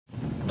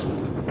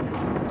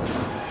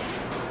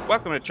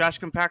Welcome to Trash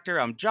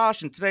Compactor. I'm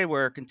Josh, and today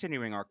we're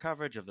continuing our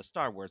coverage of the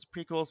Star Wars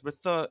prequels with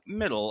the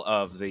middle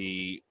of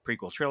the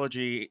prequel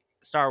trilogy,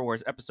 Star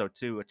Wars Episode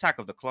 2, Attack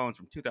of the Clones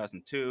from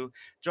 2002.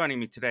 Joining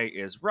me today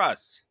is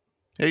Russ.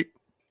 Hey.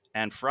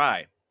 And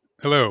Fry.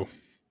 Hello.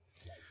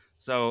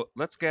 So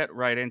let's get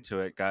right into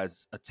it,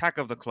 guys. Attack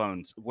of the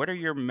Clones. What are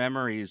your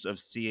memories of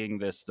seeing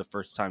this the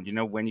first time? Do you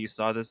know when you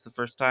saw this the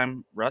first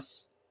time,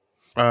 Russ?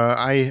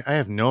 I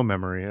have no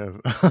memory of,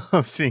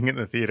 of seeing it in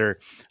the theater.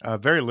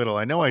 Very little.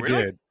 I know I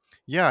really? did.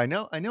 Yeah, I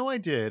know I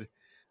did.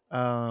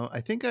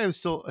 I think I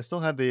still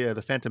had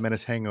the Phantom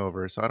Menace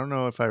hangover, so I don't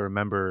know if I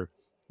remember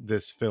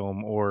this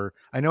film, or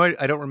I know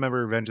I don't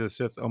remember Revenge of the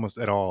Sith almost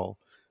at all.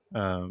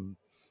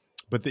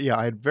 Yeah,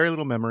 I had very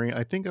little memory.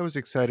 I think I was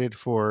excited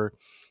for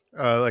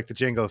like the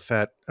Jango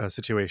Fett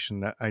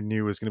situation that I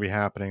knew was going to be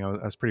happening. I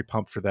was pretty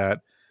pumped for that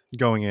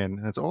going in.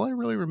 That's all I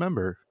really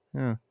remember.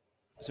 Yeah.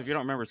 So if you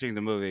don't remember seeing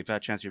the movie, if you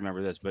had a chance, you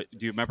remember this, but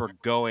do you remember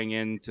going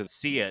in to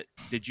see it?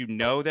 Did you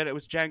know that it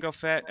was Jango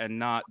Fett and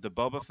not the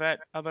Boba Fett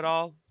of it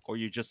all? Or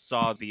you just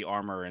saw the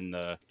armor in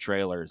the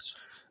trailers?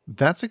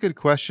 That's a good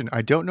question.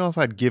 I don't know if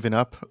I'd given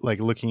up like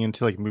looking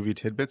into like movie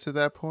tidbits at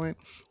that point.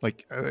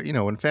 Like,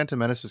 when Phantom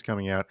Menace was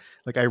coming out,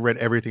 like I read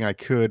everything I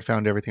could,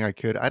 found everything I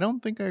could. I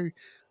don't think I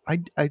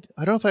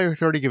don't know if I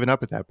had already given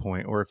up at that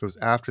point or if it was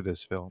after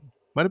this film.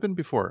 Might have been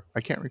before.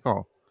 I can't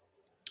recall.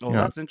 Oh,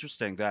 that's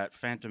interesting. That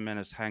Phantom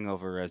Menace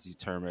hangover, as you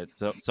term it.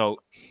 So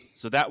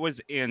that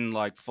was in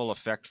like full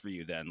effect for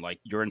you then. Like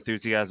your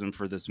enthusiasm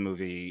for this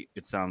movie,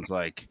 it sounds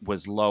like,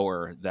 was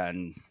lower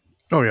than.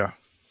 Oh yeah,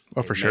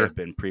 for may sure. Have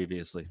been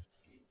previously.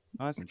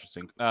 Oh, that's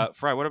interesting.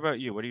 Fry, what about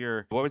you? What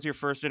was your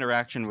first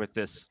interaction with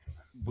this?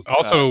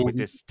 Also, with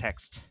this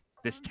text.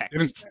 This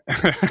text.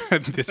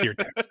 This year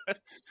text.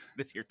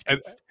 This year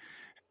text.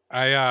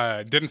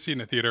 I didn't see it in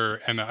the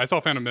theater, and I saw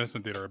Phantom Menace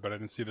in the theater, but I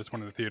didn't see this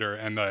one in the theater,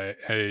 and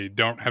I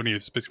don't have any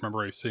specific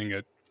memory of seeing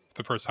it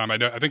the first time. I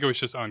think it was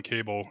just on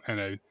cable,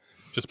 and I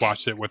just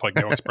watched it with like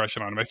no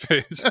expression on my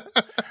face.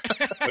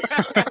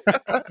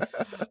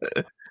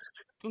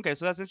 Okay,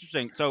 so that's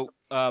interesting. So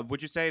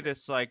would you say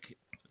this, like,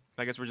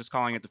 I guess we're just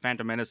calling it the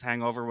Phantom Menace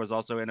hangover, was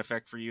also in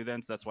effect for you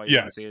then? So that's why you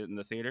didn't see it in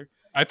the theater?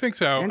 I think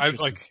so. I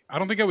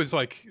don't think I was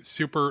like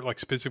super like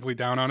specifically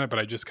down on it, but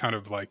I just kind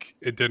of like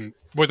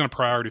wasn't a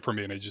priority for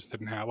me, and I just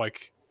didn't have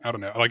like, I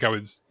don't know, like I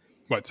was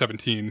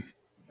 17,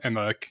 and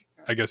like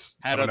I guess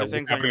had other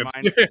things on your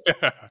mind.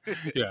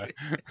 Yeah.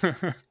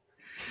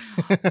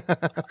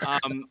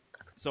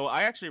 So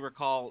I actually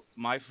recall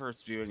my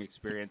first viewing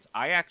experience.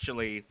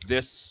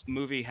 This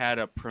movie had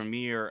a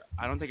premiere.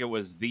 I don't think it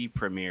was the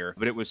premiere,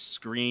 but it was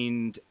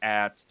screened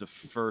at the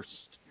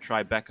first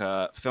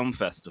Tribeca Film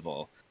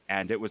Festival.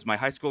 And it was my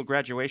high school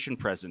graduation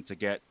present to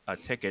get a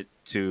ticket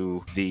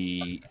to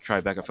the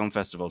Tribeca Film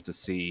Festival to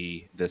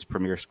see this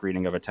premiere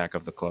screening of Attack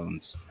of the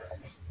Clones.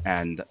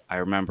 And I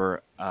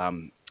remember,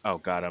 oh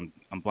God, I'm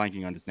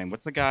blanking on his name.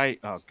 What's the guy?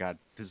 Oh God,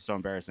 this is so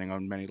embarrassing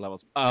on many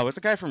levels. What's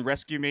the guy from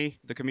Rescue Me,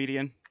 the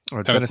comedian?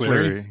 Oh, Dennis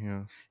Leary.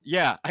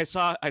 Yeah, I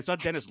saw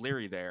Dennis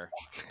Leary there,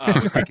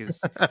 with like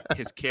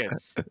his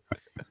kids,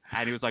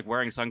 and he was like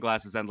wearing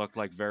sunglasses and looked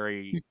like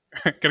very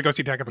gonna go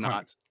see Attack of the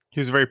Clones. He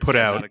was very put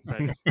out.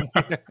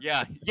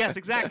 Yeah. Yes.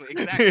 Exactly.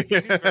 He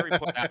was very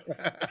put out.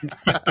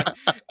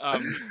 I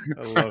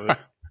love it.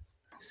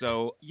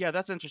 So yeah,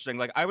 that's interesting.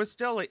 Like I was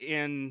still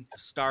in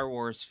Star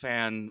Wars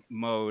fan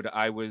mode.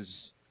 I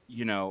was.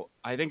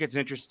 I think it's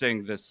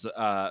interesting, this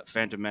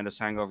Phantom Menace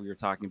hangover you're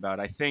talking about.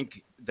 I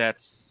think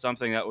that's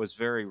something that was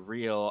very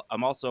real.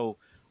 I'm also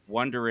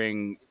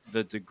wondering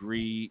the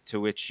degree to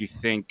which you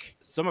think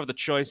some of the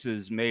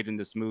choices made in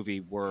this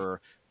movie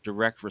were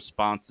direct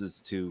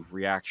responses to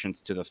reactions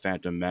to the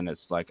Phantom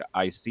Menace. Like,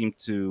 I seem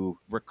to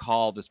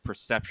recall this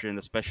perception,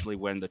 especially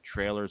when the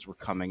trailers were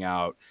coming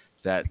out,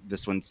 that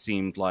this one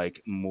seemed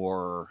like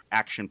more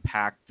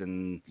action-packed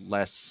and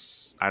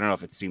less, I don't know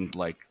if it seemed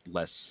like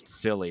less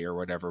silly or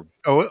whatever.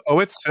 Oh,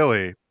 it's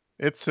silly.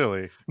 It's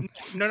silly.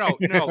 No,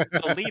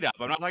 the lead up.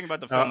 I'm not talking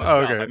about the film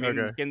itself. Okay, I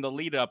mean, in the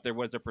lead up, there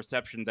was a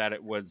perception that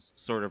it was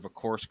sort of a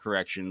course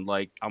correction.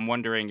 Like, I'm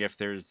wondering if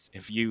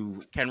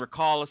you can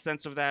recall a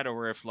sense of that,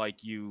 or if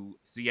like you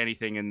see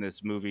anything in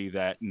this movie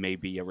that may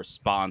be a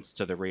response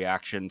to the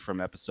reaction from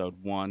episode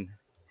 1.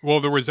 Well,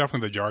 there was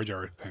definitely the Jar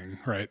Jar thing,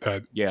 right?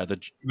 That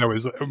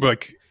was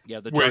like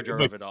the Jar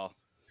Jar of it all.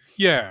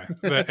 Yeah,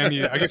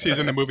 I guess he's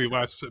in the movie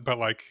less, but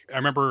like I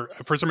remember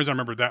for some reason I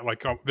remember that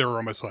like they were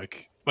almost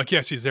like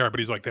yes, he's there, but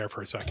he's like there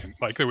for a second.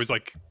 Like there was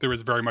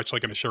very much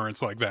like an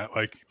assurance like that.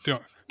 Like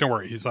don't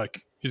worry, he's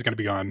gonna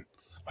be on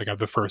like at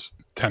the first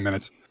 10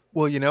 minutes.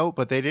 Well,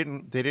 but they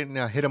didn't hit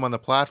him on the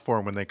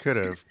platform when they could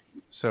have,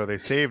 so they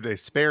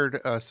spared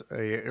us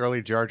a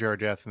early Jar Jar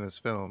death in this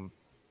film.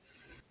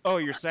 Oh,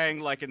 you're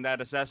saying like in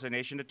that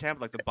assassination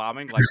attempt, like the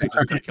bombing, like they just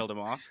could have killed him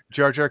off?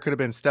 Jar Jar could have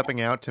been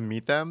stepping out to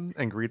meet them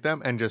and greet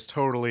them, and just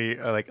totally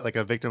like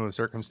a victim of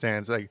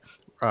circumstance, like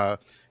uh,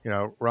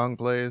 wrong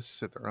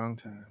place at the wrong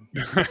time.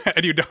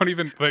 And you don't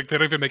even like they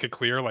don't even make it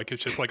clear. Like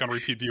it's just like on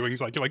repeat viewings.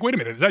 Like you're like, wait a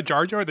minute, is that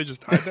Jar Jar? They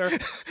just died there.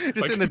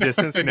 Just Like, in the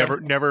distance, yeah.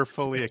 never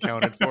fully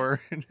accounted for.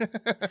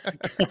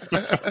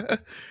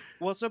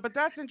 Well, but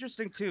that's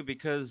interesting too,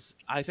 because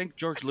I think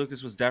George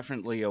Lucas was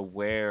definitely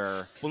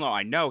aware. Well, no,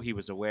 I know he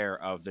was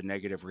aware of the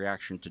negative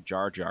reaction to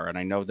Jar Jar, and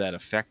I know that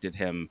affected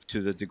him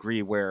to the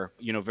degree where,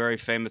 very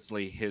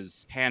famously,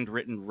 his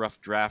handwritten rough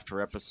draft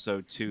for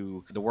episode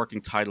 2, the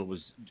working title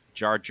was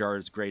Jar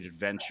Jar's Great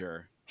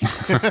Adventure,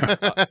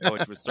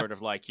 which was sort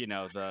of like,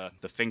 the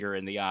finger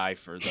in the eye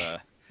for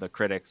the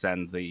critics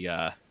and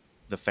the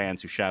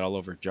fans who shat all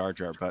over Jar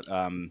Jar. But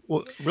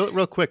well,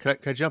 real quick, can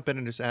I jump in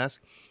and just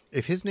ask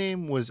if his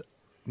name was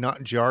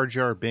not Jar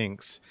Jar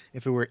Binks,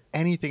 if it were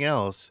anything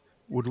else,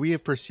 would we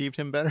have perceived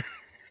him better?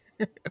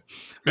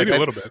 Maybe a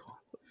little bit.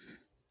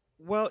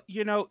 Well,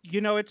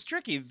 it's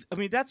tricky. I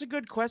mean, that's a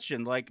good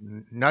question. Like,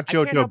 not I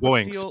can't Jojo help but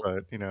Boinks, feel-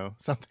 but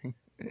something.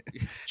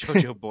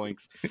 Jojo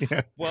Boinks.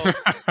 Yeah.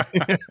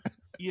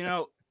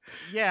 Well,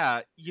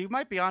 yeah, you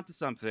might be onto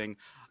something.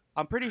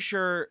 I'm pretty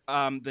sure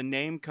the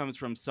name comes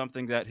from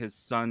something that his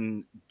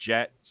son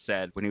Jet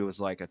said when he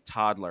was like a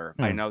toddler.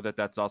 I know that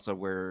that's also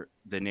where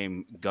the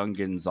name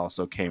Gungans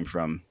also came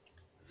from.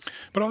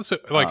 But also,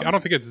 like, I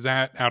don't think it's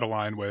that out of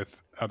line with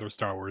other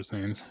Star Wars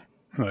names.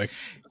 Like,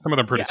 some of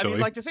them pretty silly. I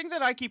mean, like, the thing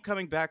that I keep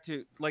coming back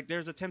to, like,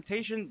 there's a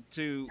temptation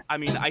to, I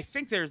mean, I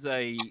think there's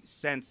a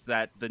sense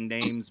that the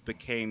names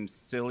became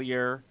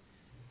sillier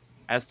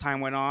as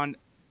time went on.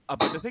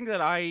 But the thing that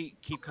I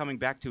keep coming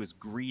back to is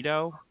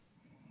Greedo.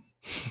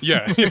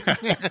 Yeah.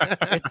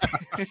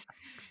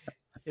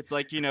 It's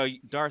like,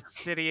 Darth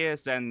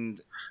Sidious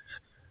and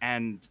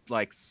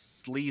like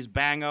Sleaze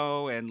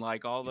Bango and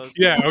like all those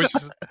Yeah, things. I was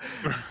just...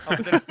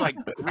 But then it's like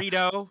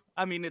Greedo.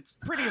 I mean, it's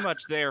pretty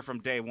much there from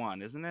day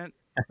one, isn't it?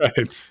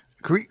 Right.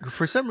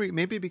 For some reason,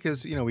 maybe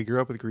because we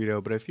grew up with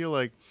Greedo, but I feel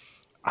like,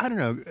 I don't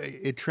know,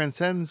 it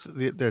transcends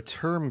the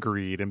term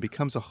greed and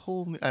becomes a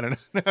whole I don't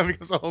know, it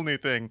becomes a whole new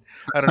thing.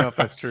 I don't know if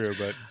that's true,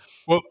 but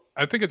Well,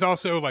 I think it's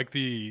also like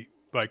the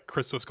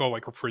Crystal Skull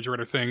like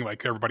refrigerator thing.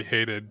 Like everybody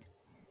hated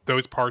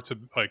those parts of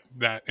like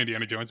that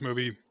Indiana Jones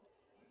movie,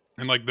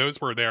 and like those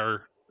were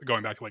there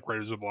going back to like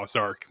Raiders of the Lost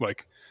Ark,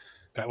 like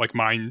that like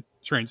mine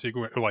train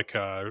sequence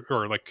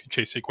or like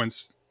chase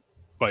sequence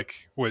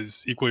like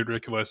was equally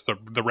ridiculous.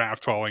 The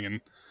raft falling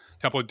in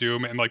Temple of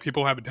Doom, and like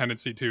people have a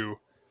tendency to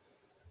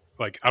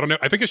like, I don't know.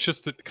 I think it's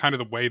just kind of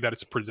the way that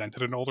it's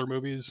presented in older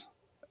movies.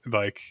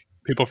 Like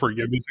people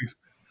forgive these things.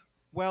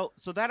 Well,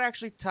 so that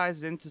actually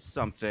ties into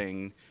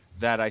something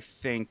that I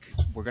think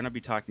we're going to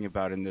be talking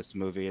about in this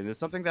movie. And it's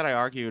something that I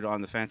argued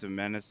on the Phantom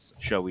Menace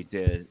show we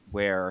did,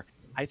 where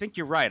I think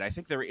you're right. I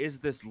think there is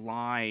this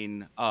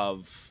line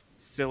of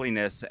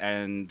silliness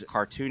and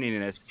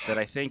cartooniness that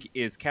I think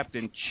is kept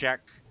in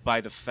check by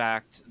the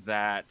fact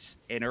that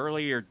in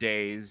earlier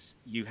days,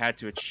 you had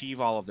to achieve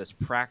all of this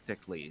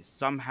practically.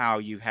 Somehow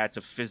you had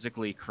to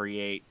physically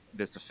create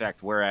this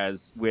effect,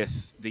 whereas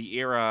with the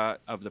era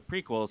of the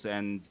prequels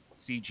and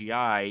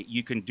CGI,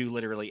 you can do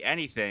literally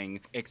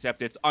anything,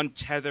 except it's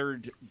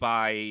untethered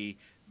by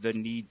the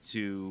need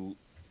to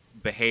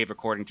behave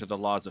according to the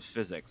laws of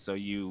physics. So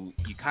you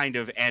kind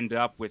of end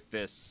up with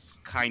this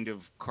kind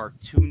of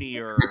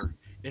cartoonier,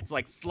 it's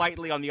like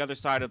slightly on the other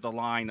side of the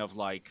line of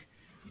like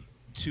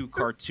too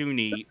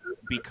cartoony,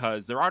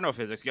 because there are no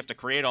physics. You have to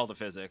create all the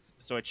physics.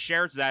 So it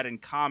shares that in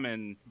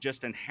common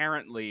just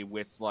inherently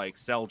with like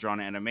cell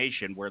drawn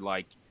animation, where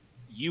like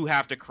you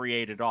have to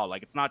create it all.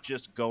 Like it's not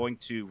just going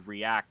to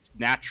react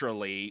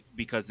naturally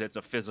because it's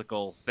a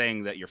physical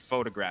thing that you're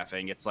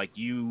photographing. It's like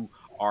you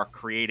are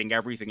creating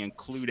everything,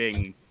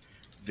 including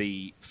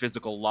the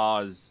physical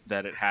laws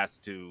that it has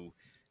to.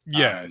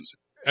 Yes.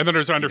 And then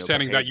there's an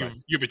understanding that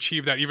behave you've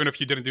achieved that, even if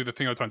you didn't do the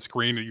thing that's on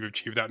screen, that you've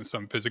achieved that in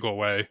some physical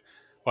way,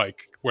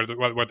 like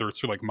whether it's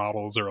through like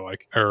models or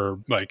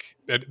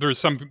there's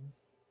some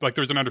like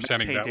there's an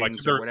understanding that like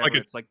paintings or whatever.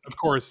 it's like, of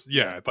course,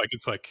 yeah, like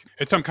it's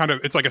some kind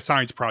of, it's like a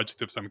science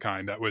project of some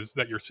kind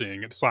that you're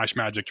seeing /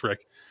 magic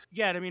trick.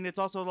 Yeah, I mean, it's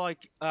also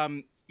like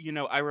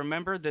I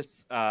remember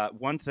this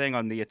one thing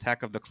on the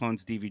Attack of the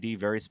Clones DVD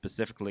very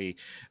specifically.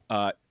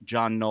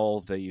 John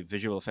Knoll, the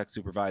visual effects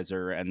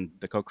supervisor and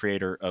the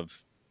co-creator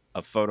of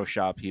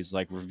Photoshop, he's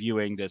like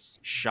reviewing this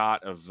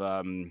shot of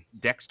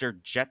Dexter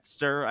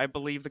Jetster, I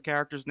believe the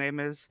character's name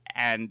is,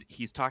 and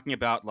he's talking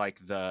about like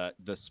the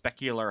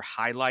specular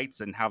highlights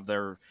and how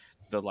the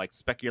like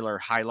specular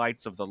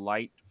highlights of the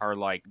light are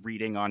like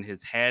reading on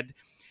his head.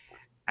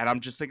 And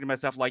I'm just thinking to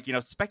myself, like,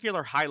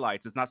 specular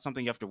highlights is not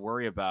something you have to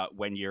worry about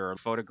when you're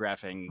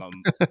photographing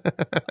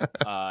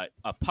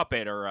a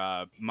puppet or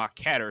a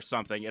maquette or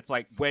something. It's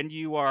like when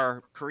you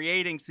are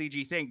creating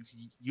CG things,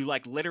 you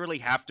like literally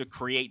have to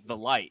create the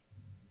light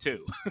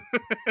too.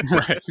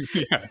 Right.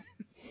 Yes.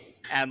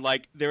 And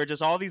like there are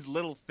just all these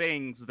little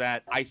things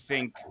that I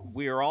think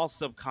we're all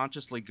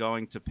subconsciously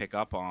going to pick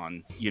up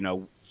on,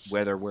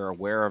 whether we're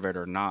aware of it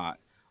or not.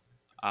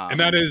 And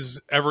that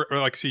is ever or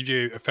like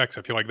CGI effects.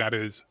 I feel like that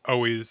is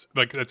always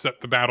like that's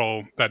the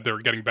battle that they're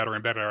getting better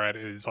and better at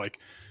is like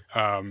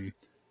um,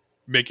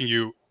 make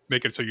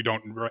it so you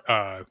don't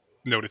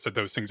notice that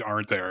those things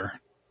aren't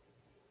there.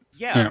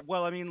 Yeah, Yeah,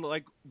 well, I mean,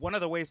 like one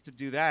of the ways to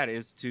do that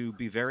is to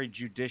be very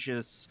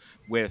judicious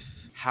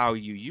with how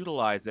you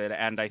utilize it.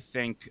 And I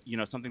think,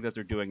 something that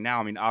they're doing now,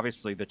 I mean,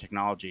 obviously the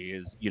technology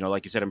is,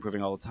 like you said,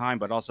 improving all the time.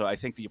 But also, I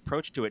think the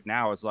approach to it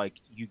now is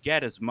like you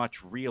get as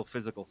much real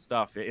physical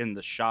stuff in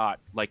the shot,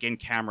 like in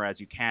camera as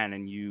you can.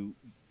 And you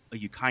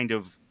kind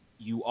of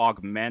you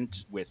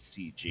augment with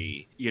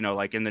CG.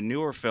 Like in the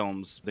newer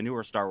films, the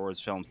newer Star Wars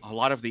films, a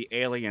lot of the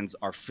aliens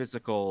are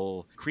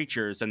physical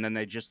creatures, and then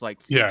they just like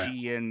yeah.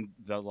 CG in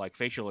the like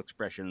facial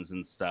expressions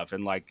and stuff,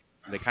 and like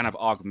they kind of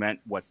augment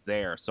what's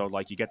there. So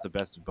like you get the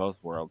best of both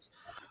worlds.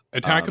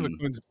 Attack of the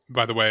Clones,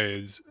 by the way,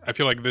 is I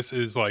feel like this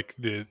is like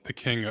the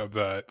king of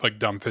the like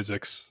dumb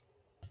physics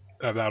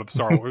out of the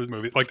Star Wars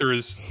movie. Like there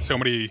is so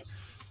many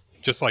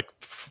just like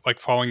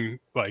falling,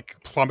 like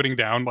plummeting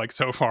down like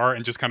so far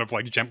and just kind of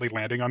like gently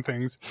landing on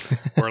things,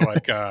 or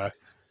like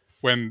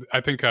when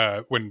I think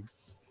when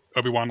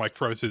Obi-Wan like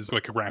throws his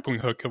like a grappling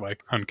hook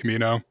like on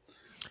Kamino.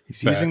 He's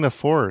That using the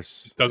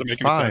Force. doesn't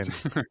It's make any fine.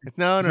 sense.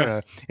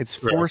 No. It's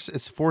Yeah. force.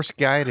 It's force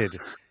guided.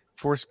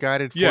 Force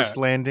guided. Yeah. Force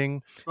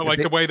landing. But If like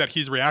they- the way that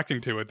he's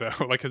reacting to it though,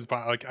 like his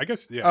body, like I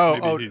guess maybe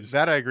oh, he's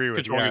that I agree with.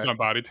 controlling his Yeah, own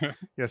body.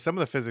 yeah. Some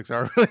of the physics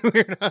are really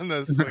weird on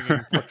the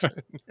swinging portion.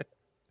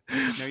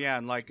 No, yeah,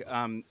 and like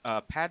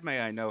Padme,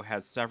 I know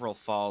has several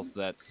falls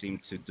that seem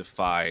to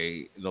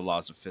defy the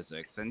laws of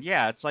physics, and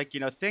yeah, it's like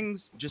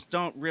things just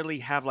don't really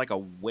have like a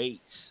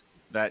weight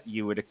that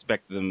you would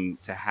expect them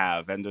to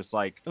have, and there's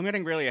like I'm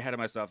getting really ahead of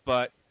myself,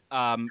 but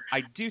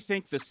I do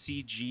think the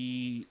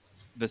CG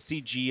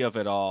of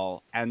it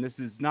all, and this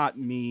is not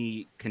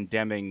me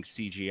condemning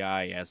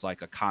CGI as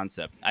like a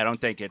concept. I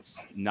don't think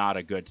it's not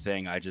a good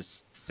thing. I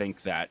just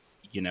think that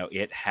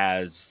it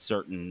has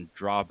certain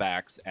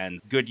drawbacks and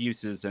good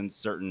uses and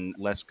certain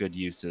less good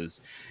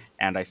uses.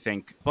 And I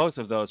think both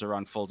of those are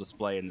on full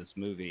display in this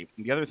movie.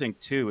 And the other thing,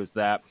 too, is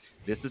that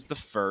this is the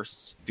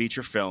first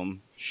feature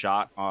film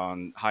shot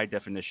on high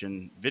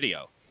definition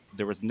video.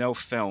 There was no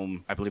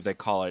film, I believe they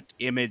call it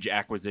image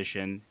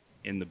acquisition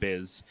in the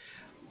biz.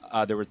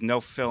 There was no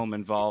film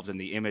involved in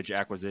the image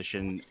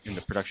acquisition in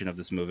the production of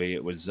this movie.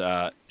 It was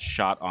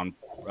shot on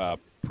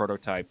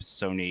prototype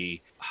Sony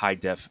high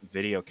def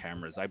video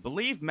cameras, I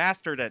believe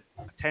mastered at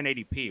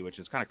 1080p, which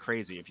is kind of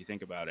crazy if you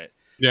think about it.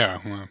 Yeah.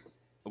 Well,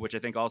 Which I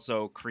think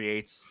also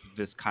creates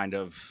this kind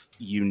of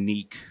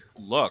unique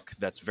look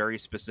that's very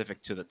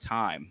specific to the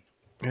time.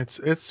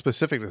 It's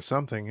specific to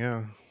something.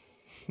 Yeah,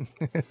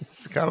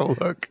 it's got a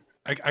look.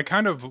 I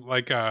kind of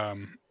like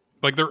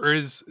there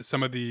is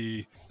some of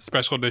the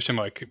special edition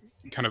like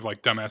kind of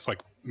like dumbass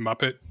like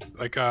Muppet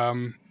like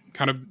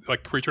kind of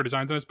like creature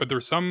designs in this, but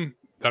there's some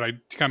that I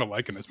kind of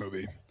like in this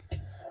movie.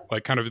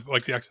 Like kind of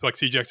like the like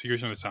CG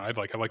execution aside,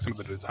 like I like some of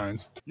the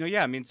designs. No,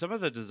 yeah, I mean some of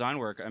the design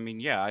work. I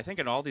mean, yeah, I think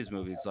in all these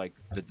movies, like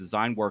the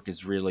design work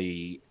is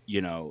really,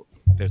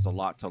 there's a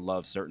lot to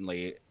love.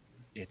 Certainly,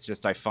 it's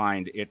just I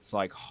find it's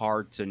like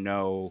hard to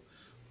know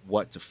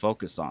what to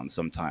focus on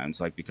sometimes,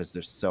 like because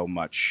there's so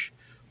much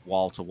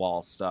wall to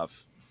wall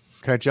stuff.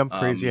 Can I jump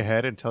crazy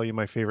ahead and tell you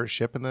my favorite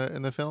ship in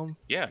the film?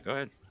 Yeah, go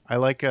ahead. I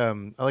like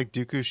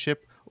Dooku's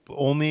ship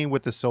only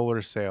with the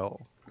solar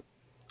sail.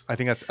 I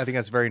think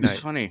that's very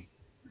nice. Funny.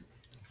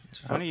 It's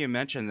funny you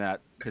mention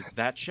that because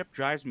that ship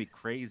drives me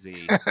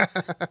crazy.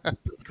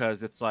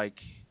 Because it's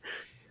like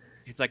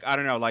I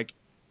don't know, like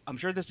I'm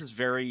sure this is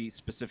very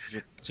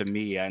specific to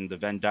me and the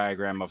Venn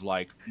diagram of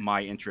like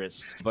my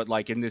interests, but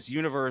like in this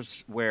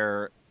universe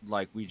where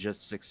like we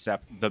just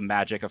accept the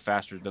magic of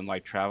faster than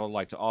light travel,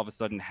 like to all of a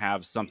sudden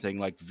have something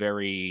like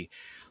very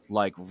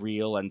like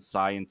real and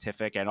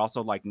scientific and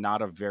also like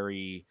not a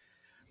very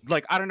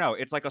like I don't know,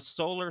 it's like a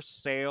solar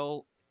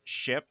sail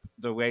ship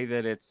the way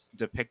that it's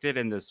depicted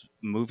in this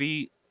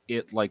movie.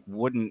 It like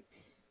wouldn't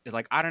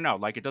like I don't know,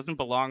 like it doesn't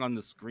belong on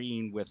the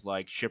screen with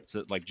like ships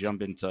that like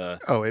jump into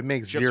Oh, it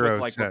makes ships zero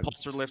with like sense.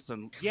 repulsor lifts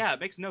and yeah, it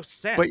makes no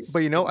sense.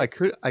 But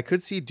I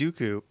could see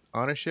Dooku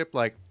on a ship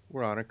like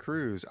we're on a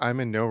cruise.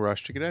 I'm in no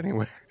rush to get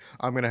anywhere.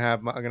 I'm gonna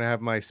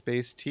have my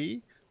space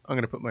tea. I'm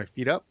gonna put my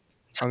feet up.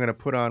 I'm gonna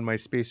put on my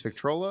space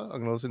Victrola.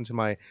 I'm gonna listen to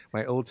my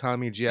old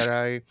Tommy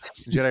Jedi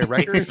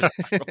records,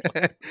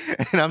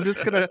 and I'm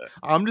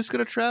just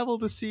gonna travel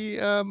to see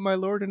my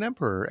Lord and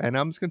Emperor, and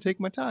I'm just gonna take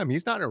my time.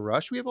 He's not in a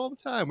rush. We have all the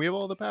time. We have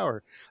all the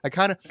power. That's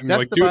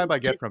like, the vibe I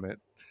get from it.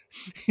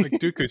 Like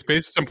Dooku,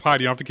 space is implied.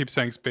 You don't have to keep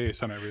saying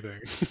space on everything.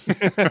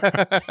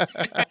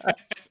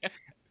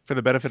 For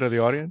the benefit of the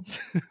audience,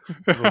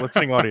 the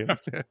listening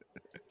audience.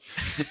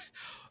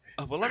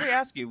 Well, let me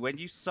ask you: when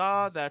you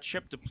saw that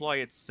ship deploy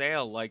its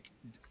sail, like,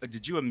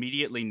 did you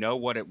immediately know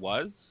what it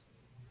was?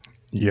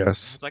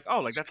 Yes. It's like, oh,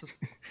 like that's a,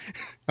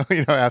 Oh, oh, you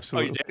did?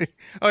 absolutely.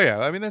 Oh yeah.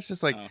 I mean, that's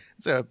just like Oh.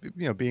 it's a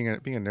being a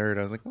nerd.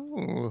 I was like,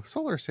 oh,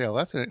 solar sail.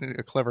 That's a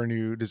clever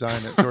new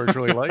design that George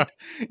really liked.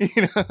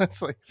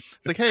 It's like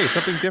hey,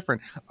 something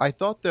different. I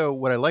thought though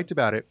what I liked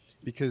about it,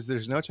 because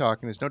there's no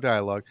talking, there's no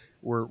dialogue.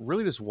 We're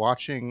really just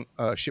watching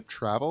ship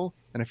travel,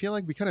 and I feel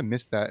like we kind of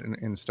missed that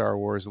in Star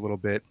Wars a little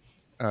bit.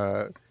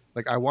 Uh,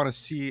 like I want to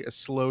see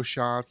slow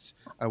shots.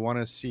 I want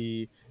to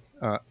see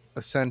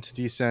ascent,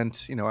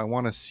 descent. I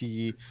want to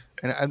see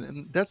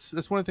and that's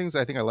one of the things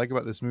I think I like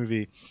about this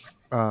movie.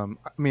 I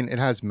mean, it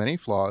has many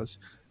flaws,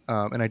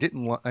 and I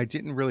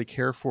didn't really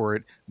care for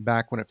it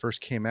back when it first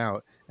came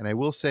out. And I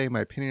will say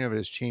my opinion of it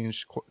has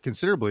changed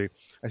considerably.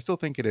 I still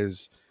think it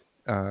is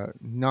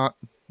not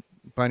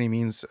by any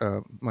means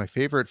my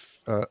favorite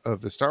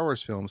of the Star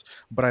Wars films,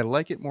 but I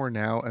like it more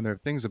now, and there are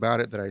things about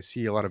it that I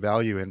see a lot of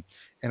value in,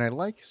 and I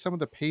like some of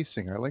the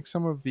pacing. I like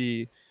some of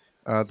the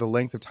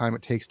length of time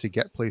it takes to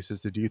get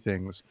places to do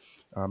things.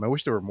 I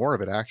wish there were more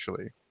of it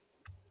actually.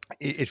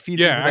 It feeds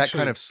Yeah, into that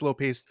kind actually, of slow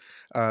paced,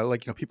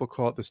 like people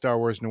call it the Star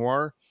Wars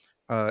noir.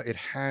 It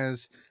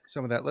has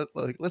some of that.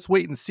 Let's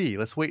wait and see.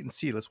 Let's wait and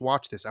see. Let's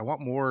watch this. I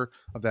want more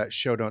of that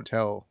show don't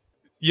tell.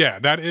 yeah,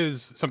 that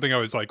is something I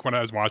was like when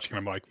I was watching.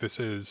 I'm like, this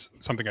is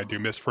something I do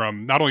miss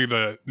from not only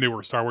the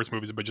newer Star Wars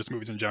movies, but just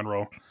movies in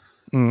general.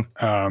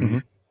 Mm. Um, Hmm.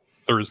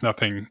 there is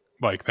nothing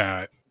like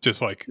that. Just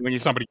like When you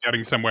somebody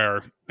getting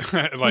somewhere,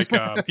 like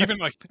even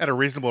like At a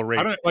reasonable I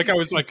rate. don't like I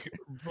was like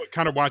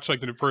kind of watched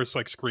like the first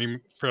like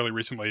Scream fairly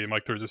recently, and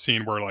like there's a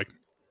scene where like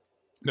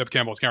Nev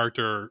Campbell's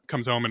character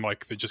comes home and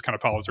like it just kind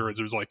of follows her as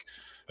there's like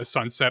a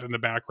sunset in the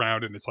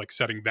background and it's like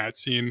setting that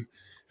scene.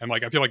 And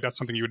like I feel like that's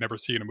something you would never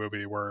see in a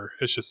movie where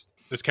it's just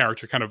this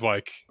character kind of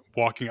like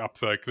walking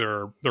up like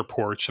their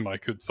porch and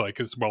like it's like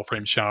this well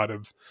framed shot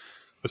of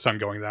the sun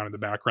going down in the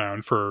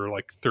background for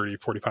like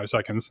 30-45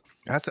 seconds.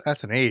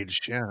 That's an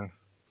age. Yeah.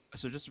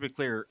 so just to be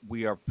clear,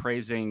 we are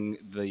praising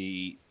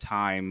the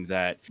time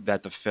that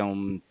the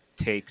film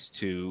takes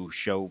to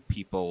show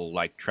people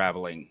like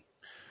traveling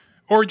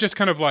Or just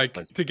kind of like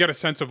places. to get a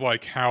sense of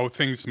like how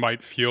things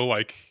might feel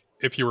like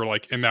if you were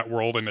like in that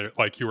world and it,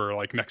 like you were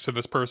like next to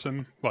this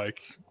person,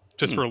 like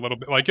just Hmm. for a little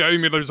bit. Like I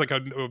mean, there's like a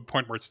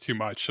point where it's too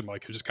much and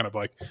like it's just kind of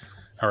like,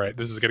 all right,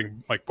 this is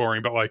getting like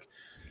boring. But like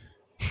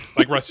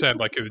Russ said,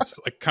 like it's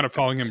like kind of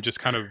following him, just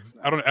kind of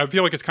I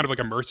feel like it's kind of like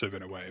immersive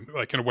in a way,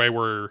 like in a way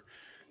where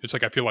it's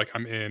like I feel like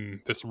I'm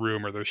in this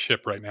room or this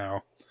ship right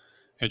now.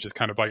 And it's just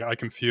kind of like I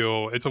can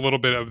feel it's a little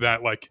bit of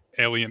that like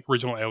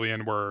original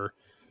Alien where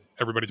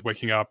everybody's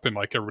waking up and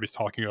like everybody's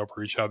talking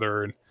over each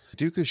other and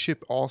Dooku's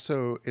ship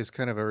also is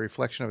kind of a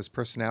reflection of his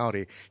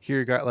personality. Here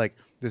you got like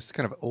this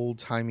kind of old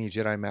timey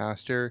Jedi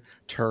Master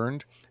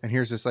turned, and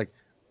here's this like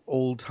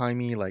old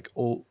timey, like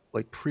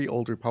pre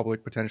Old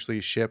Republic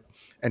potentially ship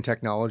and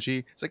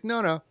technology. It's like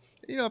no,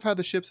 I've had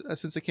the ships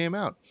since it came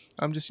out.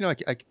 I'm just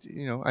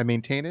I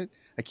maintain it,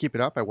 I keep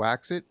it up, I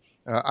wax it.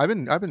 I've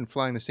been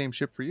flying the same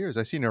ship for years.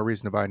 I see no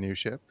reason to buy a new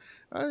ship.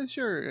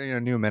 Sure,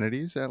 new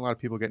amenities. A lot of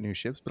people get new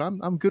ships, but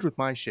I'm good with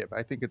my ship.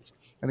 I think it's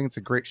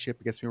a great ship.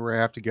 It gets me where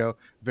I have to go.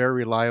 Very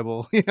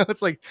reliable.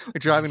 It's like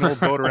driving an old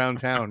boat around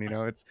town.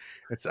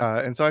 It's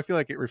and so I feel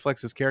like it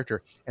reflects his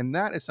character, and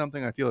that is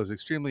something I feel is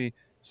extremely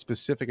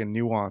specific and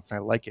nuanced. And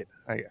I like it.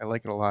 I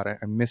like it a lot. I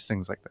miss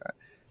things like that.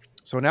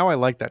 So now I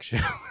like that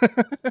ship.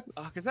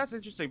 Because that's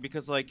interesting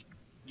because like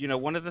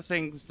one of the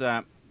things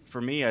that for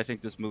me I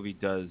think this movie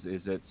does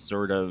is it's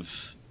sort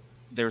of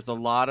there's a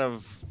lot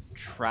of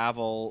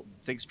travel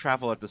things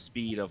travel at the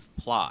speed of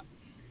plot.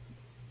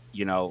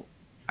 you know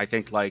I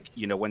think like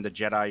when the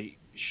Jedi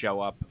show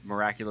up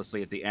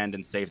miraculously at the end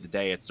and save the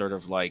day, it's sort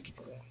of like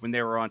when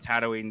they were on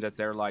Tatooine that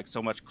they're like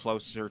so much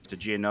closer to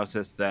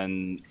Geonosis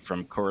than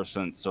from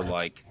Coruscant, so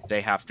like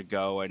they have to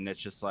go, and it's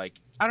just like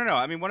I don't know.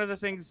 I mean, one of the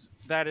things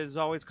that is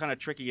always kind of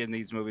tricky in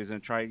these movies,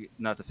 and try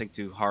not to think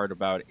too hard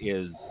about,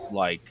 is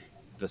like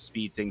the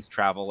speed things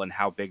travel and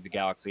how big the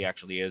galaxy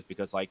actually is,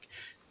 because like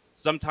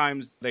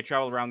sometimes they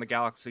travel around the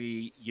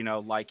galaxy,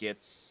 like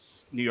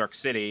it's New York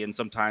City, and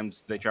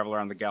sometimes they travel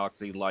around the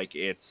galaxy like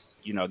it's,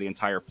 the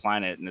entire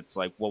planet. And it's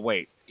like, well,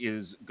 wait,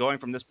 is going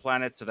from this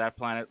planet to that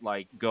planet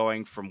like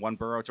going from one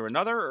borough to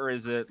another, or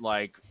is it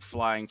like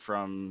flying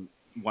from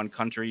one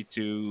country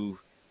to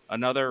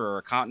another or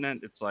a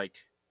continent? It's like,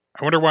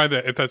 I wonder why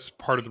if that's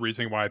part of the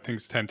reasoning why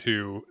things tend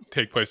to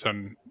take place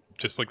on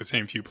just like the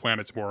same few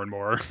planets more and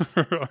more.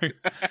 Like,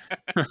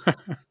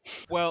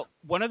 well,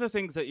 one of the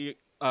things that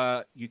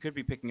you could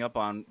be picking up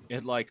on,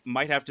 it like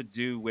might have to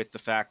do with the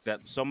fact that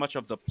so much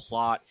of the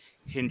plot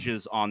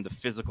hinges on the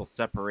physical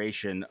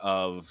separation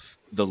of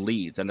the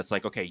leads, and it's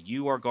like, okay,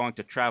 you are going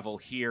to travel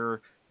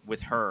here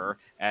with her,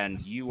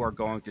 and you are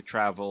going to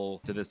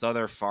travel to this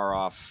other far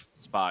off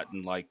spot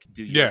and like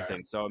do your yeah,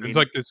 thing. So I it's mean,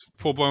 like this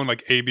full blown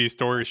like A/B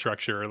story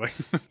structure. Like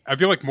I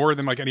feel like more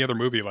than like any other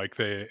movie, like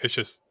it's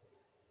just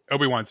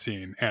Obi-Wan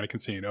scene,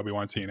 Anakin scene,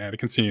 Obi-Wan scene,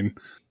 Anakin scene.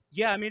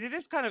 Yeah, I mean, it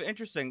is kind of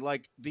interesting.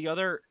 Like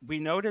we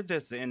noted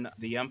this in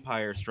the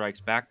Empire Strikes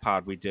Back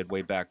pod we did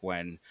way back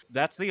when.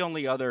 That's the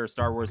only other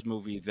Star Wars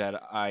movie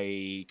that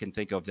I can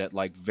think of that,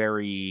 like,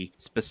 very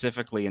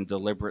specifically and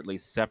deliberately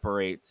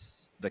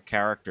separates the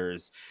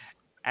characters.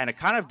 And it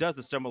kind of does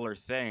a similar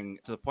thing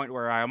to the point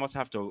where I almost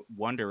have to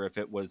wonder if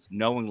it was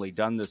knowingly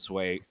done this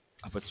way.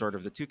 But sort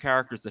of the two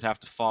characters that have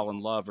to fall in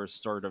love are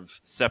sort of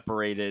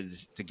separated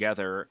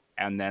together.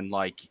 And then,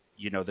 like,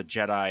 the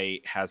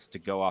Jedi has to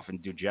go off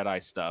and do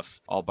Jedi stuff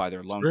all by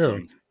their True.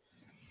 lonesome.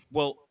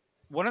 Well,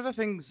 one of the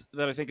things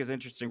that I think is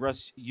interesting,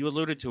 Russ, you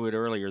alluded to it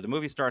earlier. The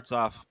movie starts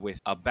off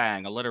with a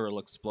bang, a literal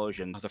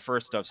explosion, the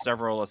first of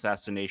several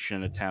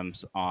assassination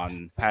attempts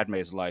on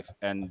Padme's life.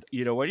 And,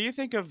 what do you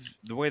think of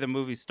the way the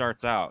movie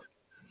starts out?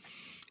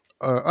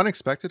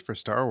 Unexpected for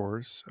Star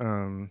Wars.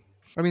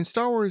 I mean,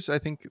 Star Wars, I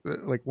think,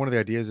 like, one of the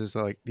ideas is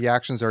that, like, the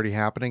action's already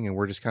happening and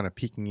we're just kind of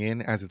peeking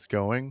in as it's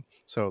going.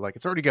 So, like,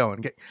 it's already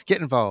going. Get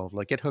involved,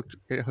 like, get hooked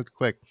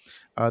quick.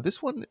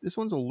 This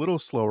one's a little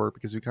slower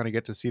because we kind of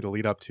get to see the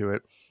lead up to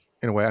it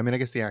in a way. I mean, I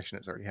guess the action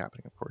is already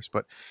happening, of course,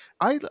 but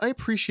I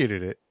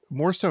appreciated it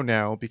more so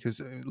now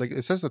because, like,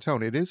 it sets the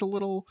tone. It is a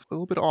little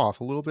bit off,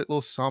 a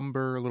little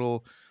somber, a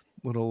little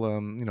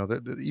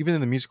even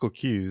in the musical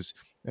cues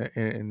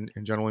and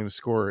John Williams'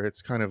 score,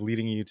 it's kind of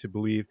leading you to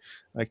believe,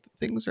 like,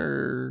 things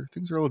are a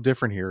little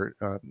different here,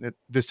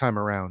 this time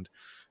around.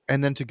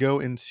 And then to go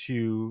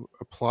into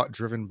a plot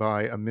driven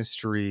by a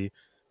mystery,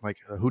 like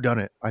a who done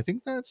it, I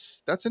think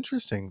that's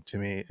interesting to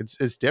me.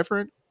 It's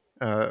different,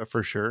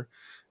 for sure.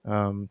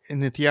 In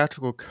the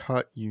theatrical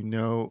cut,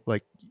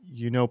 like,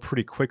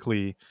 pretty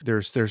quickly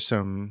there's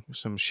some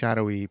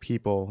shadowy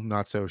people,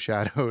 not so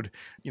shadowed,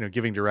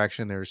 giving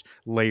direction. There's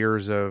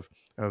layers of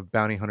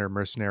bounty hunter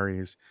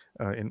mercenaries,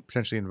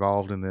 potentially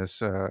involved in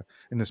this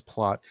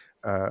plot.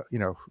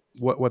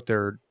 What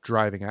their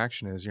driving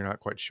action is, you're not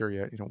quite sure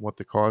yet. What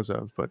the cause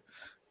of, but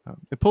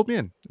it pulled me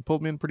in. It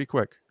pulled me in pretty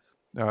quick.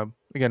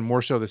 Again,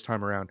 more so this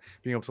time around,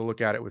 being able to look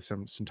at it with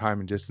some time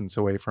and distance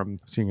away from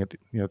seeing it,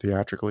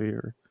 theatrically.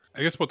 Or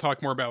I guess we'll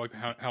talk more about like the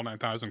HAL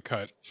 9000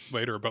 cut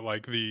later, but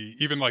like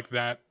even like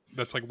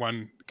that's like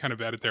one kind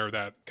of edit there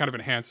that kind of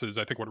enhances,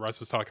 I think, what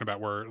Russ is talking about,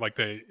 where like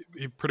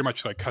he pretty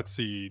much like cuts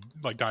the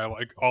like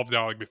dialogue, all the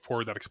dialogue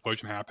before that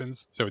explosion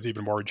happens, so it's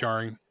even more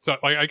jarring. So,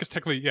 like, I guess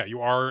technically, yeah,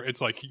 it's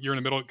like you're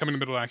coming in the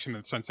middle of action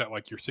in the sense that,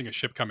 like, you're seeing a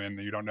ship come in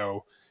and you don't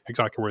know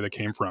exactly where they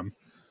came from,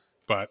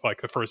 but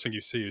like the first thing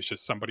you see is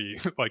just somebody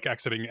like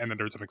exiting and then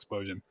there's an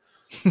explosion.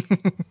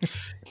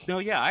 No,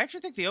 yeah, I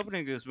actually think the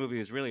opening of this movie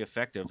is really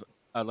effective.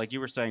 Like you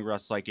were saying,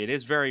 Russ, like, it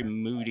is very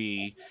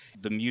moody.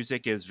 The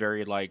music is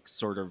very, like,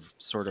 sort of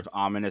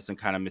ominous and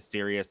kind of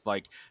mysterious.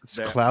 Like, it's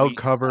the cloud we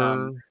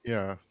cover.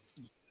 Yeah.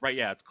 right,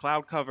 yeah, it's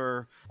cloud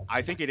cover.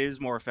 I think it is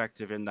more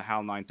effective in the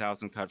HAL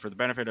 9000 cut for the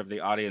benefit of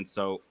the audience.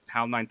 So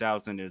HAL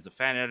 9000 is a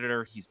fan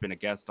editor. He's been a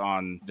guest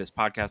on this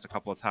podcast a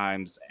couple of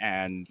times,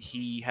 and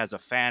he has a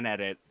fan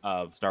edit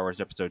of Star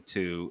Wars Episode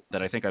 2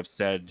 that I think I've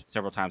said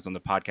several times on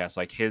the podcast.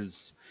 Like,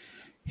 his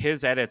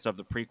edits of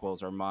the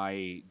prequels are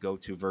my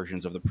go-to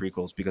versions of the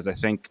prequels, because I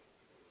think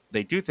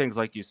they do things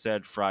like you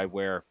said, Fry,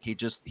 where he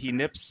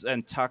nips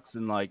and tucks,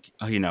 and, like,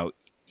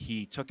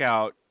 he took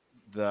out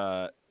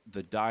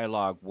the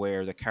dialogue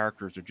where the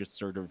characters are just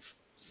sort of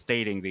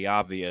stating the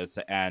obvious,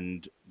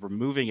 and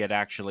removing it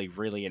actually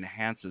really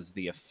enhances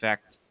the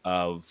effect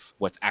of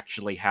what's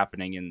actually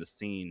happening in the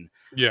scene.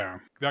 Yeah,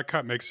 that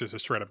cut makes this a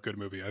straight up good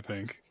movie, I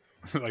think.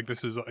 Like,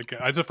 this is like,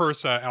 it's the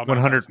first HAL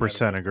 9000 edit 100% I've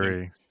seen.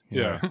 agree.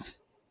 Yeah.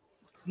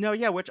 No,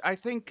 yeah, which I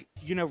think,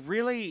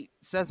 really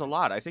says a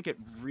lot. I think it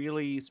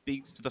really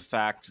speaks to the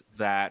fact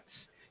that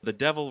the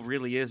devil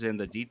really is in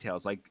the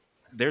details. Like,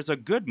 there's a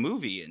good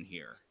movie in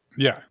here.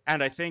 Yeah.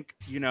 And I think,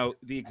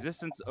 the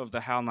existence of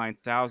the HAL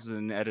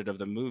 9000 edit of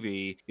the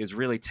movie is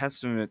really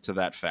testament to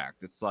that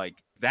fact. It's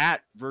like,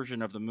 that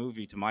version of the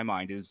movie, to my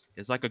mind, is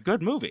like a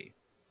good movie.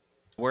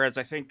 Whereas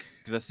I think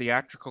the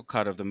theatrical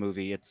cut of the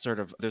movie, it's sort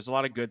of, there's a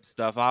lot of good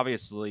stuff,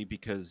 obviously,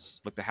 because,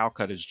 like, the HAL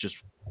cut is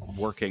just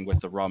working with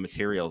the raw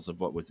materials of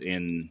what was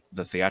in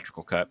the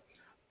theatrical cut.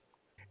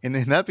 And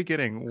in that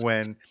beginning,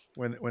 when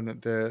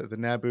the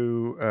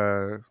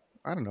Naboo,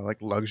 I don't know,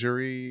 like,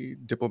 luxury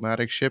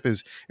diplomatic ship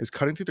is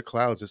cutting through the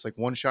clouds, it's like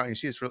one shot and you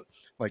see this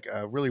like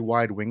a really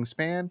wide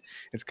wingspan.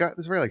 It's got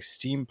this very, like,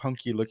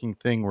 steampunky looking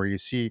thing where you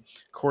see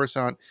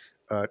Coruscant,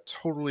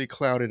 totally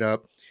clouded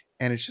up,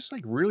 and it's just,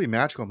 like, really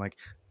magical. I'm like,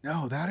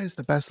 no, that is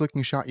the best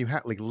looking shot you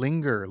have. Like,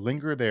 linger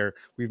there.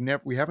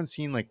 We haven't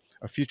seen, like,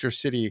 a future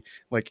city,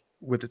 like,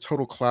 with the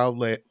total cloud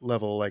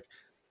level, like,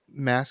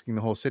 masking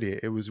the whole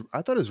city.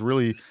 I thought it was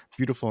really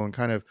beautiful and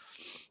kind of,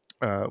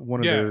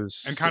 one of Yeah, and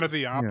those. kind of the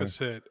Yeah.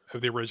 opposite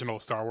of the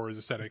original Star Wars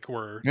aesthetic,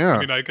 where, I Yeah.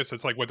 mean, I guess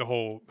it's like what the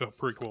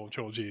prequel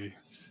trilogy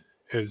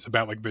is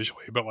about, like,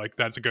 visually, but like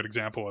that's a good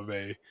example of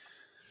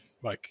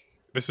like,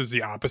 this is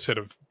the opposite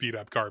of beat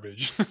up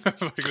garbage.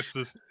 Like, this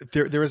is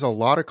There is a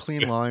lot of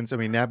clean yeah, lines. I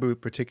mean, Naboo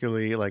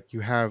particularly, like, you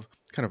have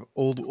kind of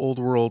old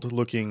world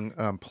looking,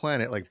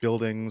 planet, like,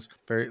 buildings,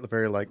 very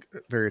very, like,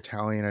 very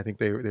Italian. I think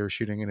they were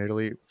shooting in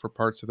Italy for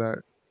parts of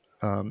that.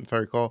 if I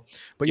recall.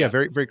 But yeah, Yeah.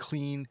 very very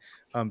clean,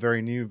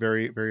 very new,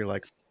 very very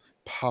like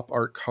pop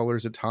art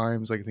colors at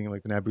times. Like I think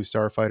like the Naboo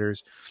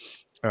starfighters.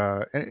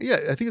 And yeah,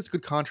 I think it's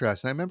good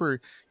contrast. And I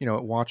remember,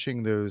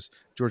 watching those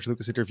George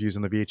Lucas interviews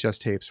on the VHS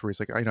tapes where he's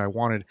like, I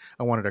wanted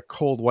a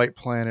cold white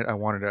planet, I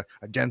wanted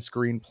a dense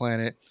green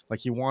planet. Like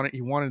he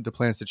wanted the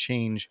planets to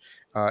change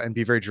and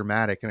be very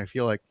dramatic. And I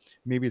feel like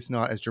maybe it's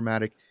not as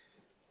dramatic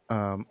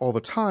all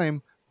the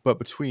time, but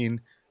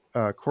between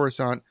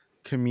Coruscant,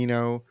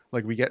 Camino,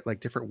 like we get like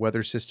different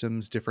weather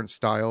systems, different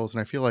styles, and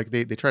I feel like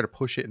they try to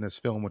push it in this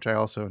film, which I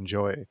also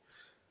enjoy.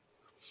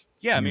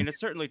 Yeah, I Mm. mean, it's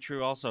certainly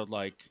true. Also,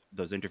 like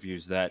those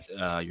interviews that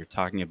you're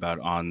talking about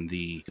on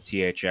the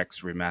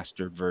THX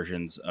remastered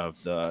versions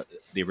of the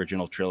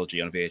original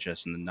trilogy on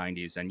VHS in the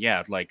 '90s, and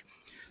yeah, like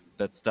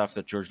that stuff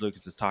that George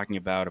Lucas is talking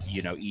about.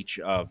 Each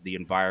of the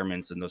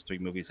environments in those three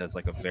movies has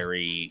like a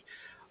very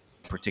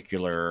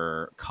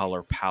particular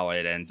color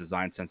palette and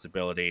design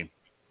sensibility.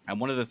 And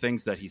one of the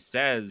things that he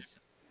says,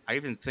 I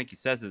even think he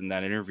says it in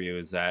that interview,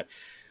 is that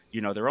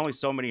there are only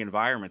so many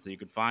environments that you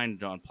can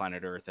find on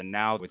planet Earth, and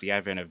now with the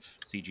advent of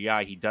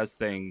CGI, he does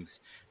things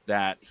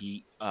that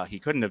he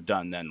couldn't have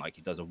done then. Like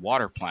he does a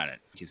water planet,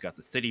 he's got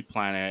the city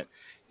planet.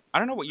 I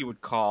don't know what you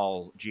would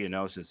call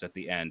Geonosis at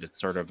the end. It's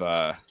sort of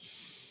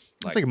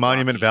It's like like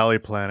Monument rocky. Valley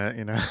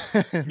planet,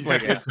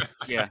 like Yeah,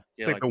 it's yeah,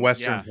 yeah, like like the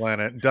Western yeah.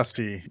 planet,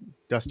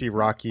 dusty,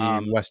 rocky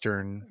Um,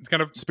 Western, It's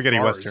kind of spaghetti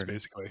Mars, Western.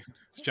 basically.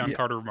 It's John Yeah,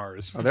 Carter of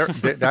Mars. oh,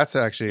 that's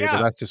actually the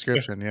yeah, best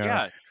description. Yeah,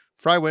 yeah.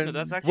 Fry No,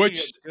 that's wins. actually a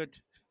Which good.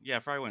 Yeah,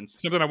 Fry wins.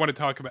 something I want to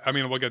talk about. I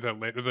mean, we'll get that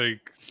later.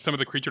 Some of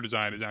the creature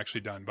design is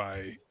actually done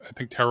by I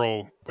think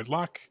Terrell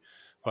Whitlock.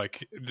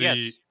 Like the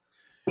Yes.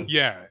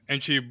 yeah,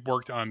 and she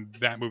worked on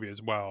that movie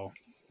as well,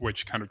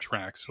 which kind of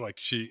tracks. Like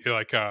she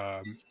like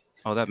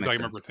Oh, that because I makes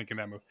remember sense. thinking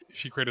that movie.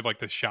 She created like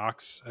the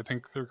shocks. I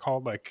think they're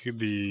called like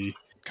the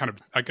kind of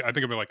I think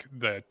of it like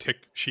the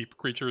tick sheep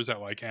creatures that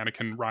like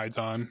Anakin rides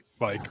on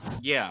like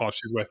Yeah. while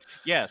she's with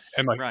Yes.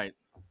 and like Right.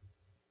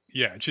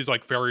 yeah, she's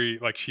like very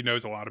like she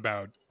knows a lot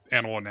about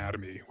animal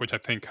anatomy, which I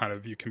think kind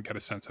of you can get a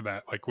sense of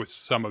that like with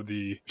some of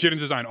the she didn't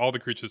design all the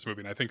creatures in this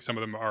movie, and I think some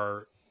of them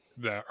are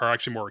that are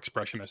actually more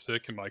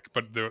expressionistic and like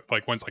but the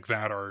like ones like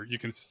that are you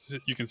can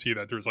see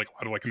that there's like a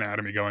lot of like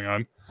anatomy going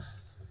on.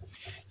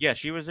 Yeah,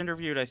 she was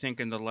interviewed, I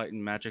think, in the Light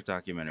and Magic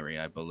documentary,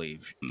 I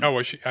believe. Oh,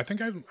 was she? I think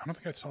I don't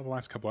think I saw the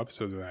last couple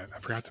episodes of that. I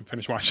forgot to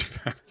finish watching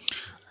that.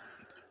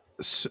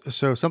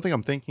 So something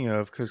I'm thinking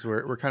of, because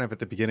we're kind of at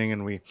the beginning,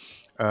 and we,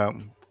 I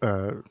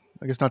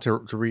guess not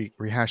to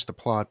rehash the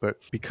plot, but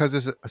because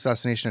this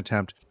assassination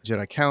attempt, the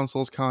Jedi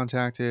Council is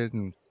contacted,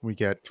 and we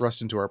get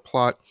thrust into our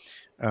plot.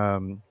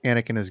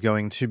 Anakin is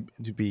going to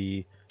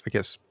be, I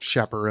guess,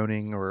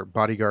 chaperoning or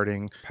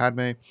bodyguarding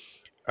Padme,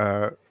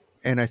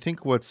 and I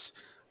think what's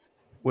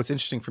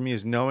interesting for me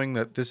is knowing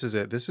that this is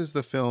it. This is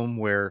the film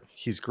where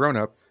he's grown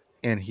up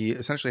and he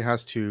essentially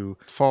has to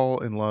fall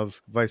in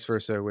love, vice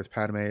versa, with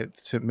Padme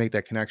to make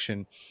that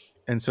connection.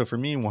 And so for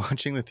me,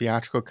 watching the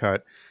theatrical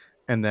cut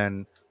and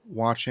then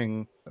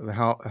watching the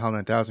HAL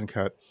 9000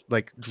 cut,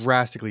 like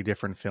drastically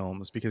different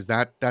films, because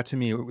that to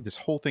me, this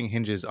whole thing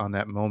hinges on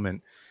that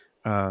moment,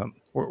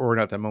 or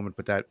not that moment,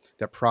 but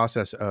that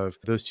process of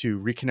those two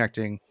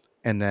reconnecting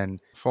and then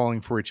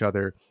falling for each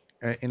other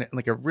in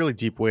like a really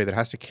deep way that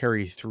has to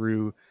carry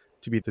through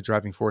to be the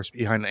driving force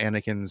behind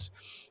Anakin's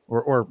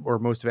or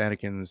most of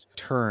Anakin's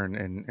turn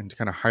and to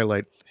kind of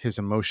highlight his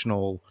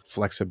emotional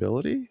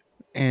flexibility.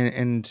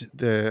 And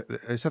I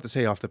just have to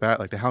say off the bat,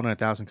 like the HAL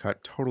 9000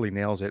 cut totally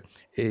nails it.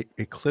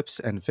 It clips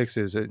and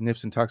fixes, it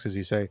nips and tucks, as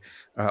you say,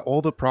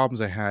 all the problems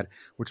I had,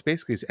 which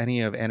basically is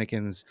any of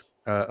Anakin's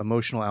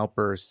emotional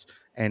outbursts,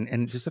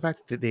 and just the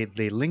fact that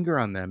they linger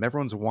on them.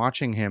 Everyone's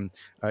watching him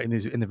in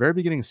the very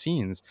beginning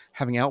scenes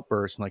having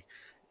outbursts and like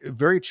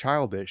very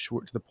childish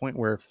to the point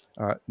where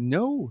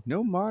no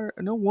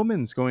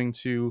woman's going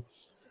to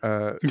be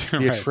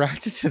Right.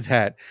 attracted to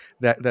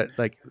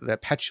that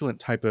petulant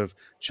type of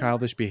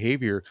childish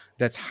behavior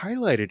that's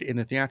highlighted in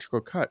the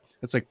theatrical cut.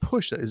 It's like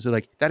push is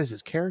like that is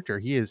his character.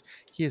 He is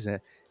a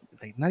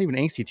like not even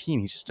an angsty teen.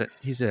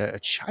 He's a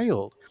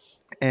child,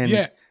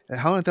 Yeah. and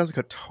HAL 9000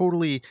 cut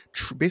totally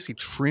basically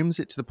trims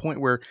it to the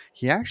point where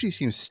he actually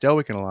seems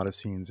stoic in a lot of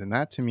scenes, and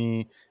that to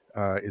me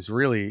is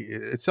really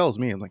it sells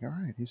me. I'm like, all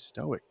right, he's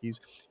stoic. He's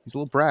a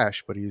little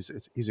brash, but he's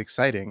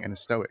exciting and is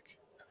stoic.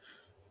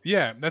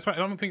 Yeah, that's why I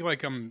don't think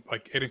like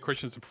Aiden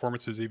Christian's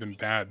performance is even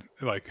bad.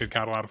 Like it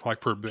got a lot of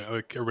flack for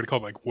like everybody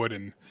called like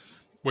wooden,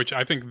 which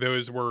I think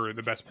those were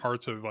the best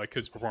parts of like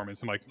his performance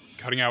and like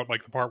cutting out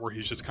like the part where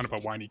he's just kind of a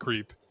whiny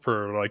creep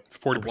for like A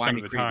 40% of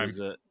whiny the creep time. is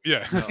a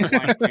Yeah. no, a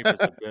whiny creep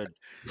is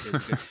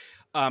good.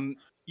 Um,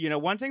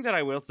 one thing that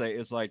I will say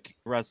is like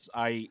Russ,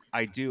 I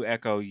do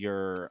echo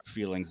your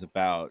feelings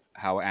about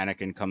how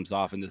Anakin comes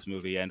off in this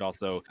movie, and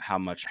also how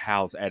much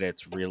Hal's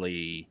edits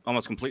really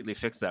almost completely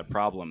fix that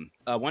problem.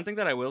 One thing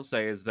that I will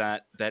say is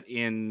that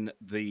in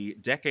the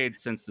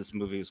decades since this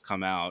movie has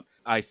come out,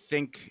 I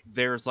think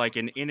there's like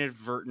an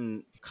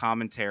inadvertent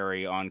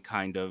commentary on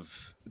kind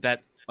of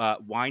that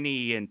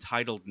whiny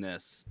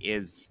entitledness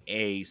is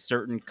a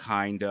certain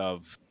kind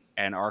of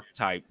an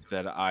archetype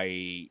that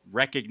I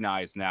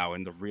recognize now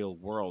in the real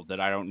world that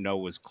I don't know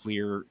was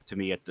clear to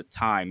me at the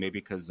time. Maybe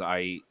because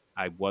I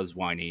was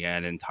whiny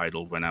and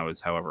entitled when I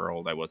was however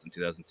old I was in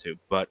 2002.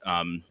 But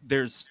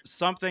there's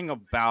something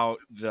about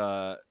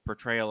the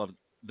portrayal of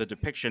the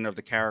depiction of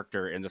the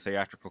character in the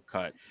theatrical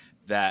cut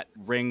that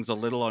rings a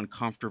little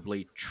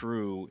uncomfortably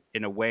true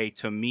in a way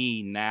to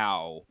me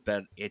now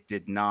that it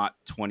did not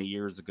 20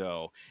 years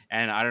ago.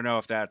 And I don't know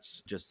if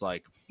that's just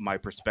like my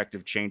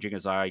perspective changing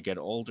as I get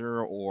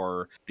older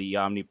or the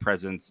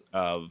omnipresence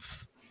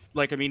of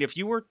like, I mean, if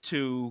you were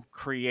to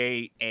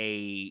create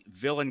a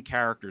villain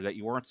character that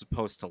you weren't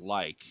supposed to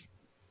like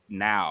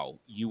now,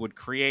 you would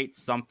create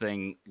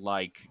something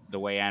like the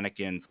way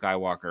Anakin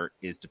Skywalker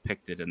is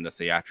depicted in the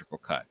theatrical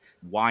cut.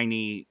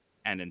 Whiny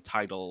and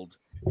entitled,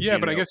 Yeah,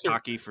 but I guess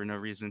cocky for no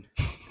reason.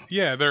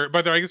 yeah,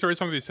 I guess there is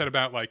something to be said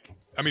about like,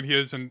 I mean, he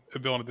is a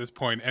villain at this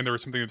point, and there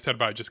was something to be said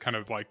about just kind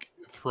of like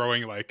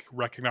throwing like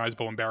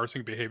recognizable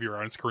embarrassing behavior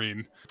on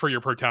screen for your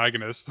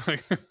protagonist.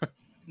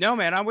 No,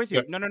 man, I'm with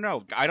Yeah. you.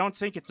 No. I don't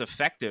think it's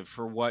effective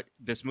for what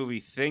this movie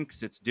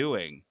thinks it's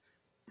doing.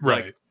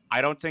 Like, Right.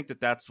 I don't think that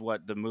that's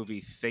what the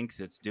movie thinks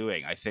it's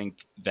doing. I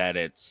think that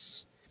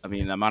it's. I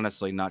mean, I'm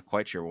honestly not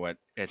quite sure what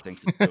it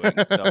thinks it's doing.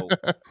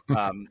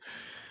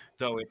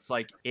 Though it's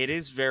like it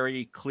is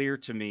very clear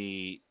to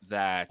me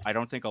that I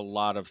don't think a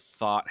lot of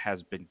thought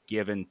has been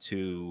given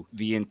to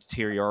the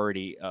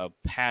interiority of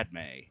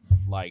Padme.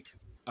 Like,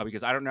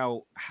 because I don't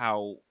know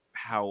how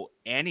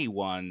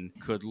anyone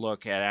could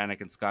look at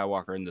Anakin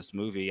Skywalker in this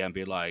movie and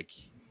be like,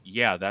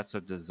 yeah, that's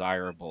a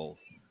desirable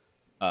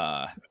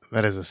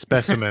That is a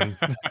specimen.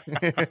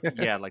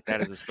 yeah, like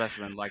that is a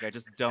specimen. Like I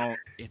just don't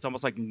it's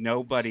almost like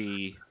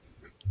nobody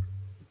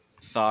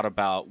thought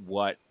about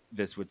what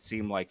this would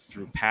seem like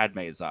through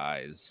Padme's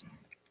eyes.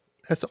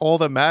 That's all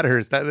that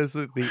matters. That is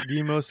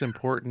the most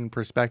important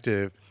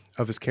perspective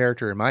of his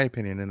character, in my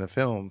opinion, in the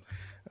film.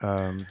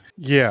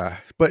 Yeah,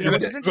 but Yeah,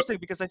 which is interesting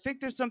because I think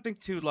there's something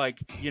to like,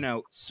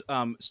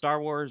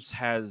 Star Wars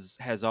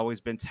has always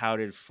been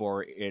touted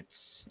for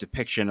its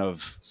depiction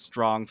of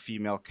strong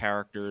female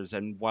characters,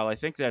 and while I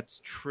think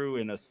that's true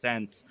in a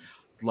sense,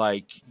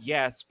 like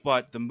yes,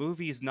 but the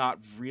movie's not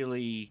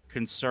really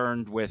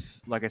concerned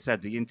with, like I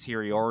said, the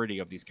interiority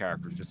of these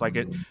characters. It's like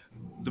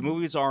the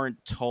movies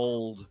aren't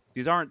told;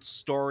 these aren't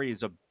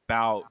stories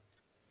about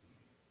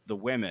the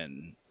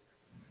women.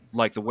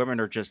 Like the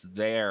women are just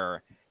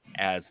there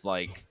as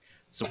like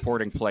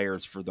supporting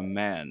players for the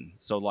men.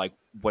 So like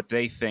what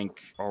they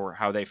think or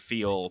how they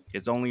feel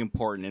is only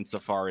important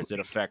insofar as it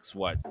affects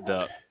what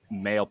the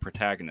male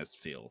protagonist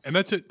feels. And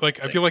that's it.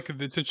 Like I feel like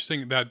it's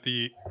interesting that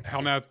the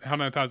Hell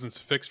 9000's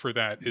fix for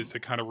that is to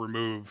kind of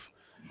remove,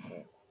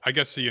 I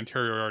guess, the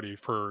interiority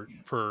for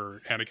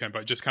Anakin,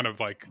 but just kind of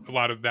like a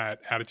lot of that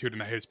attitude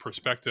and his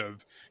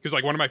perspective. Because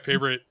like one of my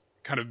favorite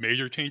kind of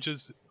major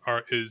changes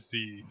is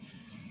the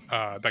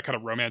that kind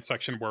of romance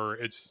section where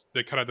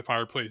they cut out the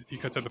fireplace. He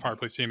cuts out the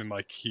fireplace scene and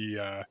like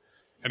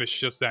and it's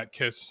just that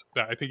kiss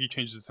that I think he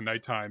changes it to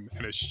nighttime,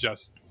 and it's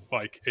just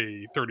like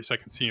a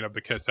 30-second scene of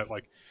the kiss that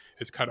like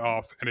is cut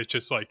off, and it's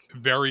just like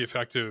very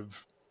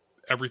effective.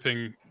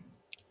 Everything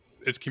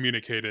is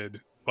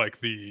communicated, like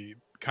the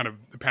kind of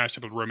the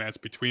passion of romance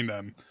between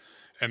them,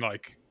 and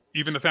like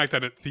even the fact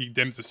that he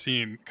dims the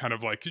scene kind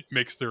of like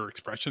makes their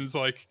expressions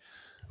like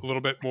a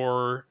little bit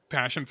more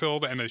passion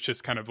filled, and it's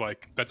just kind of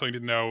like that's all you need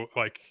to know.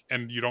 Like,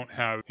 and you don't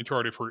have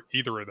interiority for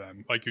either of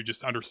them. Like, you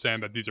just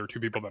understand that these are two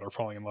people that are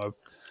falling in love,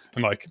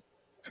 and like,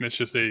 and it's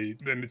just an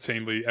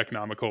insanely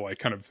economical like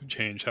kind of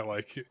change that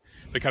like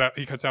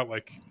he cuts out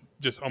like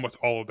just almost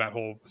all of that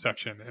whole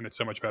section, and it's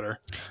so much better.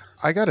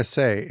 I gotta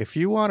say, if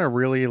you want to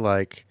really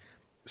like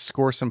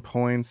score some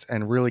points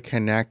and really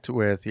connect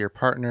with your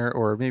partner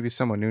or maybe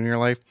someone new in your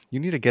life, you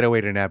need to get away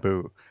to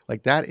Naboo.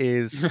 Like that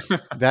is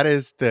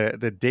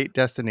the date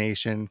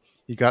destination.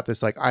 You got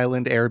this like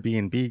island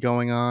Airbnb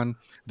going on.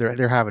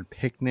 They're having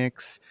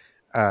picnics.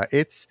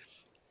 It's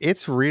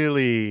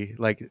really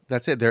like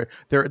that's it.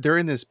 They're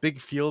in this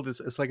big field.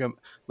 It's like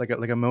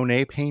a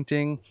Monet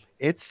painting.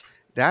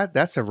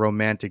 That's a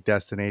romantic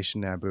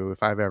destination, Naboo,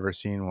 if I've ever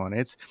seen one.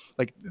 It's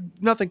like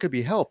nothing could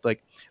be helped.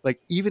 Like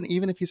even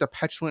if he's a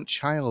petulant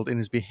child in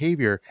his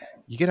behavior,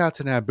 you get out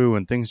to Naboo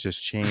and things just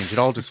change. It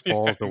all just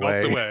falls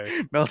Melts away.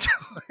 away. Melts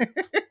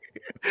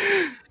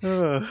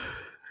away.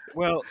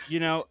 Well,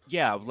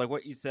 yeah, like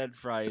what you said,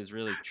 Fry, is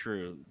really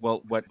true.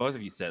 Well, what both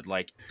of you said,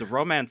 like the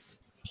romance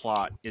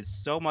plot is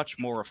so much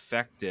more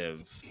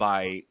effective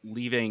by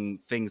leaving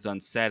things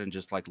unsaid and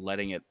just like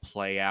letting it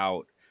play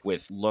out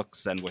with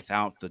looks and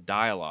without the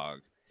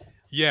dialogue.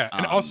 Yeah,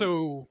 and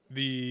also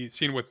the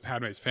scene with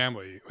Padme's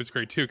family was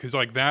great too, because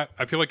like that,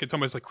 I feel like it's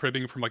almost like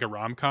cribbing from like a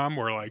rom com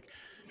where like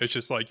it's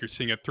just like you're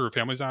seeing it through a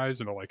family's eyes,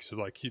 and like so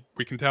like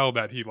we can tell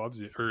that he loves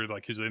you or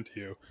like he's into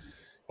you.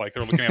 Like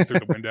they're looking out through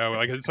the window,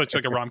 like it's such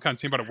like a rom com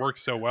scene, but it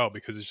works so well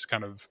because it's just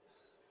kind of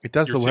It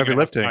does you're the seeing heavy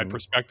an outside lifting.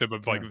 perspective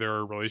of like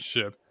their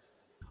relationship.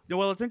 Yeah,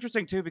 well, it's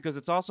interesting too because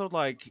it's also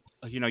like,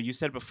 you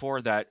said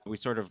before that we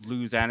sort of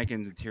lose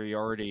Anakin's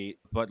interiority,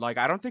 but like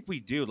I don't think we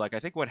do. Like I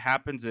think what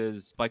happens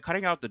is by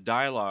cutting out the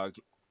dialogue,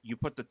 you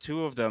put the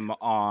two of them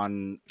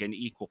on an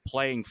equal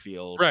playing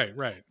field, Right,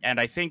 right. and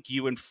I think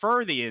you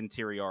infer the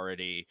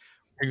interiority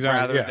Exactly.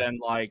 rather Yeah. than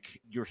like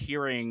you're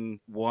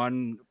hearing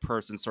one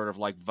person sort of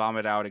like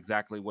vomit out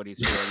exactly what he's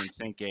feeling and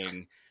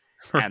thinking,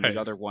 and the Right.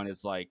 other one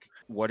is like,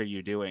 what are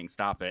you doing,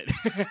 stop it.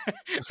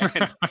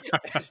 and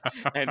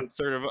and it's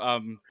sort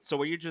of so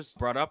what you just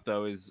brought up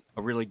though is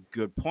a really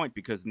good point,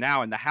 because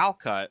now in the Hal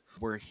cut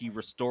where he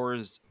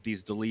restores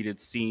these deleted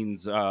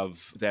scenes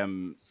of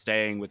them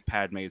staying with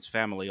Padme's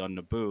family on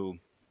Naboo,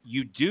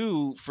 you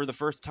do, for the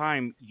first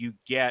time, you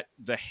get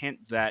the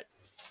hint that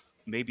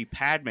maybe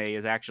Padme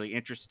is actually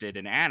interested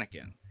in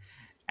Anakin,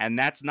 and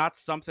that's not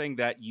something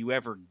that you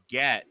ever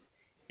get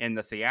in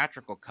the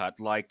theatrical cut,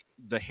 like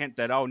the hint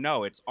that, oh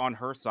no, it's on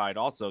her side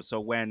also. So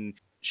when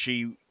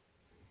she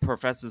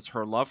professes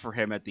her love for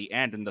him at the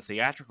end in the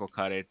theatrical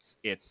cut, it's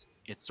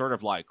sort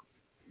of like,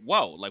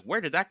 whoa, like where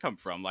did that come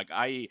from? Like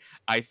I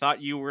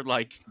thought you were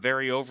like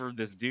very over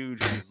this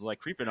dude who's like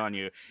creeping on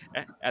you,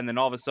 and then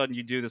all of a sudden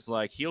you do this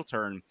like heel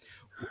turn,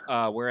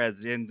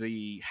 whereas in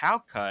the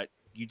Hal cut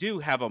you do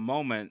have a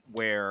moment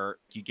where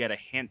you get a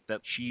hint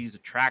that she's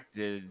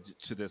attracted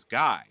to this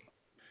guy.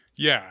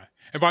 Yeah.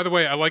 And by the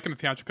way, I like in the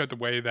theatrical cut the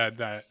way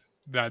that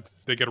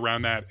they get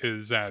around that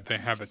is that they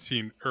have a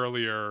scene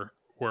earlier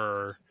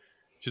where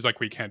she's like,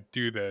 "We can't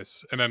do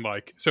this," and then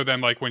like, so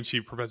then like when she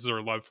professes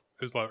her love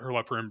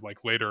for him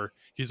like later,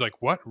 he's like,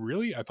 "What,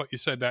 really? I thought you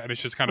said that," and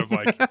it's just kind of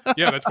like,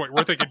 yeah, that's what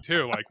we're thinking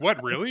too. Like,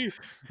 what, really?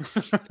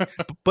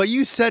 But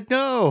you said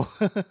no.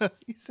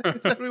 You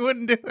said we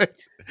wouldn't do it.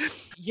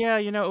 Yeah,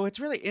 it's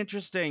really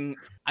interesting.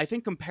 I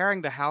think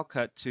comparing the Hal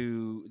cut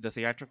to the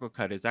theatrical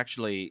cut is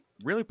actually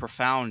really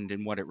profound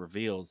in what it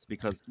reveals,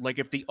 because like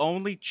if the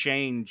only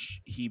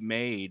change he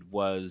made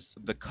was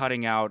the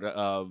cutting out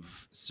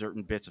of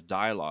certain bits of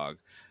dialogue,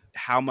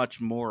 how much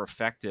more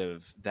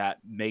effective that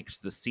makes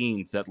the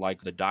scenes that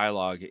like the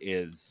dialogue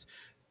is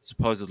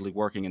supposedly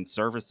working in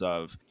service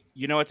of.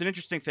 It's an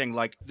interesting thing.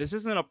 Like this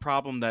isn't a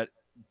problem that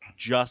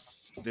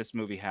just this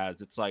movie has.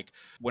 It's like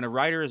when a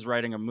writer is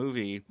writing a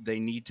movie, they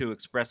need to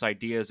express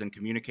ideas and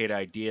communicate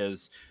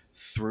ideas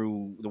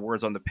through the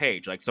words on the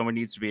page. Like someone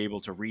needs to be able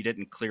to read it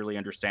and clearly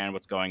understand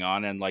what's going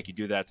on, and like you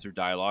do that through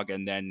dialogue,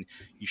 and then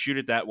you shoot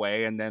it that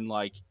way, and then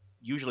like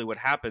usually what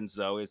happens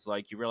though is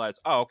like you realize,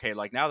 oh okay,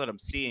 like now that I'm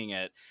seeing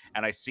it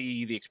and I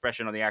see the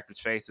expression on the actors'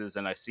 faces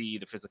and I see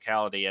the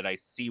physicality and I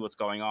see what's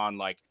going on,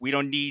 like we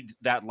don't need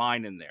that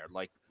line in there.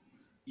 Like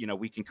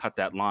we can cut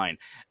that line.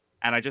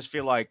 And I just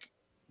feel like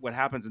what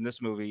happens in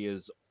this movie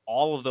is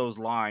all of those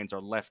lines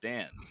are left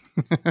in.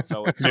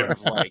 So it's sort Yeah.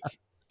 of like,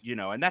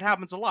 and that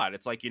happens a lot.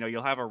 It's like,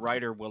 you'll have a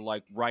writer will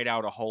like write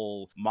out a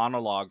whole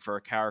monologue for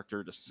a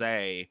character to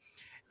say.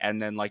 And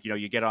then like,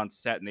 you get on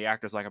set and the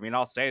actor's like, I mean,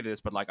 I'll say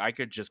this, but like I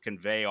could just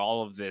convey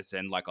all of this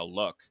in like a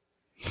look.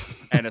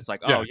 And it's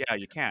like, Yeah. oh yeah,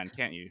 you can,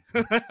 can't you?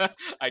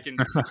 I can.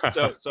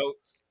 So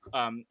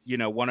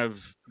one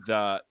of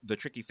the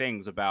tricky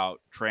things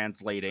about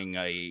translating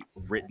a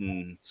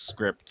written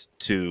script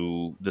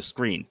to the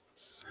screen,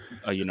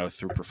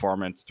 through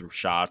performance, through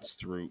shots,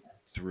 through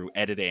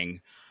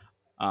editing.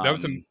 That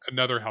was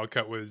another Hal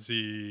cut was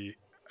the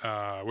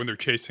when they're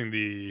chasing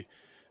the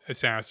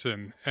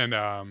assassin, and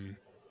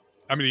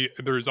I mean,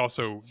 there's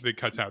also they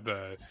cuts out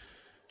the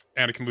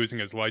Anakin losing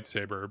his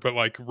lightsaber, but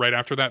like right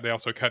after that, they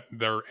also cut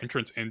their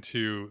entrance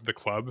into the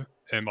club,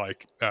 and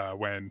like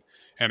when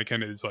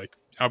Anakin is like,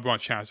 Obi-Wan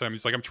chastising him,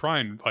 he's like, "I'm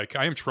trying, like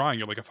I am trying.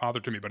 You're like a father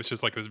to me," but it's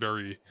just like this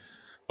very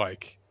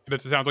like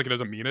it sounds like it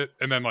doesn't mean it,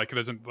 and then like it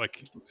doesn't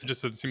like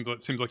it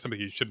seems like something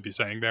he shouldn't be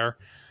saying there.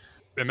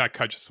 And that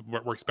cut just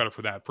works better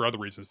for that for other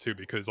reasons too,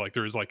 because like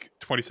there's like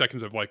 20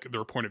 seconds of like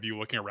their point of view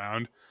looking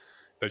around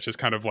that's just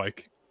kind of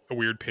like a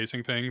weird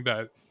pacing thing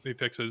that he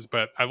fixes.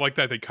 But I like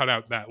that they cut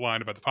out that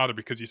line about the father,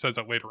 because he says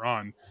that later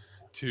on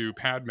to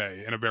Padme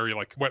in a very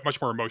like much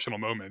more emotional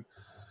moment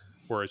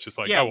where it's just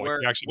like, Yeah, oh, like where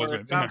he actually where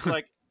does it sounds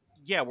like,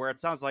 where it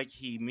sounds like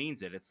he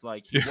means it. It's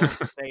like he yeah. won't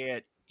say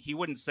it. He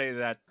wouldn't say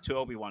that to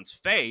Obi-Wan's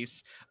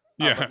face,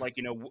 Yeah. but like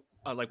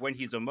like when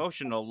he's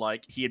emotional,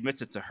 like he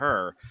admits it to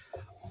her.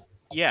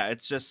 Yeah,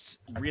 it's just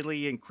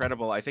really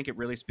incredible. I think it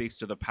really speaks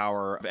to the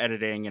power of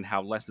editing and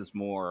how less is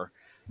more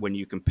when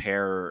you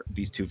compare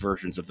these two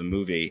versions of the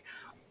movie.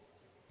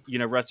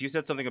 Russ, you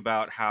said something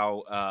about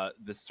how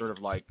this sort of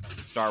like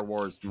Star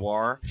Wars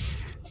noir,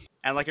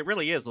 and like it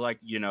really is like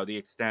the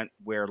extent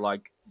where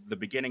like the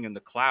beginning in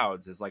the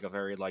clouds is like a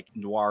very like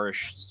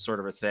noirish sort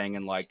of a thing,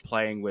 and like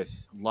playing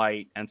with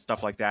light and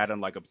stuff like that, and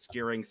like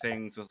obscuring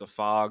things with the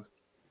fog.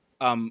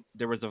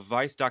 There was a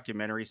Vice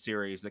documentary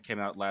series that came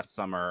out last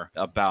summer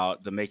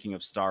about the making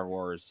of Star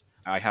Wars.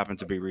 I happened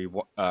to be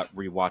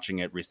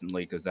rewatching it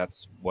recently because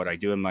that's what I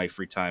do in my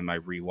free time. I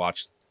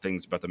rewatch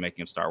things about the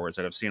making of Star Wars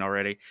that I've seen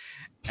already,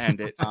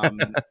 and it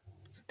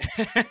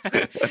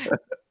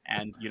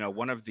And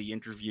one of the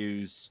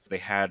interviews they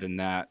had in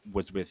that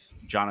was with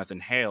Jonathan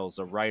Hales,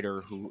 a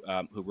writer who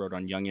wrote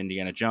on Young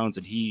Indiana Jones,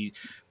 and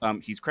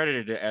he's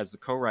credited as the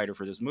co-writer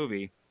for this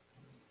movie.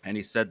 And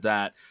he said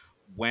that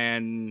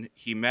when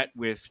he met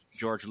with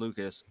George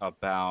Lucas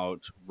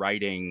about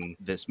writing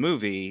this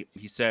movie,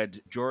 he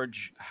said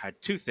George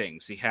had two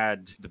things. He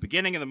had the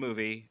beginning of the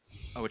movie,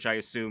 which I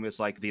assume is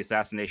like the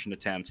assassination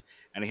attempt,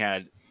 and he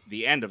had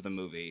the end of the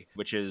movie,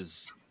 which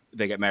is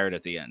they get married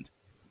at the end.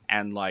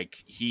 And like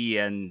he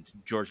and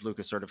George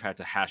Lucas sort of had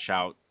to hash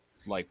out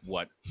like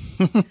what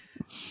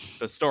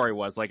the story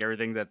was, like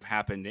everything that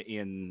happened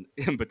in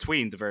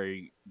between the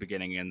very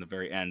beginning and the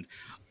very end.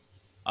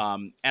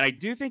 And I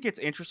do think it's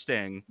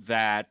interesting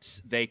that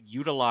they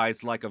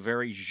utilize like a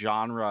very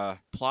genre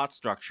plot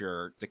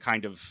structure to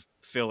kind of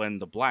fill in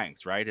the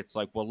blanks, right? It's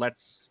like, well,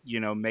 let's,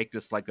 make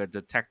this like a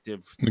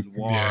detective Yeah.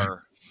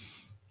 noir.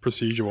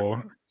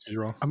 Procedural.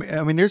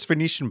 I mean, there's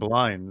Venetian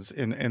blinds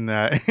in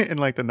that in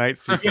like the night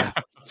sequence.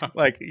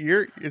 Like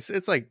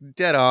it's like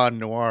dead on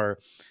noir.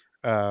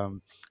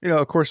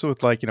 Of course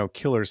with like,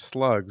 killer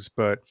slugs,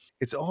 but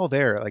it's all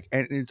there. Like,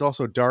 and it's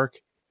also dark,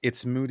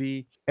 it's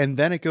moody, and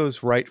then it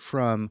goes right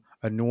from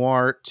a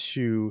noir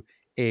to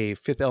a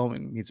Fifth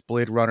Element meets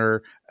Blade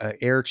Runner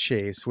air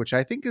chase, which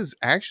I think is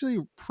actually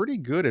pretty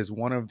good as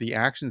one of the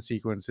action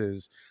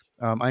sequences.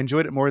 I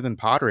enjoyed it more than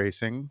pod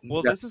racing.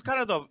 Well, this is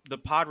kind of the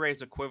pod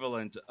race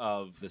equivalent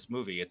of this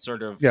movie. It's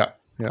sort of, yeah.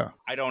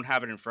 I don't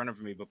have it in front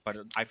of me, but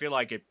I feel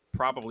like it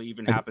probably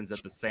even happens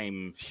at the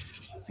same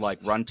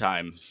like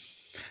runtime.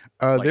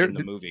 In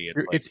the movie,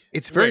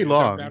 it's very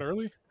long. That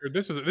early? Or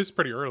this is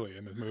pretty early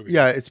in the movie.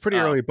 Yeah, it's pretty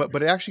early, but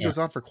it actually goes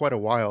on for quite a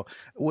while.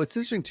 What's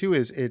interesting too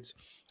is it's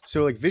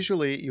so like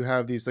visually you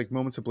have these like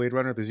moments of Blade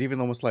Runner. There's even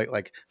almost like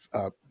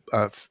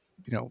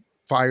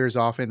fires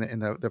off in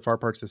the far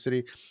parts of the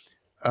city.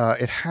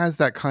 It has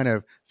that kind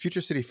of future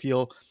city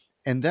feel,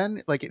 and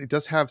then like it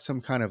does have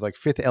some kind of like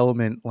Fifth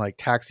Element like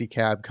taxi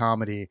cab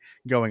comedy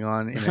going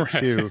on in it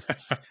too.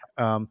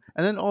 And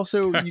then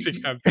also and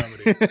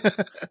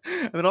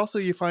then also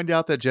you find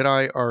out that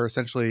Jedi are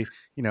essentially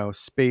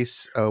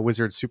space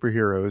wizard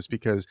superheroes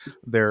because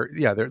they're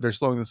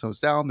slowing themselves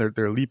down.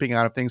 They're leaping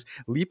out of things,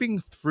 leaping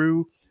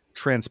through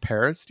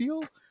transparent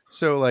steel.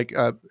 So like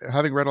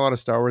having read a lot of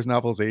Star Wars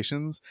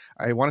novelizations,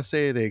 I want to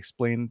say they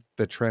explained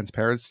the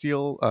transparent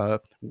steel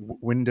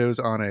windows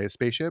on a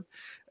spaceship.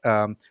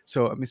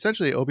 So I mean,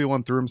 essentially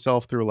Obi-Wan threw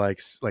himself through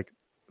like the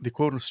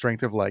equivalent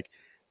strength of like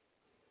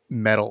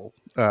metal.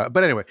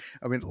 But anyway,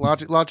 I mean,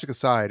 logic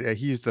aside,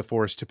 he used the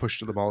force to push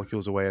the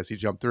molecules away as he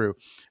jumped through.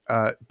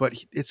 But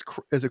it's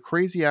a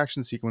crazy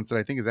action sequence that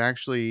I think is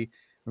actually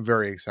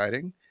very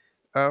exciting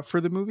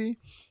for the movie.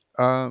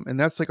 And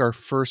that's like our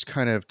first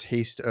kind of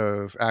taste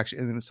of action.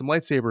 And some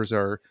lightsabers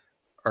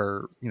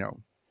are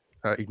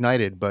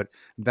ignited, but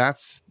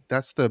that's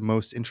the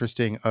most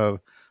interesting of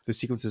the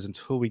sequences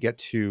until we get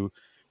to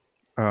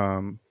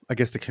I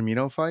guess the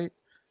Camino fight,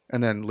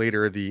 and then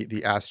later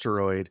the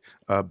asteroid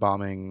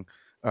bombing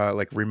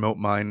like remote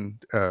mine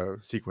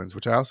sequence,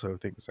 which I also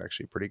think is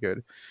actually pretty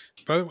good.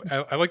 But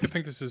I like to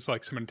think this is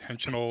like some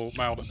intentional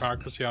mild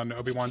hypocrisy on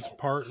Obi-Wan's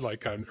part,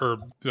 like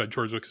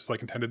George Lucas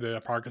like intended the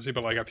hypocrisy,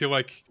 but like I feel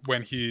like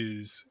when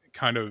he's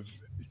kind of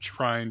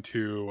trying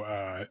to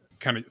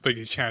kind of like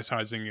he's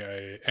chastising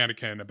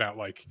Anakin about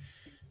like,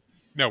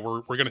 no,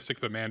 we're gonna stick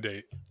to the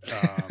mandate.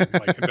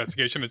 Like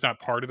investigation is not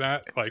part of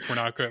that. Like we're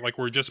not good. Like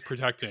we're just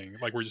protecting.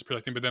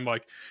 But then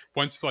like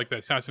once like the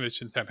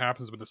assassination attempt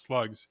happens with the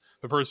slugs,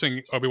 the first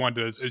thing Obi-Wan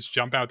does is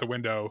jump out the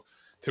window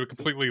to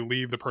completely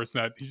leave the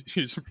person that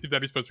he's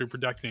supposed to be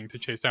protecting to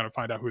chase down and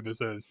find out who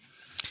this is.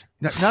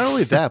 Not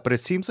only that, but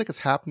it seems like it's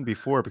happened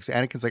before because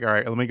Anakin's like, all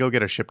right, let me go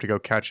get a ship to go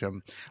catch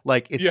him.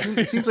 Like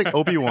it seems like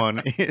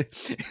Obi-Wan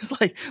is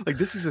like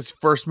this is his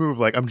first move.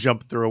 Like I'm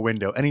jumping through a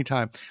window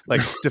anytime.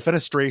 Like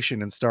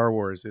defenestration in Star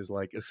Wars is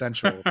like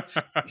essential.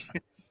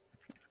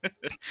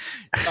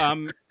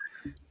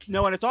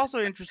 No, and it's also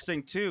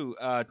interesting too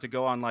to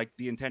go on like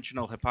the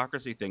intentional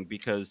hypocrisy thing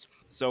because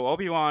so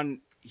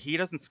Obi-Wan, he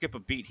doesn't skip a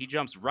beat. He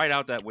jumps right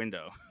out that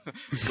window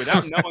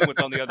without knowing what's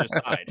on the other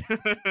side.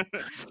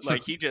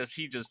 Like he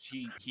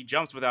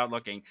jumps without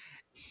looking.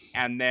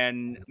 And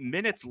then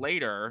minutes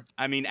later,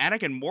 I mean,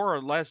 Anakin more or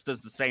less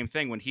does the same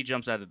thing when he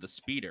jumps out of the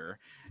speeder.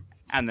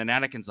 And then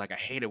Anakin's like, I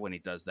hate it when he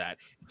does that.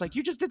 It's like,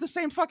 you just did the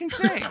same fucking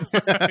thing.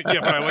 Yeah,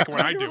 but I like it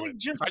when I do it.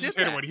 Just I just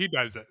hate it when he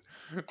does it.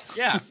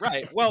 Yeah,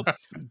 right. Well,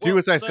 do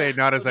as I say,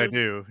 not as I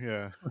do.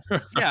 Yeah.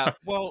 Yeah.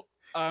 Well,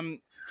 and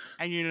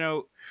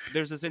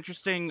there's this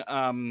interesting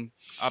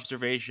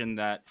observation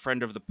that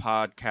friend of the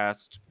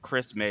podcast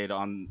Chris made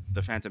on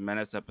the Phantom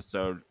Menace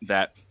episode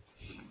that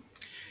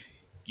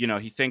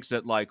he thinks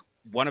that like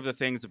one of the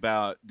things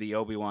about the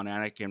Obi-Wan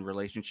Anakin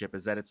relationship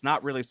is that it's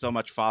not really so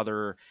much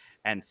father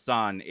and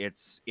son.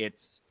 It's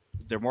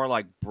they're more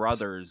like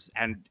brothers,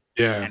 and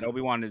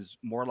Obi-Wan is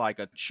more like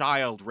a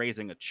child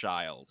raising a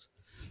child.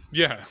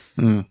 Yeah.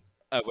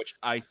 Which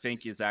I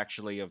think is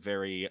actually a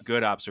very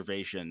good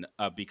observation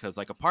because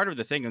like a part of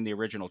the thing in the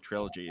original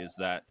trilogy is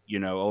that,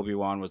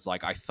 Obi-Wan was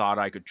like, I thought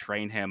I could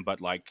train him,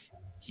 but like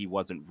he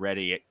wasn't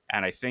ready.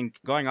 And I think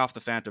going off the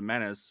Phantom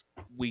Menace,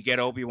 we get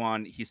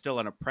Obi-Wan, he's still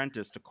an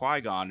apprentice to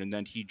Qui-Gon, and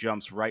then he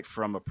jumps right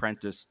from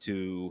apprentice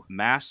to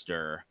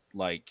master.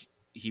 Like,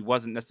 he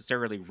wasn't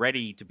necessarily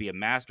ready to be a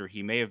master.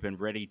 He may have been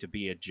ready to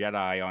be a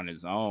Jedi on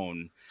his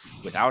own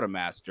without a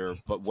master,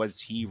 but was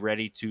he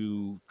ready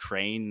to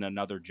train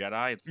another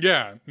Jedi?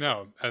 Yeah,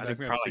 no, I think think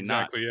that's probably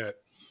not. exactly it.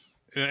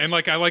 And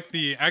like, I like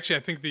I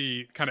think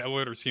the kind of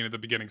elevator scene at the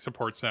beginning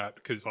supports that,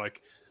 because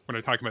like when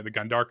I talk about the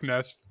Gundark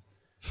nest,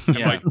 and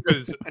Yeah. like,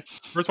 because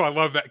first of all, I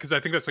love that, because I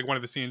think that's like one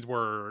of the scenes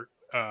where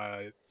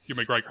Ewan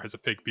McGregor has a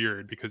fake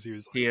beard because he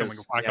was like filming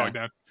a black dog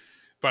down.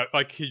 But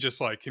like, he was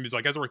like,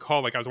 as I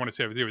recall, like, I was want to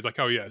say it was you. He's like,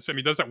 oh yes, and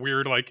he does that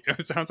weird, like,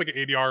 it sounds like an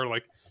ADR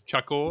like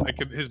chuckle. Like,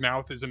 his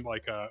mouth isn't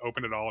like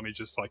open at all, and he's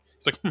just like,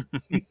 it's like.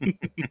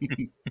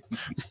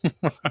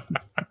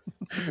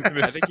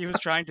 I think he was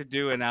trying to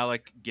do an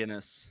Alec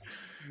Guinness.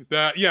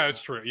 Yeah,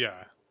 it's true.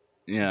 Yeah.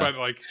 Yeah. But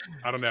like,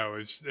 I don't know.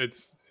 It's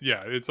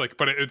like,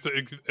 but it's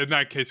in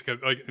that case,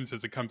 like,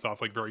 instance, it comes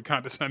off like very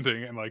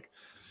condescending and like.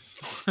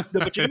 No,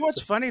 but you know what's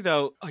funny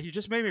though? You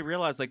just made me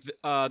realize, like,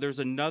 there's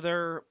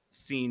another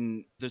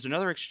scene, there's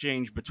another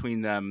exchange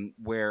between them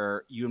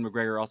where Ewan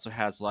McGregor also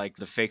has like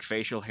the fake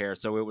facial hair,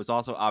 so it was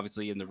also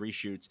obviously in the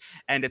reshoots,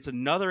 and it's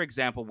another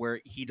example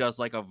where he does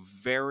like a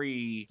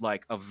very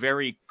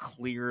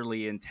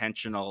clearly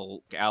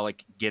intentional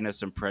Alec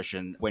Guinness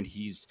impression when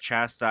he's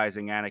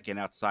chastising Anakin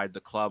outside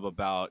the club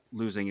about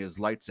losing his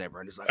lightsaber,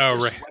 and he's like, "Oh,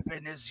 this right.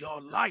 weapon is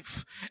your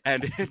life,"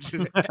 and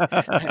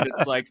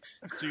it's like,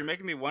 so you're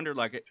making me wonder,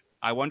 like,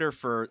 I wonder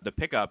for the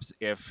pickups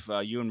if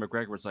Ewan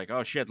McGregor was like,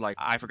 oh shit, like,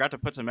 I forgot to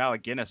put some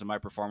Alec Guinness in my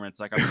performance.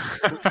 Like,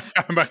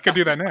 I could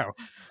do that now.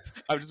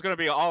 I'm just going to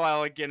be all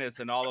Alec Guinness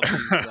in all of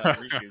these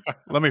reshoots.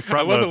 Let me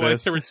front load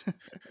this.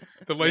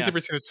 The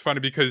lightsaber scene is funny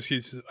because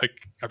he's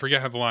like, I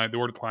forget how the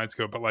order of the lines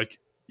go, but like,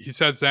 he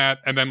says that,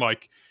 and then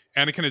like,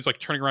 Anakin is like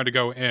turning around to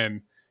go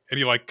in, and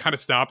he like kind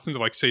of stops him to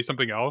like say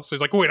something else. So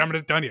he's like, wait, I'm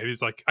not done yet.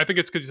 He's like, I think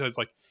it's because he says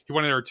like, he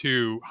went in there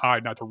to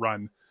hide, not to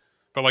run.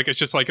 But like, it's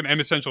just like an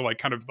essential like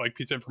kind of like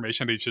piece of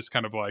information. He's just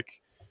kind of like,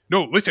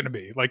 no, listen to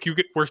me. Like,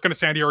 we're going to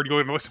stand here and you're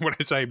going to listen to what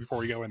I say before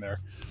we go in there.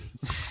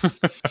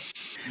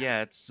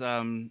 Yeah, it's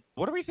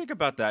what do we think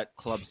about that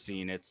club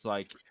scene? It's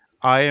like,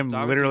 I am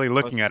literally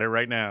looking at it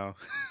right now.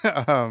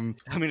 I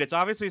mean, it's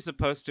obviously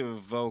supposed to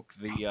evoke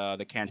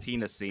the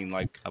cantina scene,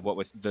 like what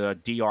with the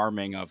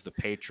de-arming of the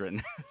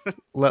patron.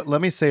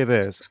 Let me say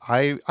this: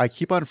 I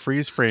keep on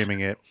freeze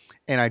framing it,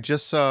 and I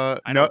just saw.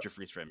 I know what you're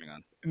freeze framing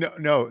on.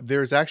 No,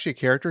 there's actually a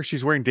character.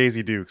 She's wearing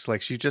Daisy Dukes.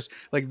 Like, she's just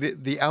like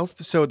the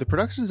outfit. So the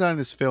production design in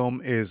this film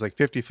is like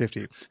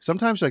 50-50.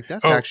 Sometimes like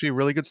that's actually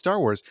really good Star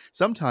Wars.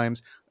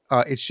 Sometimes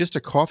it's just a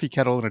coffee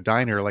kettle in a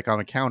diner, like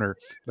on a counter,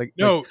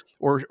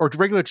 or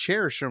regular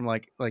chairs from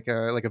like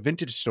a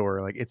vintage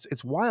store. Like,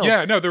 it's wild.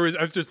 Yeah, no, there was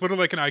just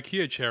literally like an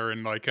IKEA chair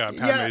in like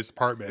Padme's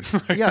apartment.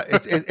 Yeah,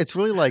 it's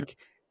really like,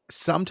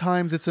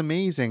 sometimes it's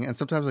amazing, and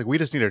sometimes like, we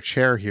just need a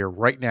chair here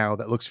right now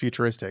that looks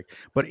futuristic.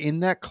 But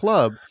in that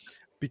club,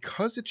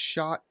 because it's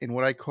shot in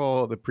what I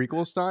call the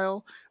prequel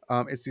style,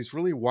 it's these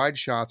really wide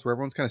shots where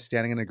everyone's kind of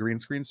standing in a green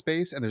screen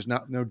space, and there's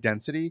no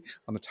density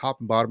on the top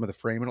and bottom of the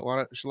frame in a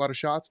lot of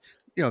shots.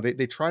 You know,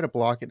 they try to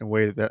block it in a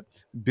way that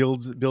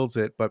builds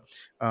it, but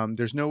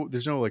there's no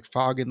like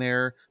fog in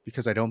there,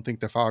 because I don't think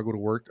the fog would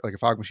have worked, like a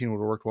fog machine would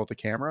have worked well with the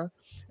camera,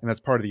 and that's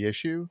part of the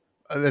issue.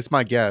 That's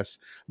my guess.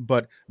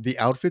 But the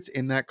outfits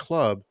in that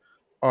club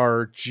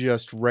are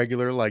just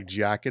regular like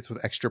jackets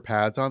with extra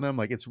pads on them.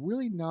 Like, it's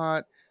really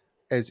not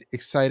as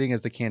exciting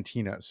as the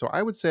cantina. So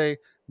I would say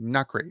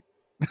not great.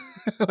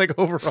 Like,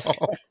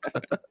 overall.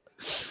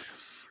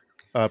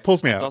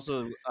 Pulls me out. It's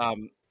also,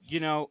 you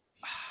know,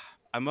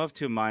 I'm of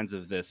two minds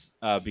of this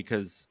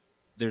because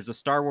there's a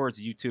Star Wars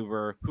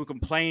YouTuber who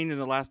complained in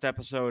the last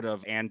episode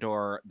of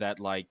Andor that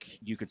like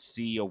you could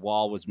see a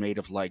wall was made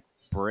of like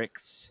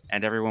bricks,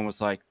 and everyone was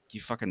like,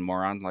 you fucking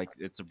moron, like,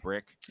 it's a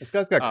brick. This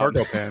guy's got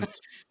cargo pants.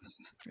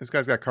 This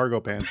guy's got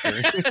cargo pants.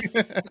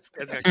 This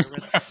guy's got cargo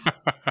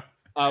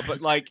pants.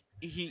 But like,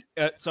 he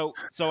so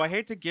I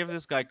hate to give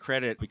this guy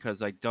credit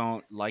because I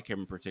don't like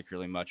him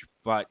particularly much,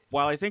 but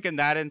while I think in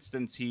that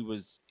instance he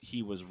was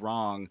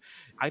wrong,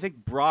 I think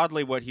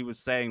broadly what he was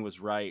saying was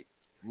right.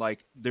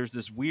 Like, there's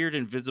this weird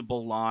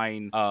invisible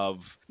line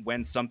of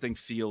when something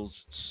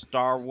feels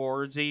Star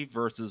Warsy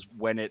versus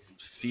when it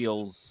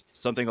feels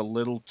something a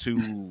little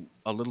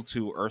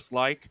too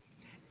Earth-like.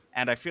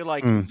 And I feel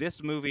like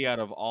this movie, out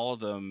of all of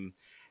them,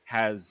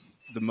 has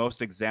the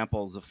most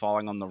examples of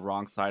falling on the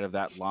wrong side of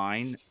that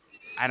line.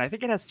 And I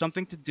think it has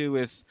something to do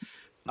with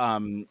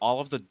all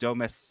of the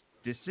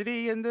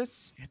domesticity in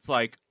this. It's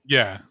like,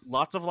 yeah,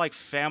 lots of like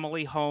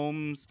family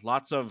homes,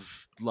 lots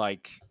of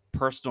like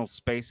personal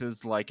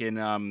spaces, like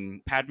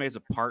in Padme's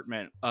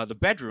apartment, the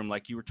bedroom,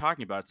 like you were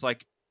talking about. It's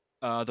like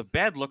the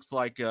bed looks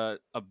like a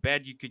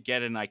bed you could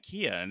get in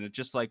IKEA, and it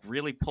just like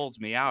really pulls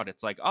me out.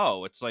 It's like,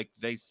 oh, it's like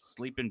they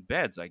sleep in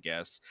beds, I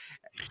guess.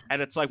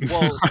 And it's like,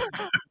 well,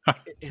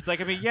 it's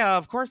like, I mean, yeah,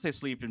 of course they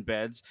sleep in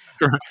beds,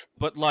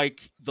 but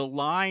like the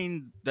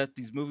line that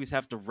these movies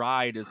have to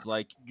ride is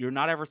like, you're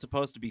not ever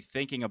supposed to be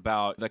thinking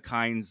about the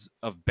kinds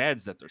of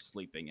beds that they're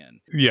sleeping in.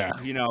 Yeah.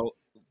 You know,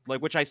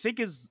 like, which I think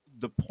is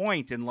the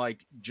point in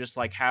like just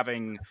like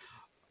having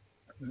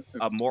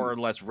a more or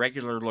less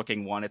regular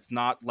looking one. It's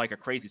not like a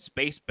crazy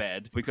space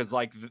bed, because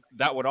like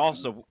that would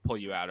also pull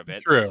you out of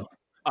it. True.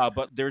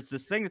 But there's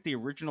this thing that the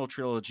original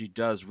trilogy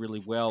does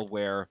really well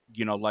where,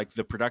 you know, like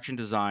the production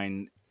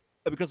design,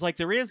 because like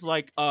there is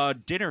like a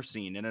dinner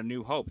scene in A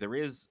New Hope, there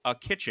is a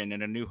kitchen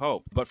in A New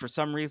Hope, but for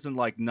some reason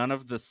like none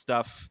of the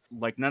stuff,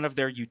 like none of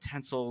their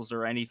utensils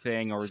or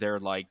anything, or their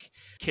like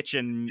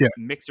kitchen Yeah.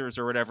 mixers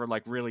or whatever,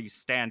 like really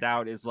stand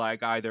out, is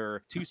like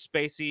either too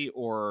spacey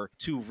or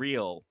too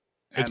real.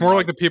 It's And more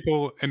like like the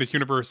people in this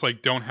universe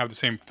like don't have the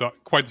same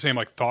quite the same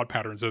like thought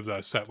patterns of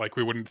us, that like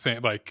we wouldn't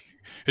think. Like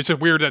it's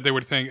just weird that they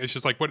would think it's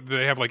just like, what do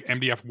they have, like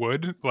MDF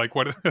wood? Like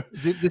what?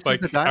 This like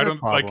is the diner I don't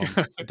problem.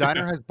 like. The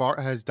diner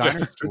has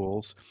diner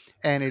stools,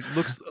 and it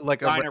looks like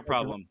diner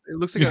problem. It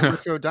looks like a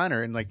retro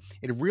diner, and like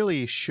it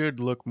really should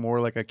look more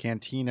like a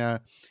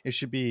cantina. It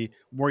should be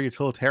more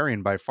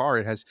utilitarian by far.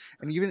 It has,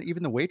 and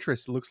even the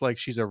waitress looks like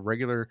she's a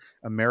regular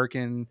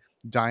American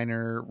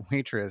diner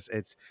waitress.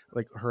 It's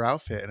like her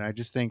outfit, and I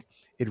just think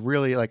it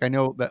really, like, I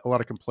know that a lot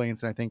of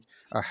complaints, and I think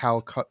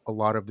Hal cut a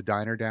lot of the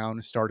diner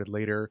down, started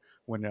later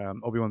when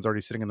Obi-Wan's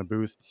already sitting in the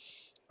booth.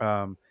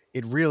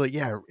 It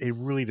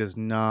really does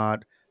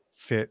not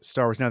fit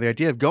Star Wars. Now, the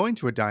idea of going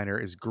to a diner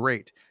is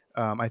great.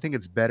 I think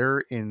it's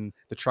better in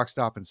the truck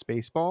stop and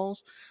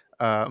Spaceballs.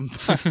 And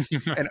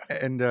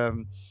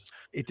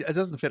it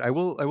doesn't fit. I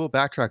will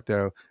backtrack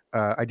though.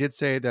 I did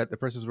say that the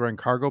person was wearing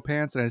cargo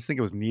pants, and I just think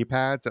it was knee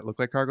pads that look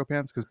like cargo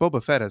pants, because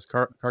Boba Fett has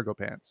cargo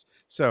pants.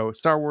 So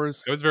Star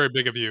Wars, It was very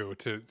big of you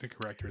to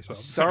correct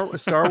yourself.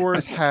 Star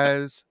Wars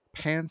has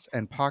pants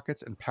and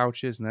pockets and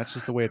pouches, and that's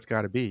just the way it's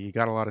got to be. You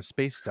got a lot of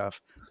space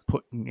stuff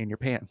put in your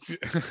pants.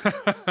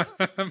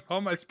 All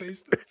my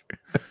space stuff.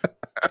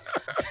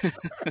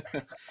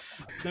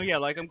 No, yeah,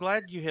 like I'm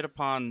glad you hit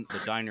upon the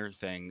diner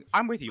thing.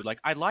 I'm with you. Like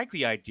I like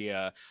the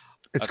idea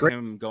It's of great.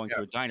 him going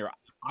to a diner.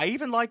 I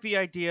even like the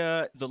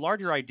idea, the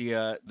larger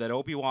idea, that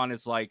Obi-Wan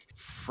is like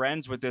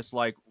friends with this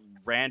like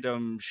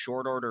random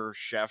short order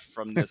chef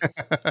from this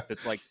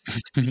this like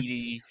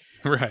seedy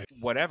Right.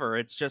 whatever.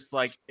 It's just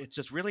like, it's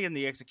just really in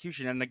the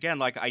execution. And again,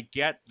 like I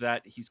get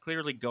that he's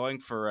clearly going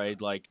for a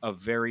like a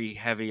very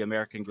heavy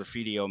American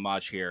Graffiti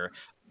homage here.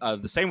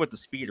 The same with the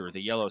speeder.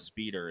 The yellow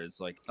speeder is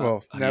like,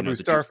 Well, you know, Naboo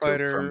the Duke's coat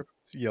Starfighter, from.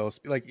 yellow,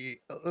 like,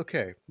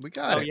 okay, we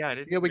got Oh it. yeah, I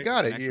didn't Yeah, we make the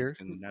got it connection here.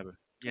 between the Naboo.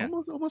 Yeah,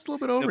 Almost a little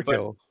bit no, but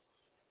overkill.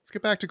 Let's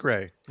get back to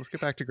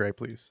Gray.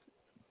 Please.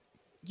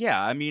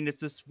 yeah, I mean,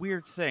 it's this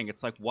weird thing.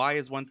 It's like, why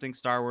is one thing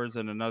Star Wars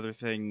and another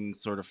thing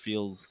sort of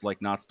feels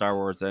like not Star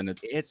Wars? And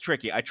it's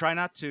tricky. I try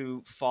not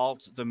to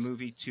fault the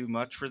movie too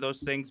much for those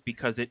things,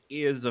 because it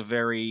is a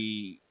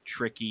very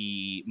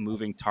tricky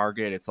moving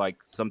target. It's like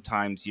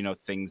sometimes, you know,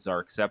 things are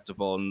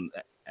acceptable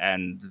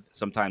and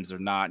sometimes they're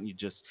not, and you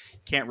just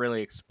can't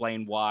really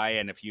explain why.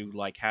 And if you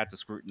like had to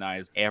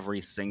scrutinize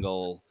every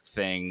single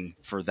thing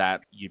for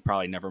that, you'd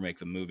probably never make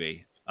the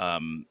movie.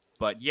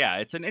 But yeah,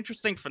 it's an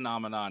interesting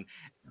phenomenon.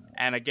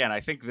 And again,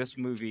 I think this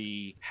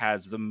movie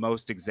has the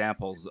most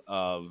examples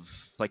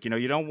of, like, you know,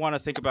 you don't want to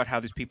think about how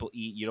these people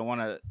eat. You don't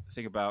want to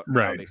think about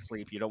how they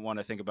sleep. You don't want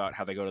to think about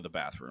how they go to the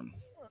bathroom.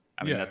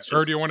 I mean, that's just...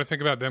 Or do you want to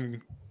think about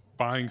them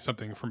buying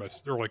something from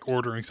us, or like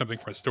ordering something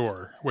from a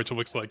store, which it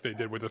looks like they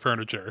did with the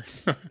furniture?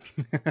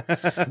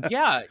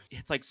 Yeah,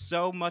 it's like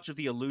so much of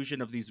the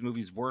illusion of these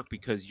movies work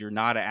because you're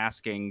not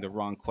asking the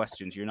wrong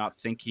questions. You're not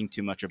thinking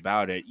too much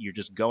about it. You're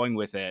just going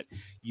with it.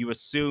 You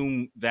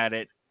assume that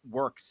it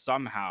works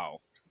somehow,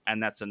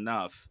 and that's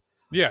enough.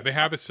 Yeah, they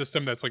have a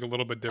system that's like a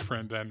little bit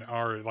different than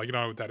our, like, you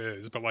know what that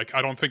is, but like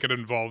I don't think it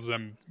involves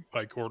them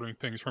like ordering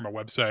things from a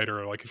website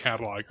or like a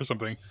catalog or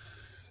something.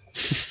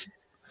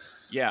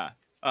 Yeah.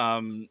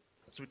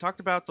 So we talked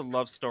about the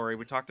love story.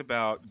 We talked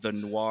about the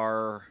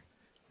noir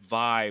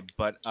vibe,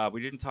 but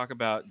we didn't talk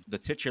about the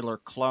titular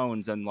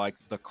clones. And like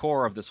the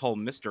core of this whole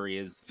mystery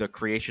is the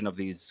creation of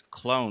these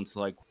clones.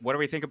 Like, what do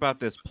we think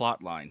about this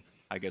plot line,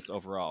 I guess,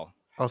 overall?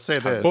 I'll say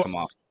How does this. it come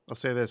off? I'll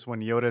say this.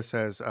 When Yoda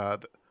says,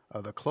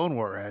 the Clone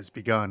War has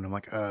begun, I'm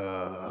like,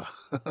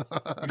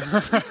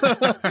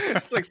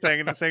 it's like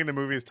saying the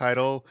movie's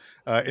title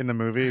in the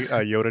movie.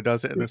 Yoda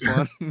does it in this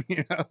one.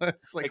 You know,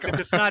 it's like, Except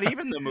it's not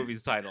even the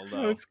movie's title,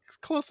 though. it's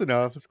close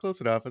enough. It's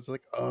close enough. It's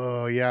like,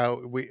 oh yeah,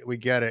 we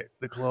get it.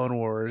 The Clone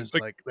Wars,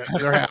 like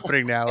they're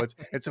happening now.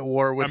 It's a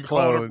war with I'm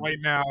calling clones it right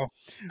now.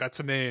 That's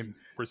a name.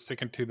 We're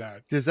sticking to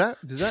that. Does that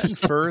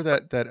infer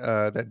that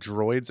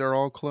droids are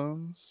all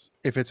clones?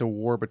 If it's a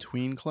war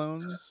between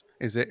clones,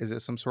 is it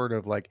some sort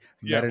of like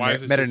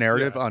meta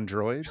narrative on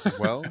droids as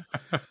well?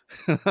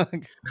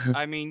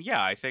 I mean,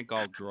 yeah, I think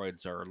all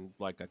droids are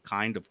like a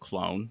kind of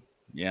clone.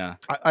 Yeah.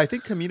 I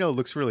think Camino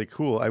looks really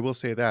cool. I will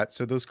say that.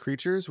 So those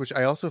creatures, which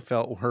I also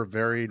felt were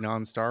very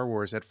non-Star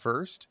Wars at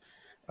first,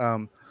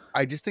 um,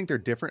 I just think they're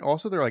different.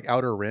 Also, they're like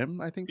Outer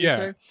Rim, I think they Yeah,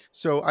 say.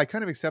 So I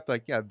kind of accept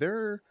like, yeah,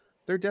 they're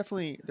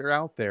definitely they're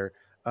out there.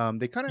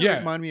 They kind of yeah.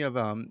 remind me of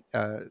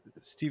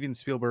Steven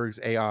Spielberg's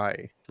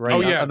AI, Oh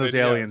right? yeah, On those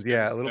yeah. That's aliens, good.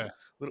 yeah, a Yeah.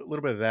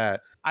 little bit of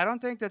that. I don't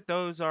think that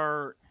those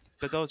are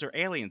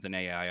aliens in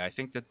AI. I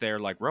think that they're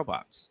like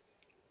robots.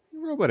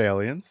 Robot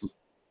aliens.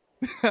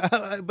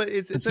 But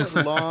it's a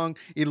long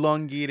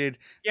elongated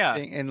Yeah.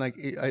 thing, and like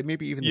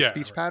maybe even the Yeah.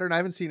 speech pattern. I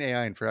haven't seen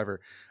AI in forever,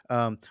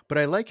 but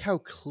I like how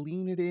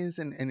clean it is,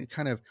 and it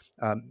kind of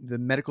the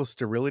medical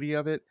sterility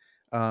of it.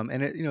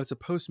 And it, it's a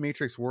post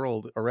Matrix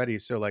world already,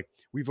 so like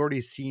we've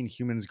already seen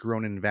humans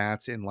grown in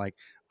vats in like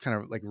kind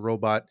of like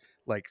robot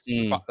like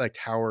spot Mm. like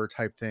tower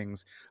type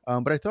things.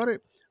 But I thought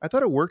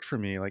it worked for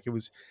me. Like it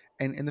was,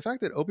 and the fact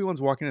that Obi-Wan's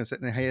walking in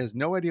and he has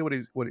no idea what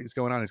is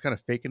going on. He's kind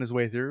of faking his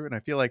way through. And I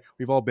feel like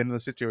we've all been in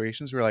those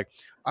situations where like,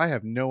 I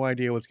have no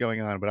idea what's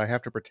going on, but I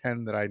have to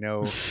pretend that I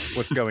know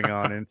what's going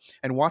on.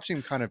 And watching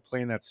him kind of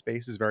play in that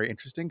space is very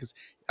interesting because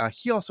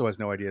he also has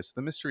no idea. So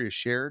the mystery is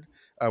shared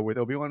with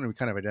Obi-Wan, and we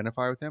kind of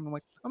identify with him. I'm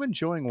like, I'm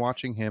enjoying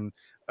watching him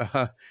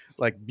uh,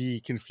 like be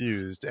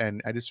confused.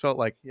 And I just felt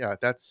like, yeah,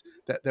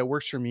 that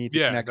works for me to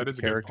Yeah, connect that with the is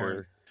a good point.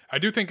 character. I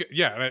do think,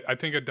 yeah, and I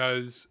think it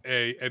does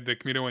the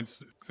Camino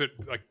ones fit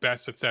like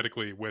best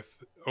aesthetically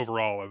with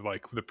overall of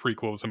like the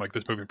prequels and like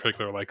this movie in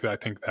particular. Like I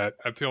think that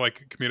I feel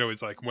like Camino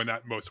is like when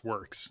that most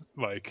works,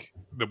 like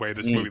the way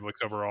this Mm. movie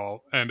looks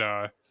overall, and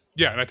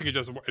yeah, and I think it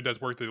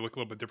does work. They look a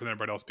little bit different than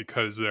everybody else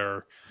because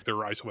they're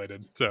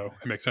isolated. So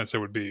it makes sense. It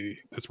would be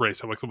this race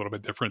that looks a little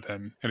bit different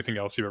than anything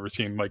else you've ever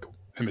seen like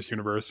in this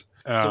universe.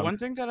 So one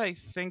thing that I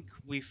think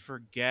we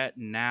forget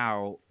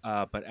now,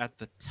 but at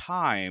the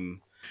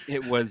time,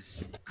 it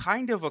was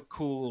kind of a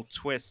cool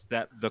twist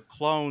that the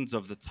clones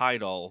of the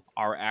title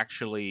are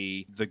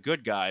actually the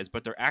good guys,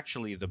 but they're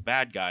actually the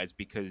bad guys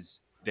because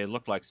they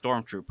look like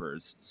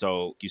stormtroopers.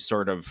 So you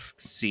sort of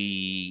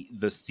see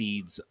the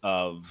seeds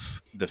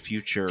of the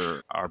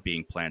future are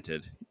being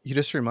planted. You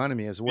just reminded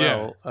me as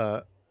Yeah,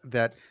 well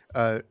that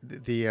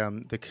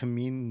the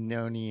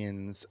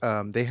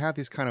Kaminoans they have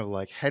these kind of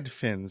like head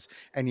fins,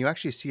 and you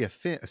actually see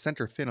a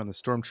center fin on the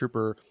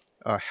stormtrooper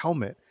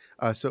helmet.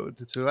 So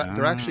that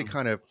they're actually Ah.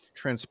 kind of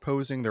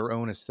transposing their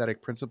own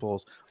aesthetic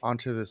principles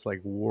onto this like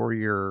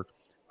warrior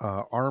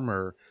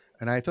armor.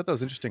 And I thought that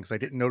was interesting because I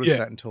didn't notice yeah.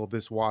 that until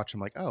this watch. I'm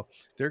like, oh,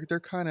 they're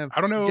kind of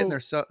I don't getting know.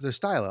 their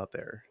style out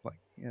there. Like,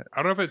 yeah,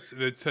 I don't know if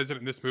it says it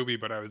in this movie,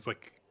 but I was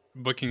like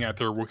looking at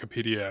their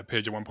Wikipedia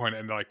page at one point,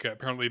 and like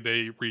apparently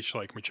they reached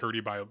like maturity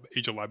by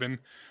age 11,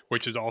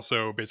 which is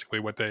also basically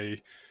what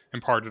they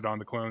imparted on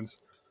the clones.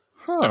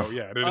 huh? So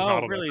yeah, it is Oh,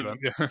 modeled after really? them.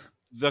 Yeah,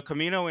 The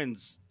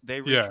Kaminoans,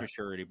 they reach yeah,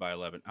 maturity by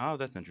 11. Oh,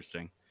 that's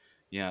interesting.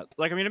 Yeah.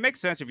 Like, I mean, it makes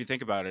sense if you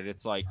think about it.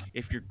 It's like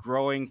if you're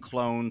growing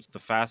clones, the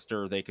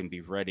faster they can be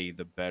ready,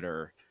 the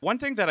better. One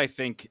thing that I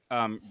think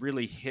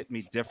really hit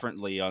me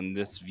differently on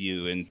this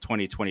view in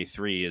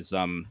 2023 is,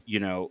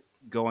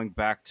 going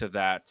back to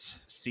that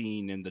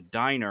scene in the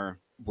diner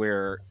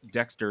where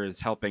Dexter is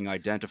helping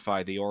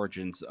identify the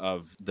origins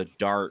of the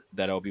dart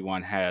that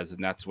Obi-Wan has,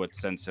 and that's what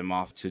sends him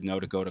off to know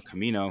to go to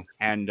Camino.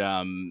 And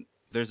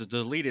there's a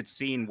deleted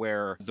scene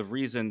where the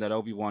reason that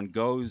Obi-Wan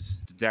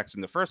goes to Dex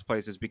in the first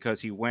place is because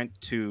he went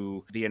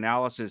to the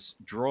analysis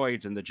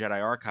droids in the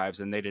Jedi archives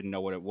and they didn't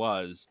know what it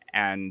was.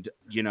 And,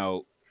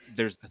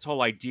 there's this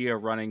whole idea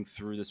running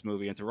through this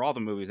movie and through all the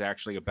movies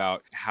actually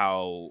about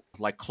how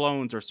like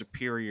clones are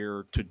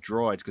superior to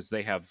droids because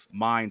they have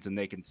minds and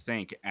they can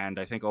think. And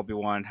I think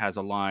Obi-Wan has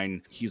a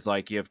line, he's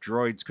like, if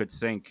droids could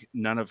think,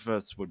 none of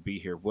us would be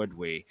here, would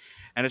we?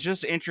 And it's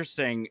just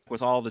interesting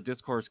with all the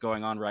discourse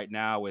going on right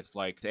now with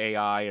like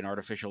AI and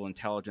artificial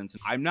intelligence.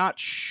 I'm not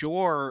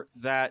sure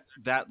that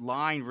that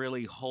line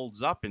really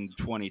holds up in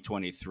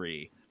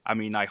 2023. I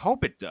mean, I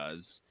hope it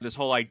does. This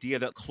whole idea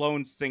that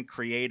clones think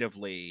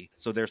creatively,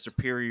 so they're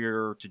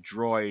superior to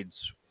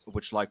droids,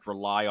 which like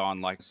rely on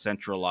like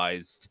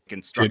centralized data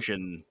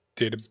instruction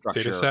data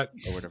structure set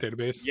or whatever.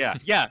 database. Yeah,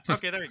 yeah.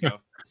 Okay, there you go.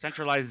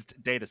 Centralized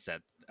data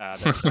set.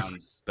 That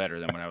sounds better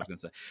than what I was going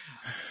to say.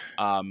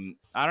 I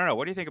don't know.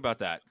 What do you think about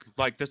that?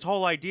 Like this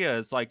whole idea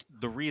is like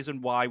the reason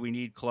why we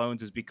need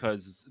clones is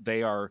because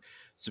they are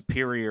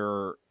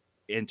superior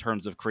in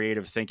terms of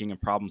creative thinking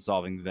and problem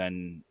solving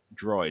than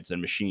droids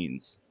and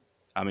machines.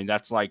 I mean,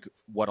 that's like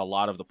what a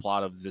lot of the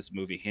plot of this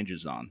movie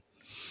hinges on.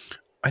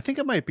 I think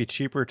it might be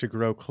cheaper to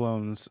grow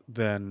clones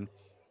than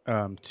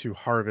to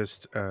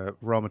harvest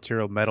raw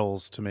material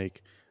metals to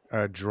make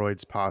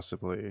droids.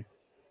 Possibly,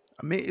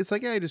 I mean, it's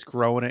like, yeah, just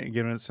growing it and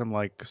giving it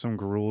some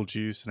gruel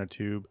juice in a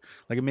tube.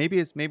 Like maybe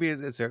it's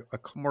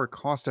more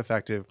cost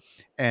effective,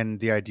 and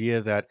the idea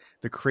that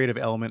the creative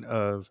element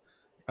of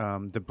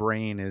the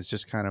brain is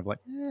just kind of like,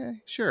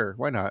 sure,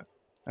 why not?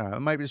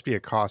 It might just be a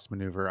cost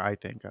maneuver. I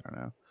think. I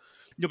don't know.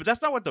 No, but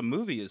that's not what the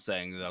movie is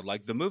saying though.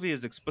 Like the movie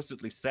is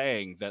explicitly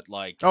saying that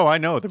like Oh, I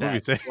know what the that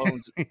movie's saying.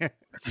 clones.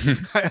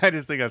 I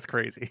just think that's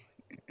crazy.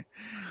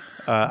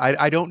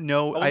 I don't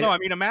know. Oh, well, no, I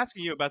mean, I'm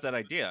asking you about that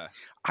idea.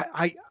 I,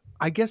 I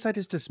I guess I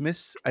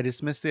dismiss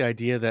the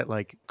idea that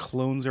like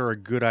clones are a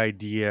good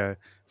idea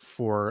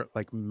for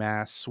like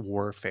mass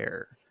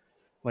warfare.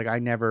 Like I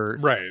never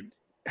Right.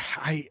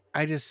 I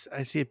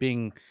see it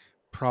being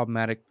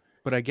problematic,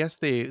 but I guess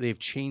they've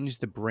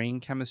changed the brain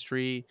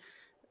chemistry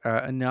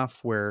enough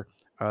where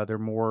they're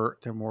more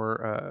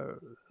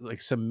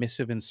like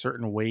submissive in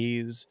certain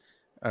ways,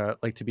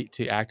 like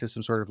to act as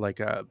some sort of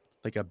like a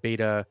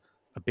beta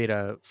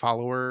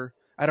follower.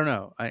 I don't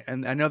know.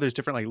 And I know there's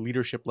different like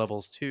leadership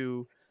levels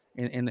too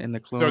in the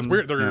So it's clone.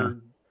 weird Yeah, they're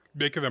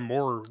making them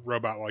more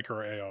robot like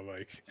or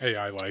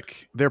AI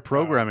like. they're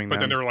programming But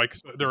then them,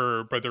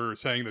 they're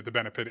saying that the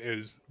benefit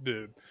is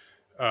the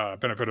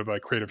benefit of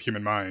like creative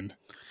human mind.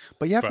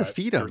 but you have to But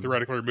feed they're them.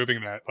 theoretically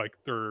removing that. Like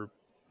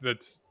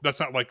that's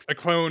not like a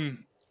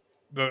clone.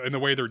 And the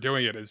way they're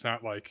doing it is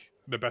not like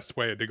the best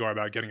way to go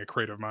about getting a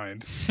creative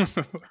mind.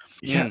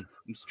 Yeah.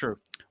 It's true.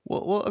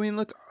 Well, I mean,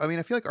 look, I mean,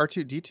 I feel like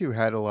R2D2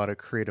 had a lot of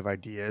creative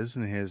ideas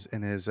on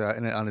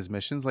his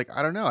missions. Like,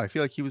 I don't know, I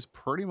feel like he was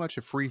pretty much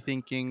a free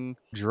thinking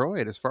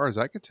droid as far as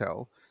I could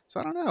tell. So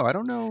I don't know. I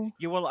don't know.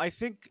 Yeah, well, I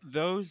think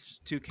those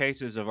two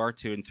cases of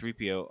R2 and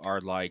 3PO are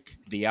like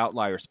the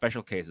outlier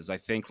special cases. I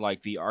think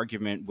like the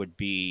argument would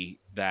be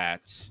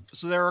that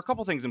so there are a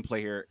couple things in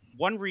play here.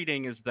 One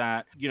reading is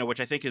that, which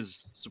I think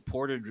is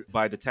supported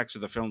by the text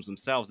of the films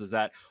themselves, is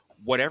that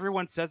what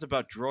everyone says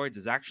about droids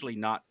is actually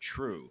not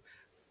true.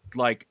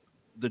 Like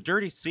the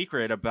dirty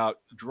secret about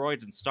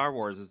droids in Star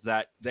Wars is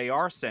that they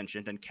are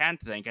sentient and can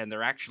think, and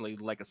they're actually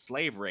like a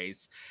slave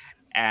race.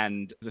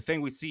 And the thing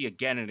we see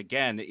again and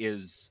again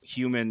is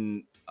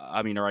human,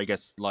 or I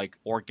guess like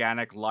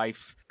organic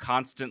life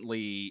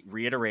constantly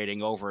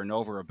reiterating over and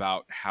over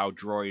about how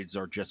droids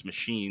are just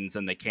machines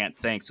and they can't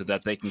think so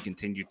that they can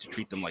continue to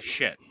treat them like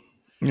shit.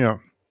 Yeah,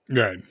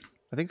 Right.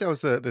 I think that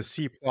was the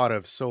C plot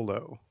of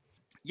Solo.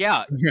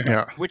 Yeah, Yeah.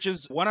 Yeah, which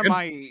is one of And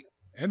my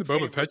and the Boba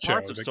favorite Fett show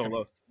parts of that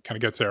Solo. kind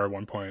of gets there at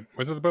one point.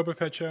 Was it the Boba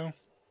Fett show?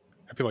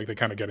 I feel like they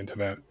kind of get into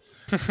that.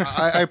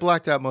 I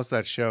blacked out most of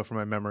that show from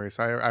my memory,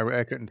 so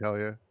I couldn't tell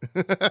you.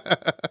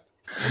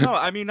 Well, no,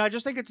 I mean, I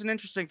just think it's an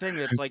interesting thing.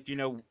 It's like, you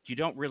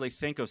don't really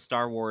think of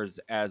Star Wars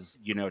as,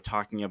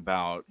 talking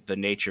about the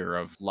nature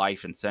of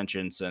life and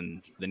sentience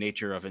and the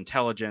nature of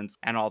intelligence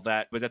and all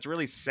that, but that's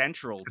really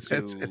central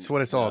It's to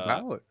what it's all the.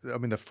 about. I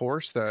mean, the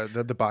force,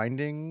 the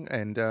binding,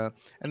 and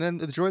then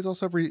the droids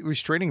also have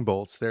restraining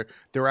bolts. They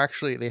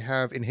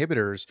have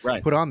inhibitors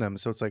Right. put on them.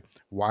 So it's like,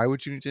 why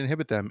would you need to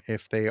inhibit them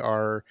if they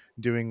are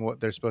doing what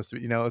they're supposed to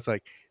be? It's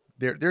like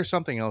there's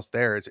something else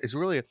there. It's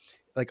really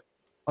like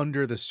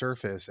under the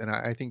surface, and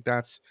I think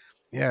that's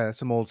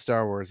some old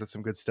Star Wars. That's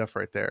some good stuff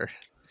right there.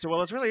 So,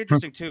 well, it's really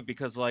interesting too,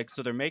 because like,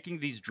 so they're making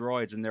these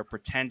droids and they're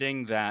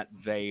pretending that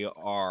they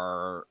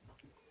are,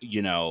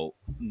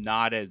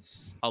 not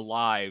as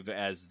alive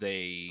as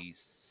they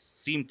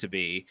seem to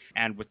be.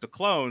 And with the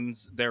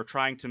clones, they're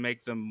trying to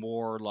make them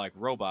more like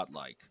robot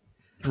like.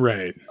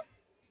 Right.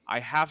 I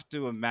have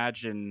to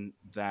imagine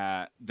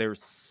that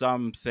there's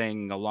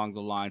something along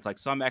the lines, like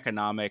some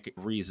economic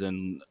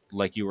reason,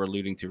 like you were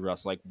alluding to,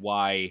 Russ, like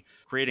why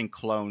creating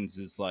clones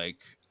is like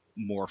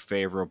more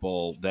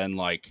favorable than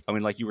like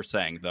you were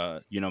saying,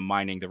 the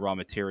mining the raw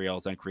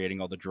materials and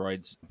creating all the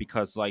droids,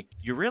 because like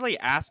you're really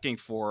asking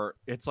for,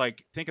 it's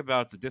like, think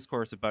about the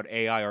discourse about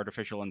AI,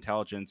 artificial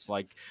intelligence,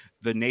 like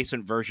the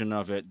nascent version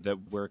of it that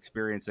we're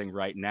experiencing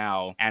right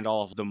now, and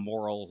all of the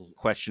moral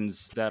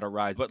questions that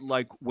arise. But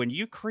like when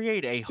you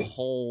create a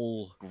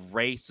whole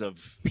race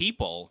of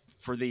people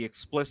for the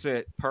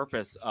explicit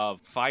purpose of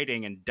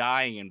fighting and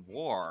dying in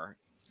war,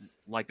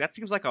 like that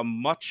seems like a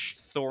much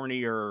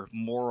thornier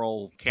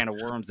moral can of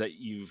worms that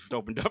you've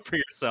opened up for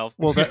yourself.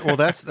 Well,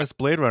 that's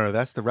Blade Runner.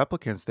 That's the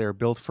replicants. They're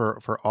built for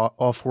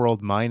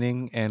off-world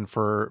mining and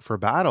for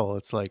battle.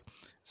 It's like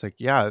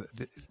yeah,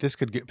 this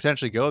could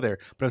potentially go there.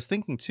 But I was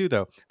thinking too,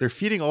 though, they're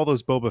feeding all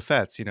those Boba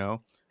Fetts,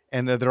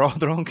 and they're all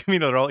they're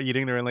all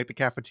eating. They're in like the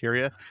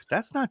cafeteria.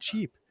 That's not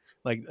cheap.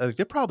 Like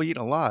they're probably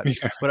eating a lot.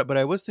 Yeah. But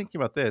I was thinking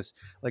about this.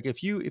 Like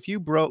if you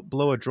blow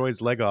a droid's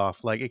leg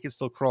off, like it can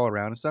still crawl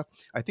around and stuff.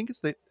 I think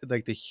it's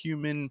the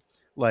human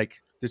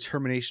like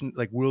determination,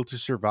 like will to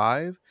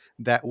survive,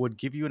 that would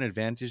give you an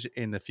advantage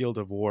in the field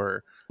of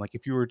war. Like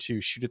if you were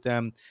to shoot at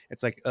them,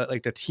 it's like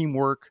the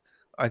teamwork.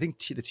 I think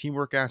the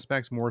teamwork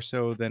aspects more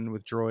so than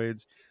with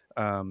droids.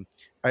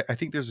 I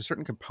think there's a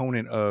certain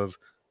component of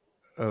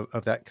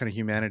that kind of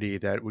humanity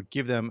that would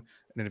give them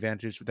an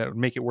advantage that would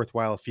make it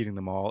worthwhile feeding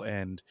them all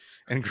and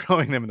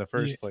growing them in the Yeah.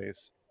 first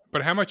place.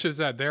 But how much is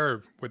that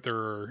there with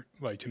their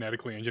like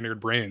genetically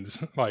engineered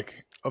brains?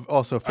 Like,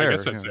 Also I fair.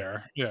 guess that's Yeah,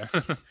 there.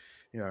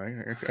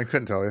 Yeah. I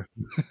couldn't tell you.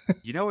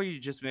 You know what you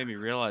just made me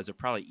realize they're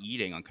probably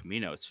eating on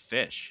Camino is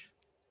fish.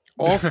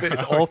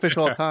 It's all fish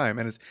all the time,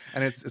 and it's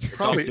It's all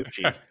probably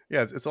sushi.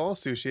 yeah, it's all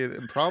sushi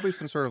and probably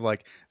some sort of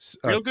like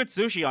Real good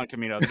sushi on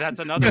Camino. That's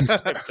another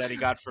tip that he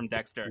got from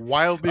Dexter.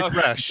 wildly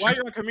fresh. While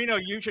you're on Camino,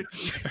 you should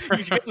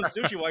get some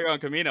sushi while you're on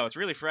Camino. It's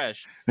really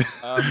fresh.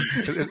 Um,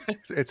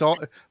 It's all,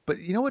 but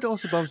you know what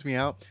also bums me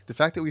out? The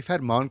fact that we've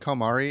had Mon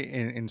Calamari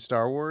in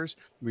Star Wars.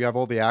 We have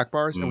all the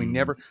Akbars, and we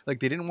never like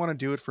they didn't want to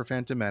do it for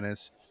Phantom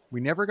Menace. We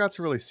never got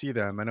to really see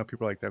them. I know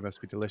people are like that must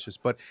be delicious,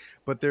 but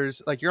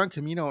there's like you're on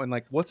Camino and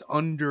like what's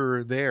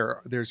under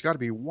there? There's got to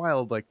be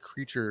wild like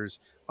creatures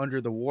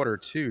under the water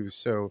too.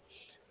 So.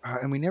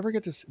 And we never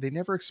get to. They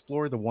never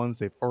explore the ones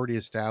they've already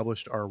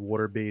established are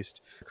water-based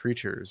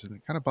creatures, and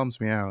it kind of bums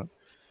me out.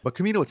 But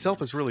Camino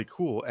itself is really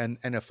cool, and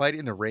a fight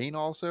in the rain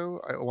also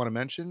I want to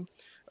mention.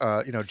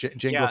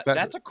 Jango yeah, Fett.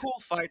 that's a cool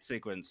fight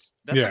sequence.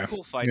 That's a Yeah.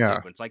 cool fight Yeah.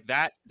 sequence. Like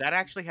that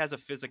actually has a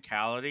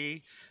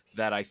physicality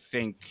that I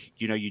think,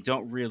 you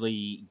don't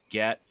really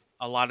get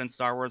a lot in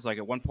Star Wars. Like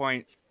at one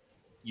point,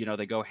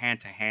 they go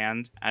hand to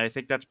hand, and I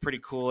think that's pretty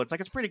cool.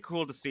 It's pretty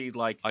cool to see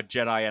like a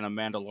Jedi and a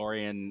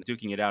Mandalorian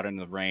duking it out in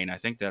the rain. I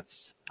think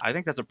that's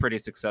a pretty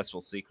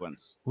successful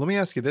sequence. Let me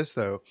ask you this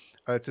though: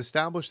 it's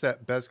established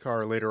that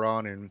Beskar later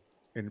on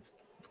in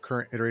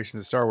current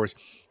iterations of Star Wars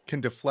can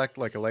deflect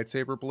like a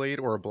lightsaber blade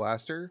or a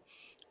blaster,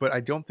 but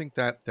I don't think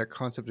that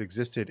concept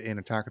existed in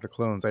Attack of the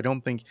Clones. I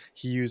don't think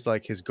he used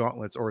like his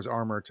gauntlets or his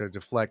armor to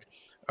deflect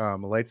a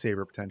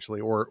lightsaber potentially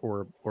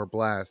or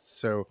blast.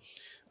 So,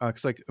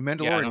 because like a Yeah, I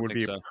Mandalorian don't would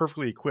think be so.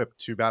 perfectly equipped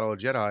to battle a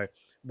Jedi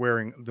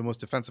wearing the most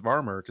defensive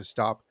armor to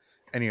stop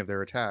any of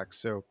their attacks.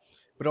 So,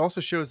 but it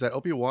also shows that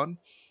Obi-Wan,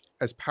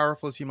 as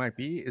powerful as he might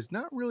be, is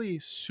not really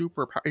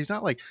super he's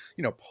not like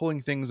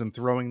pulling things and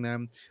throwing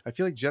them. I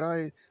feel like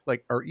Jedi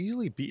like are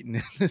easily beaten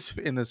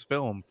in this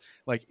film,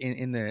 like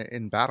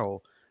in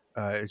battle.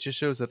 It just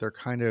shows that they're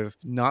kind of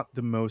not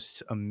the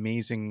most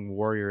amazing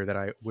warrior that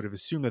I would have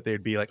assumed that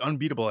they'd be, like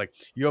unbeatable. Like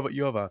you have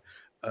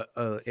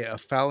a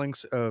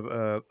phalanx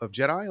of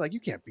Jedi, like you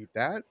can't beat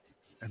that,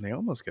 and they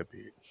almost get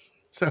beat.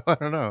 So I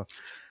don't know.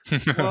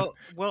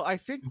 Well, I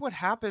think what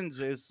happens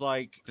is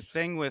like the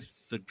thing with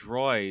the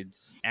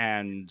droids,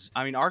 and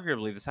I mean,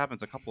 arguably this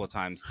happens a couple of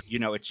times.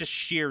 It's just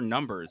sheer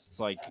numbers. It's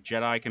like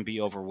Jedi can be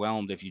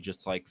overwhelmed if you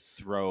just like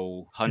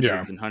throw Yeah.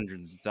 hundreds and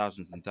hundreds and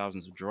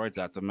thousands of droids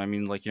at them. I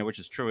mean, like which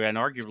is true, and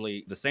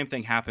arguably the same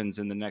thing happens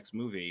in the next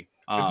movie.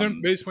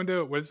 Isn't Mace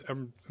Windu was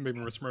maybe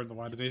misremembering the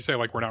line? Did he say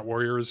like we're not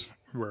warriors,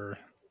 we're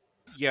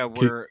Yeah,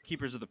 we're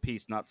keepers of the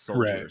peace, not right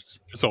soldiers.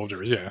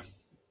 soldiers? Yeah.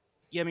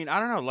 Yeah, I mean, I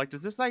don't know. Like,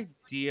 does this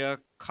idea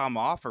come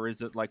off, or is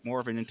it like more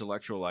of an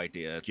intellectual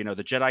idea? The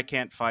Jedi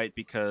can't fight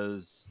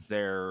because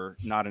they're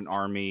not an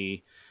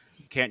army,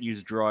 can't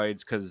use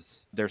droids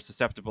because they're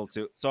susceptible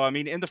to. So, I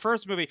mean, in the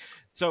first movie,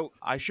 so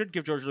I should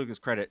give George Lucas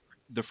credit.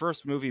 The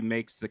first movie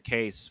makes the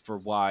case for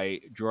why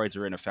droids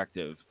are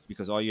ineffective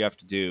because all you have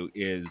to do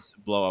is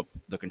blow up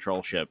the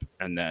control ship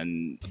and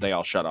then they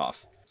all shut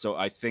off. So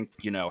I think,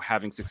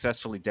 having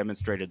successfully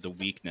demonstrated the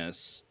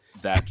weakness,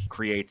 that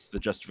creates the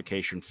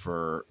justification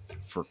for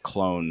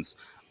clones.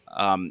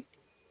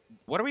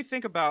 What do we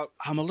think about?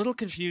 I'm a little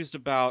confused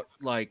about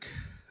like.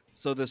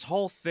 So this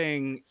whole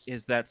thing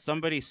is that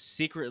somebody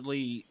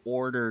secretly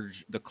ordered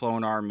the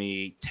clone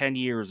army 10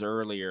 years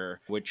earlier,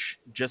 which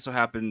just so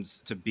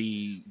happens to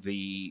be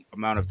the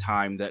amount of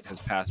time that has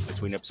passed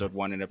between episode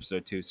 1 and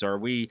episode 2. So are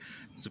we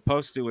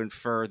supposed to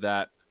infer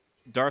that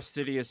Darth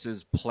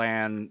Sidious's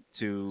plan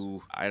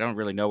to, I don't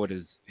really know what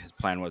his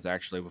plan was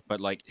actually, but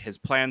like his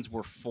plans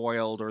were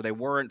foiled, or they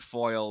weren't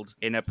foiled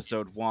in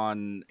episode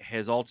 1.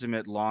 His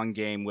ultimate long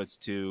game was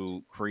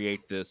to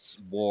create this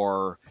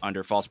war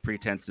under false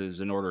pretenses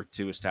in order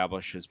to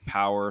establish his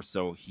power.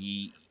 So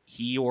he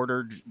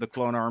ordered the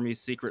clone army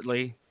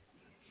secretly.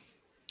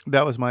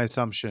 That was my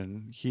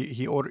assumption.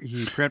 He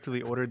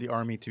preemptively ordered the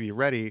army to be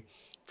ready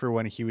for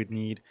when he would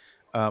need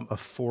a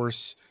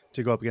force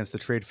to go up against the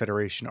Trade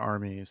Federation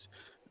armies.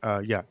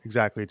 Yeah,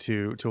 exactly.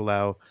 To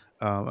allow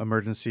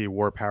Emergency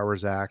War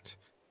Powers Act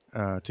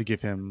to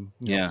give him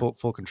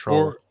full control.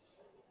 Or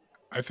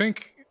I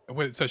think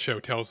what it says show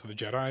Tales of the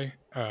Jedi.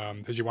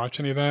 Did you watch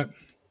any of that?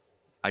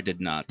 I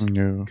did not.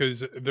 No.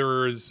 Because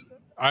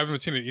I haven't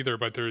seen it either,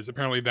 but there's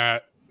apparently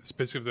that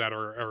specific that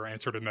are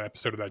answered in the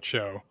episode of that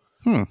show.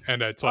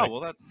 And it's like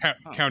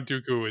Count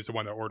Dooku is the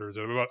one that orders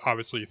it,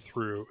 obviously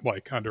through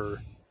like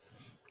under,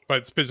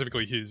 but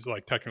specifically he's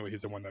like technically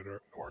he's the one that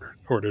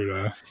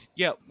ordered.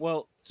 Yeah,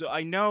 well, so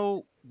I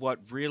know what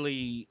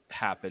really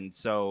happened.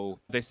 So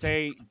they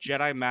say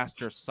Jedi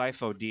Master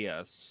Sifo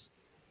Dyas,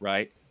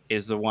 right,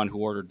 is the one who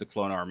ordered the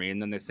clone army,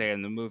 and then they say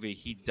in the movie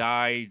he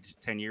died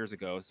 10 years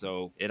ago,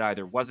 so it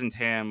either wasn't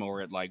him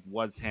or it like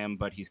was him,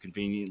 but he's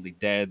conveniently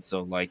dead,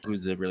 so like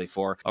who's it really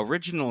for?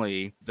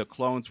 Originally the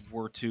clones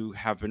were to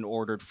have been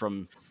ordered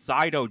from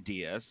Sido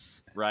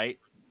Dyas, right,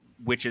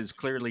 which is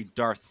clearly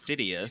Darth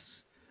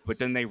Sidious, but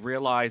then they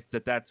realized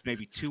that that's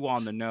maybe too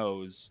on the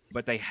nose,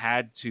 but they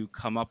had to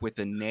come up with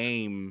a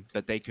name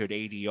that they could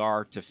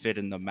ADR to fit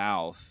in the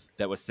mouth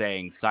that was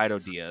saying Sido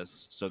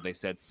Dyas, so they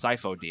said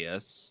Sifo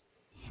Dyas.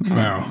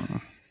 Wow.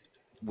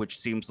 Which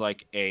seems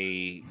like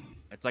a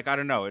It's like, I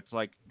don't know. It's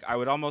like I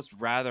would almost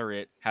rather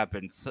it have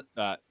been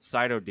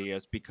Cyto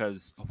Diaz,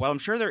 because while I'm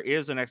sure there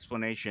is an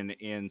explanation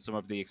in some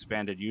of the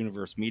expanded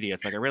universe media,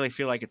 it's like I really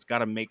feel like it's got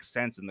to make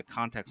sense in the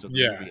context of the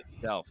Yeah, movie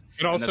itself.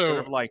 and And that's sort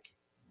also of like,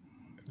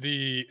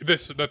 the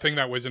thing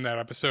that was in that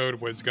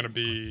episode was going to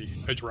be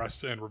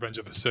addressed in Revenge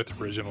of the Sith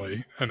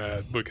originally, and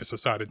Lucas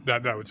decided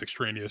that that was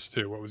extraneous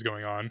to what was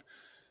going on.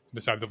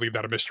 Decided to leave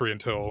that a mystery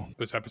until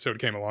this episode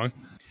came along.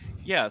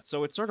 yeah,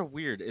 so it's sort of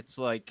weird. It's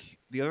like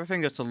the other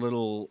thing that's a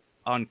little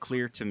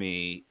unclear to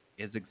me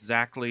is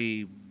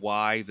exactly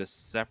why the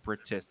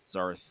separatists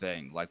are a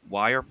thing. Like,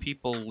 why are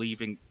people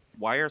leaving?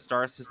 Why are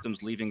star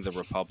systems leaving the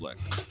Republic?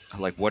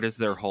 Like, what is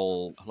their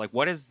whole, like,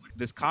 what is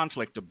this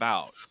conflict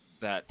about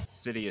that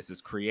Sidious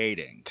is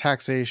creating?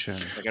 Taxation.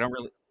 Like, I don't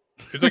really.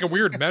 It's like a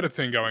weird meta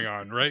thing going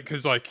on, right?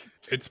 Because like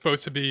it's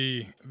supposed to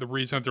be the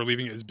reason that they're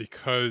leaving is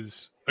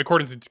because,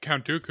 according to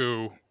Count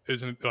Dooku,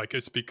 isn't like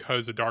it's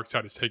because the dark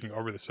side is taking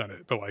over the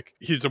Senate, but like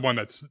he's the one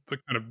that's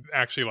kind of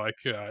actually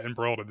like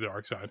embroiled in the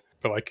dark side,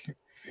 but like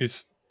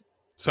he's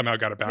somehow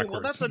got it Yeah, well,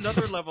 backwards. that's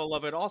another level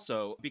of it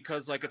also,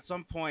 because like at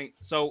some point,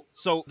 so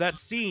that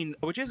scene,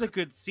 which is a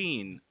good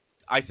scene,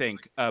 I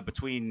think,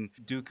 between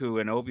Dooku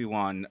and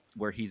Obi-Wan,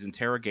 where he's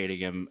interrogating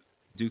him.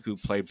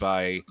 Dooku, played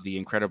by the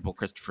incredible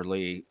Christopher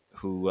Lee,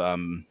 who,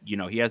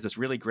 he has this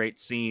really great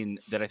scene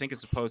that I think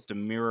is supposed to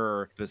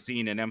mirror the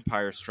scene in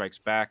Empire Strikes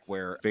Back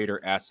where Vader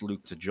asks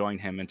Luke to join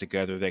him and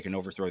together they can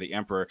overthrow the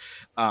Emperor.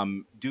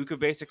 Dooku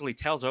basically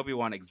tells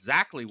Obi-Wan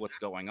exactly what's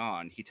going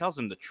on. He tells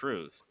him the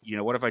truth.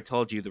 What if I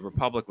told you the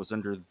Republic was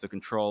under the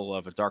control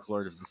of a Dark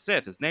Lord of the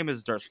Sith? His name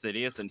is Darth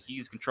Sidious, and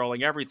he's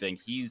controlling everything.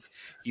 He's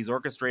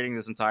orchestrating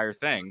this entire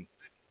thing.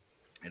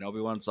 And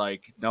Obi-Wan's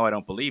like, no, I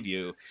don't believe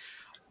you.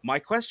 My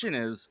question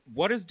is,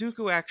 what is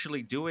Dooku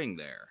actually doing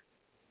there?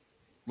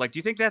 Like, do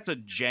you think that's a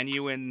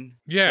genuine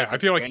Yeah, I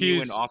feel like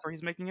offer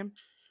he's making him?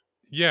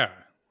 Yeah,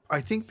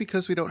 I think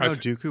because we don't know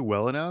Dooku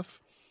well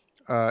enough,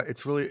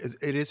 it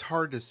is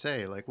hard to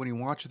say. Like when you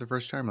watch it the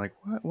first time, like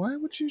why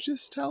would you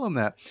just tell him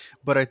that?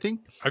 But I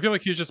feel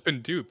like he's just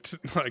been duped.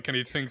 Like, and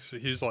he thinks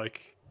he's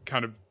like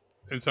kind of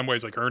in some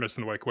ways like earnest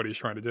in like what he's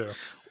trying to do.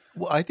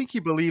 well, I think he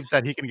believes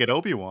that he can get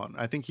Obi-Wan.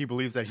 I think he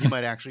believes that he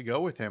might actually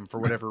go with him for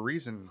whatever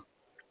reason.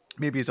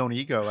 Maybe his own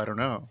ego. I don't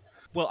know.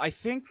 Well, I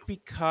think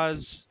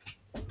because,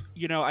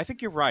 I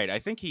think you're right. I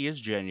think he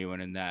is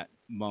genuine in that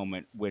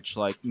moment, which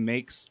like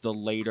makes the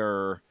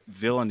later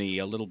villainy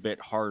a little bit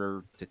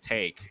harder to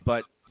take.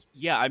 But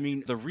yeah, I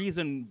mean, the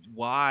reason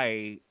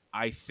why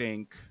I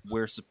think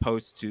we're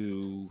supposed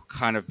to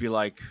kind of be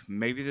like,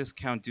 maybe this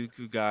Count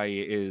Dooku guy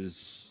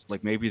is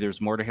like, maybe there's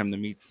more to him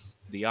than meets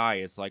the eye.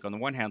 It's like, on the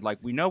one hand, like,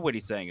 we know what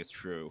he's saying is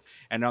true.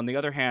 And on the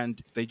other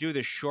hand, they do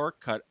this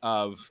shortcut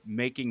of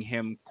making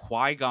him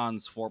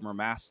Qui-Gon's former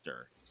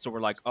master. So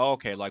we're like, oh,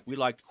 okay, like we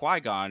liked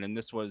Qui-Gon and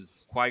this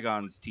was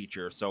Qui-Gon's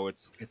teacher. So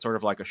it's sort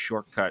of like a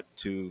shortcut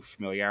to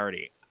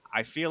familiarity.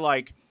 I feel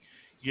like,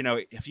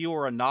 if you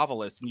were a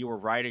novelist and you were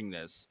writing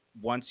this,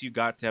 once you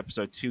got to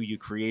episode 2, you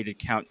created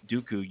Count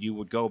Dooku, you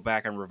would go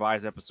back and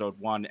revise episode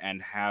 1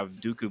 and have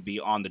Dooku be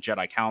on the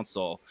Jedi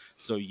Council,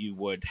 so you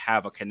would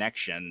have a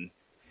connection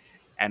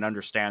and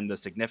understand the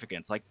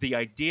significance. Like, the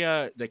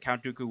idea that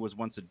Count Dooku was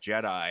once a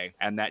Jedi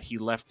and that he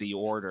left the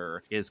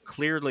Order is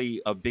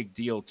clearly a big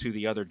deal to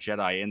the other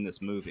Jedi in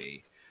this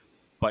movie,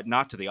 but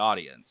not to the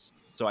audience.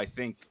 So I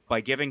think by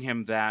giving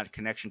him that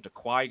connection to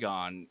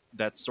Qui-Gon,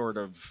 that's sort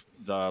of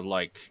the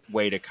like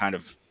way to kind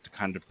of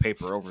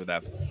paper over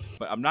that.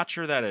 But I'm not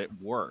sure that it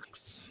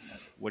works.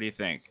 What do you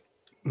think?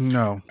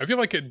 No, I feel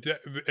like it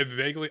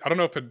vaguely. I don't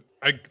know if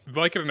I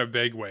like it in a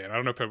vague way, and I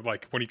don't know if it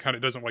like when he kind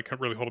of doesn't like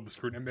really hold up the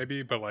scrutiny,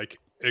 maybe, but like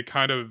it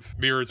kind of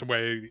mirrors a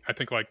way I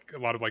think like a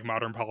lot of like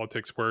modern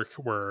politics work,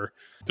 where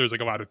there's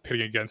like a lot of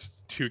pitting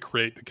against to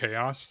create the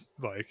chaos,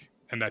 like,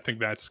 and I think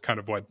that's kind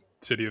of what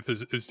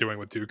Sidious is doing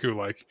with Dooku.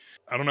 Like,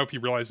 I don't know if he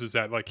realizes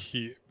that like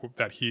he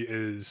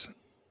is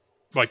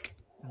like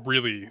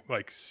really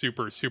like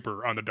super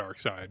on the dark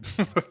side.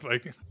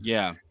 Like,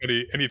 yeah,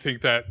 and you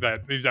think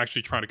that he's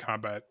actually trying to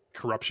combat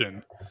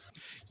corruption.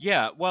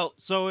 Yeah, well,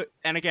 so,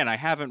 and again, I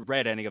haven't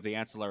read any of the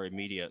ancillary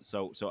media,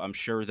 so I'm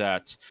sure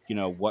that,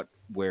 what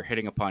we're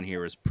hitting upon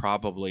here is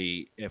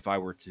probably, if I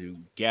were to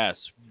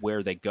guess,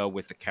 where they go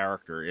with the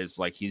character is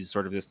like he's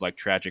sort of this like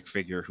tragic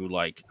figure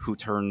who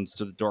turns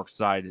to the dark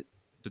side,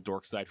 who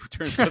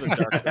turns to the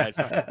dark side,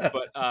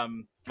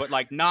 but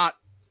like not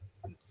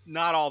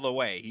all the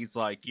way. He's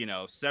like,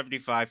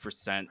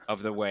 75%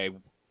 of the way,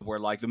 where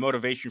like the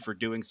motivation for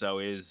doing so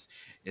is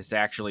to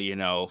actually,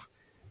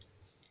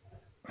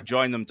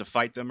 join them to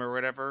fight them or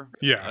whatever.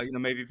 Yeah,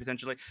 maybe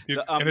potentially.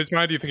 In his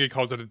mind, do you think he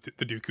calls it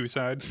the Dooku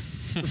side?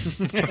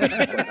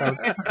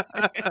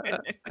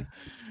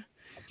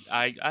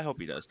 I hope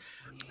he does.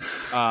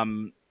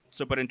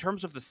 But in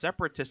terms of the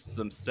separatists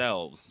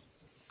themselves,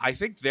 I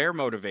think their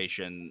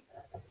motivation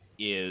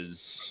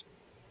is,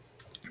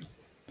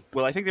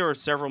 well, I think there are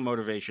several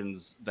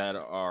motivations that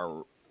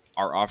are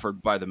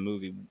offered by the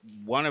movie.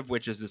 One of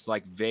which is this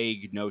like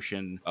vague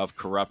notion of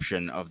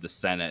corruption of the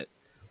Senate,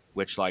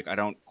 which like I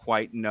don't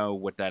quite know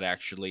what that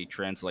actually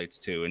translates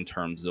to in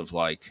terms of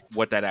like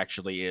what that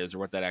actually is or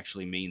what that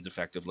actually means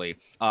effectively.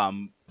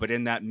 But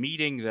in that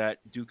meeting that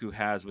Dooku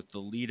has with the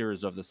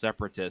leaders of the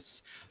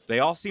separatists, they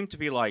all seem to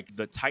be like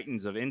the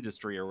titans of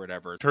industry or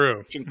whatever, True.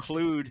 which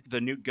include the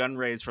Newt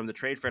Gunrays from the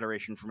Trade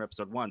Federation from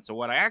episode 1. So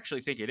what I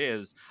actually think it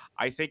is,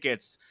 I think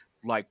it's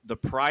like the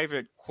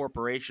private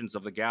corporations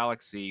of the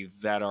galaxy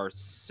that are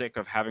sick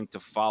of having to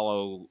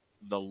follow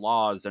the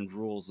laws and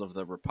rules of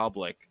the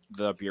Republic,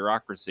 the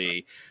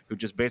bureaucracy, who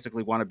just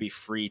basically want to be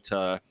free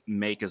to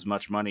make as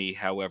much money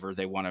however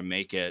they want to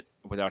make it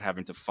without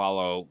having to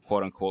follow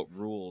quote unquote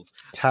rules.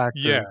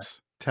 Yeah.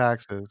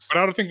 Taxes. But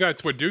I don't think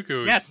that's what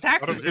Dooku is. Yes, I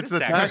taxes. don't- It It's is the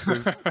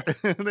taxes.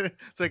 taxes.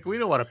 It's like, we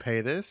don't want to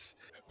pay this.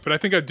 But I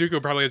think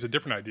Dooku probably has a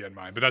different idea in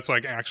mind. But that's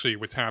like actually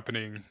what's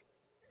happening.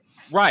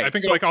 Right. I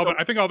think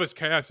I think all this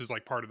chaos is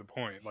like part of the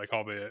point. Like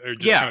all the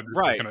just Yeah, kind of,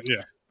 right. Kind of,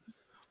 yeah.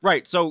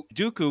 Right. So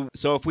Dooku,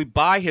 so if we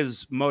buy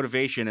his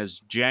motivation as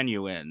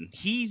genuine,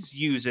 he's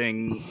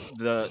using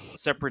the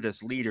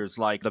separatist leaders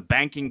like the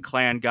banking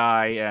clan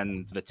guy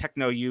and the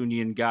techno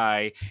union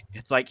guy.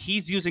 It's like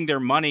he's using their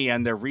money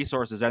and their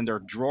resources and their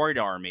droid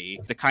army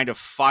to kind of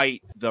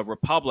fight the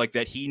Republic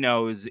that he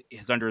knows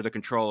is under the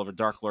control of a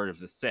Dark Lord of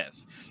the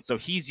Sith. So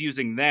he's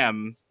using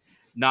them,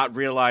 not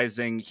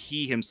realizing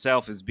he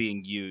himself is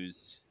being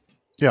used.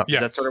 Yeah. Is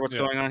that sort of what's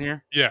going on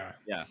here? Yeah.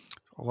 Yeah.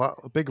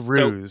 A big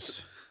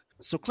ruse.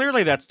 So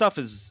clearly that stuff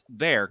is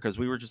there because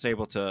we were just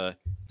able to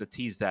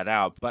tease that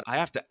out. But I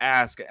have to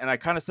ask, and I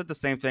kind of said the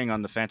same thing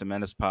on the Phantom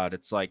Menace pod.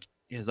 It's like,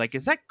 is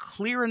that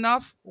clear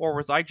enough, or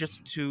was I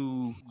just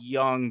too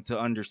young to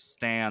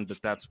understand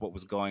that that's what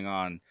was going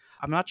on?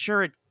 I'm not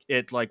sure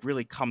it like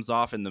really comes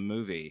off in the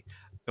movie.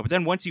 But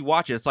then once you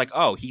watch it, it's like,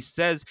 oh,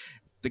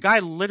 the guy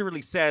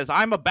literally says,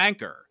 "I'm a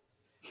banker,"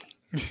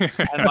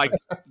 and like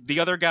the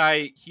other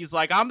guy, he's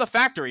like, "I'm the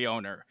factory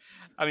owner."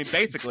 I mean,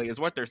 basically, is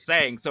what they're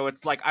saying. So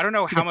it's like, I don't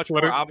know how much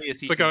more obvious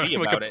he can be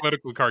about a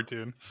political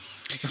cartoon.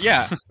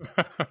 Yeah.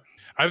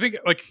 I think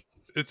like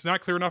it's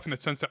not clear enough in the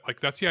sense that like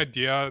that's the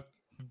idea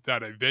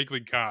that I vaguely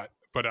got,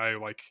 but I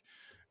like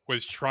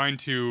was trying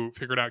to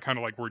figure it out kind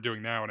of like we're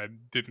doing now, and I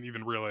didn't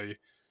even really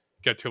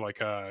get to like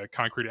a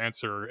concrete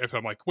answer. If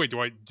I'm like, wait,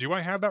 do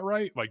I have that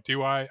right? Like,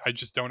 I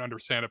just don't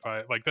understand if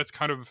I like that's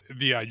kind of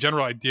the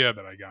general idea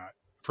that I got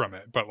from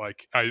it, but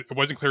like it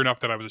wasn't clear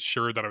enough that I was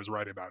sure that I was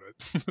right about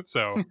it.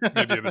 So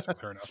maybe it isn't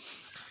clear enough.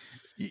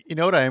 You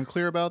know what I am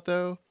clear about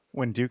though?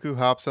 When Dooku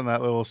hops on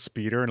that little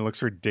speeder and it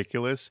looks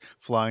ridiculous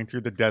flying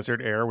through the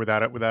desert air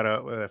without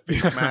a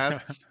face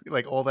mask,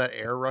 like all that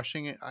air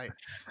rushing it. I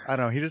don't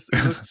know. He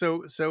looks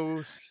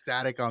so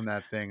static on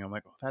that thing. I'm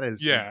like, oh, that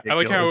is yeah. ridiculous. I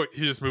like how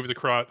he just moves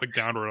across like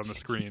downward on the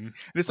screen.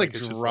 It just like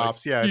it's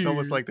drops. Just like, yeah, it's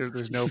almost like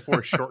there's no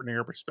foreshortening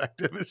or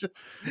perspective. It's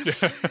just.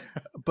 Yeah.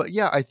 But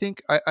yeah, I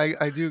think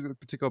I do,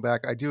 to go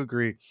back. I do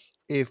agree.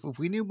 If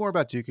we knew more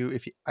about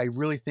Dooku, I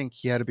really think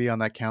he had to be on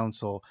that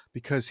council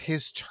because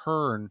his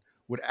turn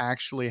would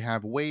actually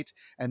have weight,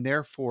 and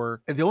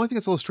therefore, and the only thing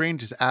that's a little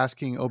strange is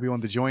asking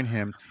Obi-Wan to join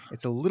him.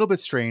 It's a little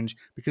bit strange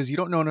because you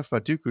don't know enough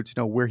about Dooku to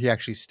know where he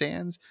actually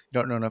stands. You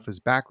don't know enough of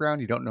his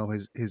background. You don't know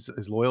his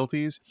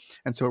loyalties,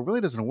 and so it really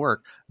doesn't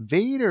work.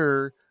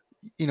 Vader,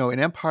 in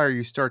Empire,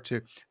 you start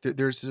to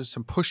there's just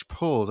some push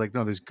pulls. Like,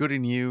 no, there's good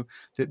in you.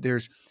 That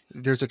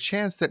there's a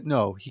chance that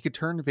no, he could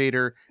turn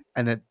Vader,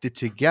 and that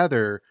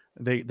together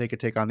they could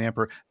take on the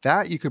Emperor.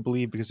 That you could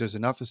believe because there's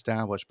enough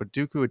established. But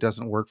Dooku, it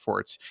doesn't work for.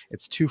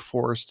 It's too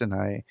forced, and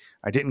I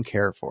didn't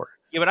care for it.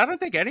 Yeah, but I don't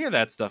think any of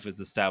that stuff is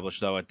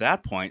established though at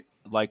that point.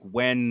 Like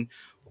when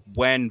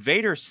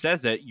Vader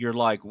says it, you're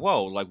like,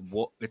 whoa, like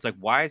what? It's like,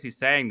 why is he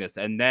saying this?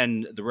 And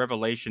then the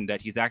revelation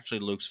that he's actually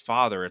Luke's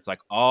father, it's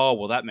like, oh,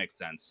 well, that makes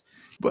sense.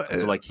 But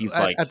so like he's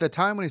at the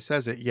time when he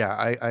says it, yeah,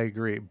 I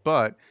agree.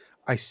 But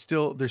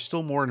there's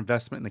still more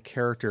investment in the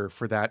character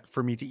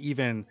for me to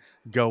even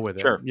go with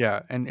it. Sure.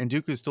 Yeah. And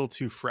Dooku's still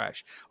too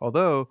fresh.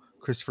 Although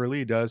Christopher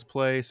Lee does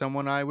play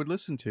someone I would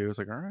listen to. It's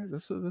like, all right,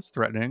 that's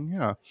threatening.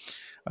 Yeah.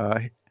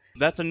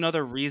 That's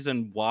another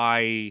reason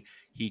why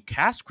he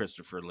cast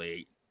Christopher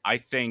Lee. I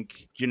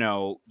think,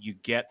 you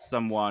get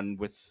someone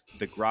with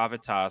the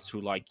gravitas who,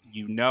 like,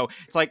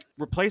 it's like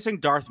replacing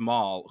Darth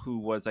Maul, who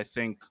was, I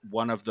think,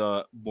 one of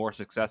the more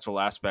successful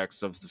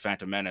aspects of the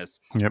Phantom Menace.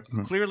 Yep.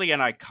 Clearly an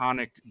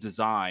iconic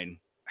design.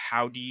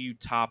 How do you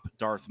top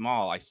Darth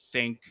Maul? I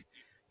think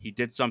he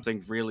did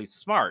something really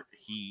smart.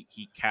 He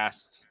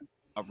cast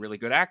a really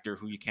good actor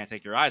who you can't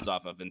take your eyes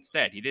off of.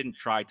 Instead, he didn't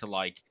try to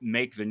like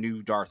make the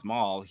new Darth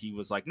Maul. He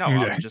was like, no,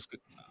 Yeah.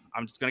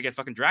 I'm just gonna get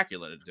fucking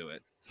Dracula to do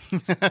it.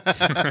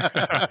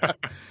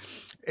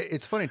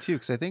 It's funny too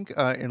because I think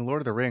in Lord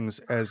of the Rings,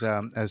 as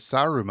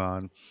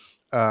Saruman,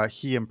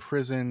 he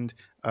imprisoned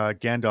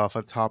Gandalf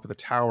at the top of the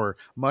tower,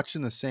 much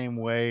in the same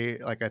way.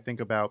 Like I think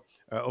about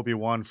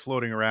Obi-Wan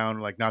floating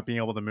around, like not being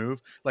able to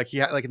move. Like he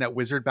had, like in that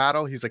wizard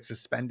battle, he's like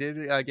suspended.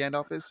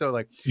 Gandalf is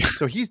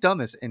so he's done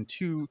this in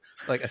two,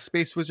 like a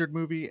space wizard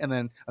movie and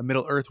then a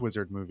Middle Earth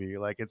wizard movie.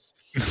 Like it's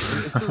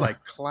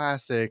like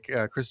classic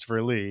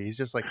Christopher Lee. He's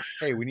just like,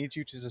 hey, we need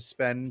you to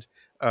suspend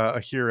a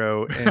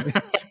hero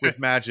and with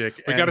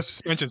magic. We got a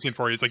suspension scene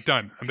for you. He's like,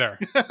 done. I'm there.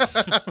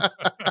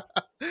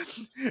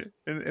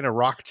 in a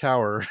rock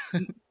tower.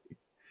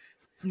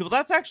 No,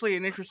 that's actually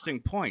an interesting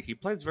point. He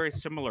plays very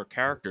similar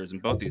characters in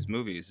both these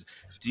movies.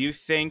 Do you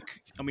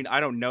think, I mean, I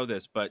don't know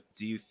this, but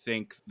do you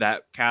think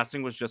that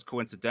casting was just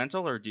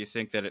coincidental, or do you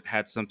think that it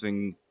had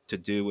something to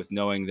do with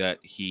knowing that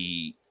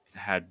he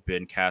had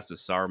been cast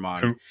as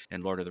Saruman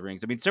in Lord of the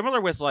Rings? I mean,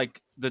 similar with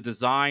like the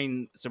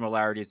design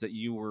similarities that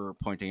you were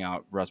pointing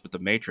out, Russ, with the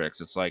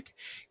Matrix. It's like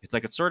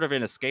it's sort of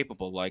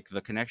inescapable. Like the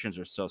connections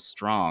are so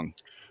strong.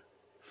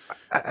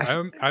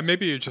 I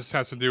maybe it just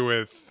has to do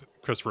with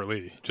Christopher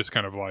Lee, just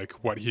kind of like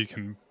what he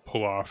can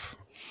pull off.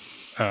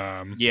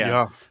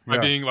 Yeah. By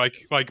being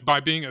like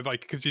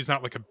because he's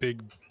not like a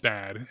big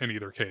bad in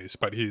either case,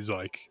 but he's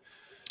like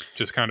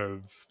just kind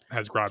of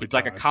has gravitas. He's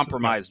like a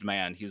compromised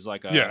man. He's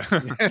like a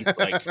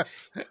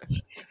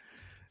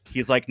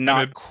he's like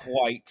not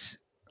quite.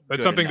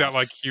 That's something enough. that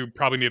like you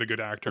probably need a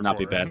good actor to not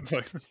for. be bad.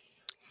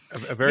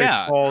 a very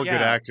tall, good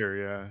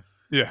actor.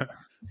 Yeah.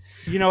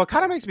 You know, it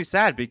kind of makes me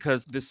sad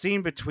because the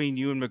scene between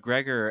Ewan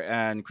McGregor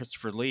and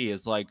Christopher Lee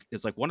is like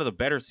one of the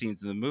better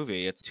scenes in the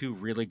movie. It's two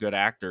really good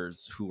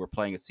actors who were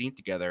playing a scene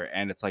together,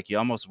 and it's like you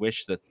almost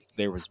wish that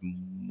there was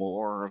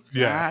more of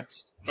that.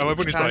 I love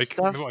when he's like,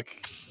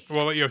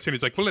 well, you know, soon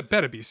he's like, well, it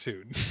better be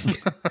soon.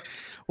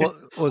 well,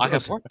 I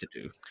have work to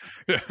do.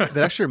 That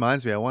actually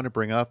reminds me. I want to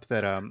bring up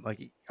that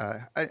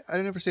I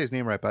never say his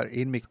name right, but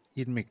Ian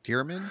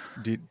McDiarmid.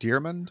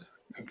 McDiarmid.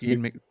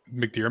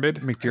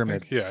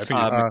 Yeah, I think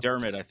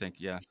McDermott. I think,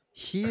 yeah.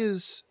 He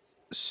is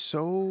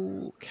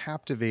so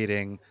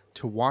captivating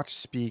to watch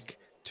speak,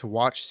 to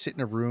watch sit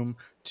in a room,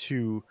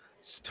 to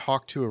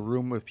talk to a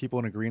room with people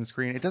in a green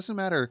screen. It doesn't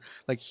matter.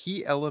 Like,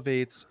 he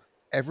elevates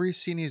every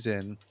scene he's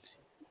in.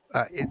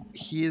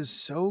 He is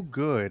so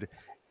good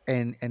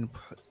and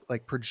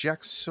like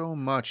projects so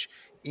much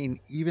in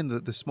even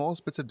the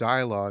smallest bits of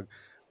dialogue.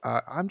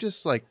 I'm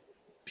just like,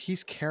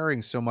 he's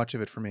carrying so much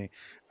of it for me.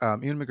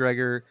 Ian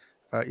McGregor,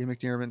 Ian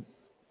McDiarmid,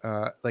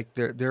 like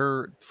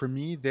they're for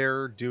me,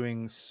 they're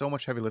doing so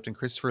much heavy lifting.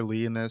 Christopher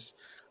Lee in this,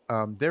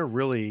 they're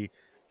really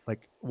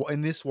like,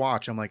 in this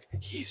watch, I'm like,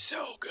 he's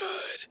so good.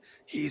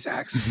 He's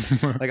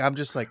excellent. Like, I'm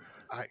just like,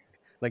 I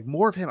like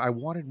more of him. I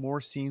wanted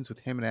more scenes with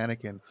him and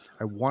Anakin.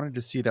 I wanted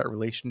to see that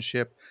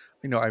relationship.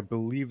 You know, I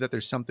believe that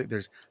there's something,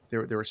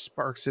 there were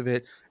sparks of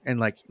it. And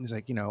like, he's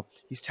like, you know,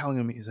 he's telling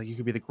him, he's like, you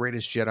could be the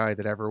greatest Jedi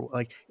that ever,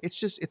 like,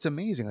 it's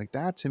amazing. Like,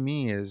 that to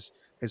me is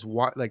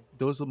what, like,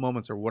 those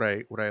moments are what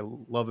I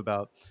love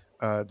about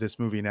this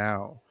movie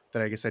now,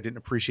 that I guess I didn't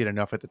appreciate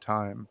enough at the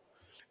time.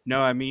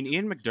 No, I mean,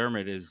 Ian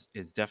McDermott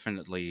is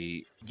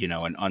definitely, you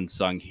know, an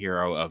unsung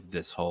hero of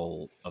this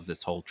whole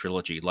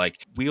trilogy.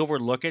 Like, we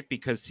overlook it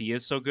because he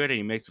is so good and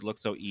he makes it look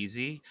so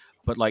easy,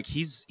 but like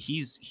he's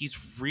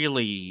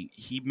really,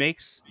 he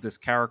makes this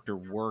character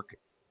work.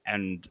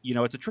 And, you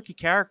know, it's a tricky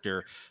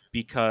character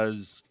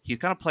because he's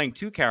kind of playing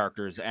two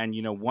characters, and,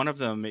 you know, one of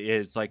them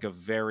is like a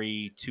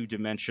very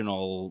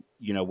two-dimensional,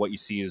 you know, what you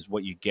see is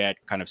what you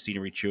get kind of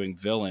scenery chewing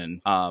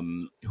villain,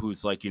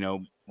 who's like, you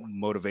know,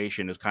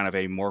 motivation is kind of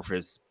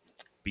amorphous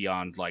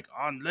beyond like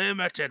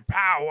unlimited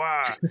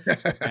power.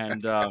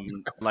 And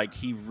like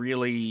he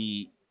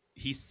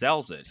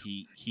sells it.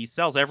 He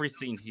sells every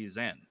scene he's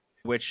in,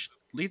 which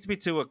leads me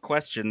to a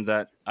question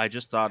that I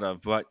just thought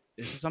of, but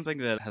this is something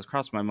that has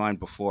crossed my mind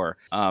before.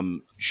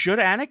 Should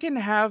Anakin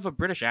have a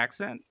British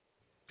accent?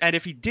 And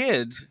if he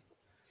did,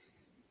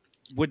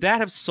 would that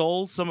have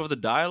sold some of the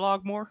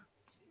dialogue more?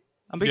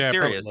 I'm being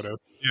serious.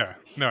 Yeah,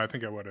 no, I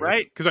think I would have.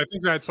 Right? Because I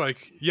think that's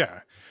like,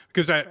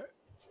 because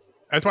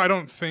that's why I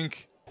don't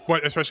think,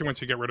 especially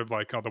once you get rid of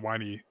like all the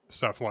whiny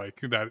stuff,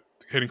 like that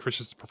Hayden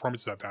Christensen's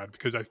performance is that bad,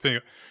 because I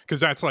think, because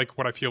that's like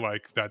what I feel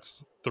like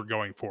that's they're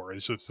going for,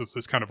 is just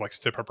this kind of like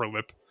stiff upper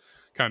lip,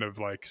 kind of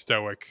like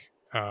stoic,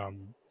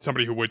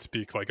 somebody who would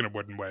speak like in a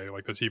wooden way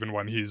like this, even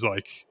when he's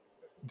like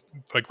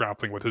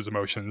grappling with his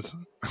emotions.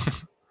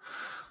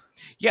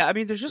 Yeah, I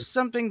mean, there's just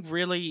something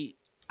really,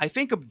 I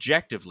think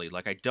objectively,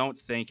 like, I don't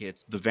think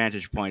it's the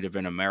vantage point of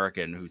an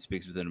American who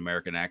speaks with an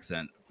American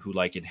accent who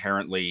like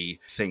inherently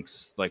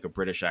thinks like a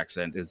British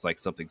accent is like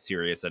something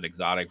serious and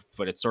exotic,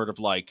 but it's sort of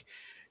like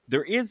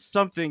there is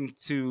something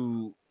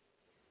to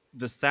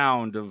the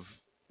sound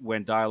of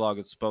when dialogue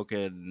is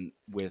spoken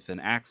with an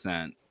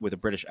accent, with a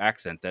British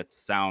accent, that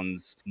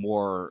sounds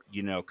more,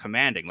 you know,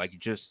 commanding. Like,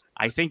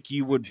 I think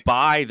you would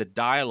buy the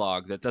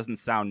dialogue that doesn't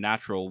sound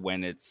natural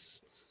when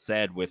it's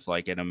said with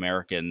like an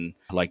American,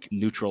 like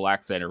neutral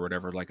accent or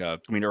whatever,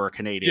 or a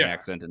Canadian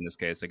accent in this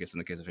case, I guess in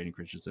the case of Hayden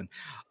Christensen.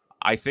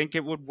 I think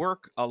it would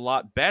work a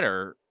lot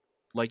better,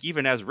 like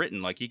even as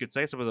written. Like, he could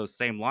say some of those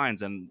same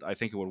lines and I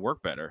think it would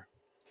work better.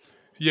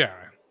 Yeah.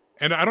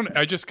 And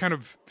I just kind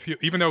of feel,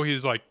 even though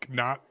he's like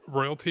not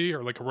royalty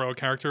or like a royal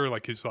character,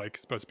 like he's like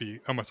supposed to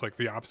be almost like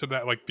the opposite of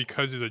that, like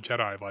because he's a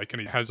Jedi, like,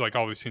 and he has like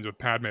all these scenes with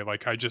Padme,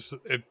 like it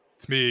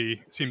to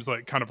me seems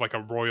like kind of like a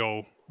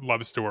royal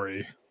love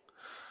story.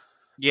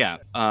 Yeah.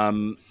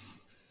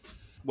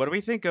 What do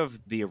we think of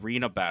the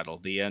arena battle,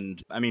 the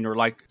end? I mean, or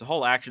like the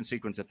whole action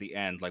sequence at the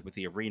end, like with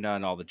the arena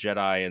and all the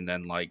Jedi, and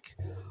then like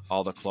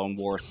all the Clone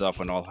War stuff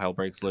when all hell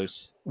breaks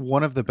loose?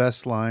 One of the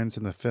best lines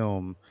in the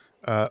film,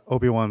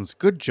 Obi-Wan's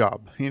 "Good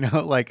job,"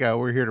 like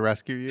we're here to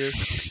rescue you.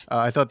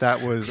 I thought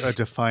that was a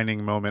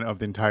defining moment of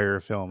the entire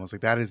film. I was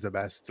like, that is the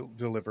best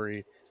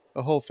delivery,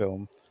 the whole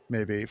film,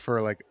 maybe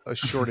for like a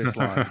shortest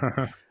line.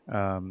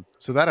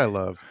 So that I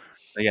loved.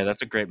 But yeah,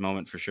 that's a great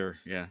moment for sure.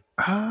 Yeah.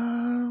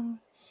 Um,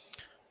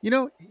 You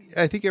know,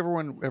 I think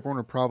everyone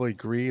would probably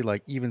agree.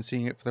 Like even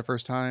seeing it for the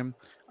first time,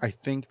 I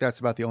think that's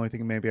about the only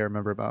thing maybe I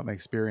remember about my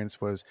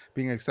experience was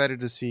being excited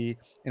to see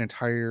an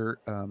entire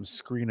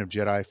screen of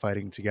Jedi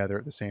fighting together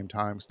at the same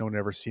time because no one had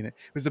ever seen it.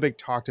 It was the big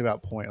talked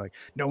about point. Like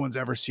no one's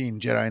ever seen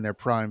Jedi in their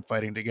prime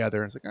fighting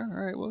together. And it's like, all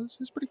right, well,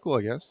 it's pretty cool,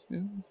 I guess. Yeah,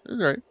 all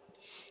right.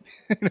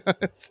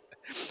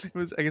 It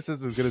was. I guess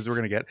that's as good as we're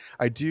gonna get.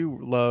 I do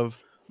love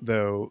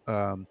though.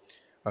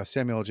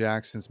 Samuel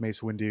Jackson's Mace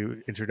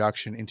Windu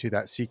introduction into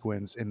that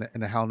sequence in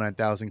the HAL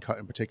 9000 cut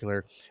in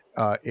particular,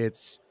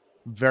 it's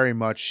very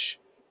much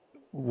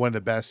one of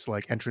the best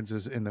like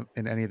entrances in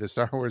any of the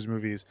Star Wars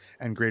movies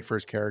and great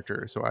first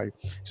character. So I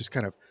just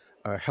kind of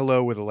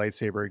hello with a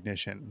lightsaber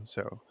ignition.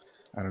 So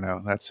I don't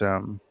know.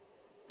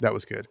 That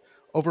was good.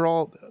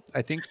 Overall,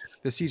 I think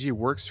the CG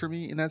works for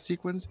me in that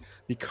sequence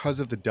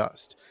because of the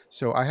dust.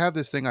 So I have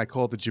this thing I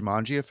call the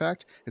Jumanji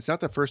effect. It's not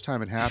the first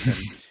time it happened.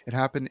 It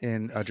happened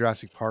in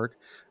Jurassic Park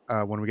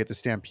when we get the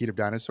stampede of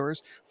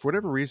dinosaurs. For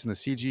whatever reason, the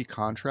CG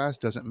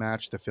contrast doesn't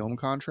match the film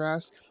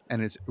contrast,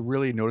 and it's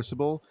really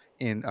noticeable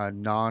in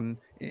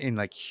in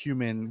like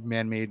human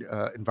man-made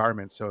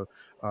environments. So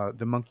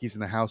the monkeys in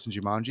the house in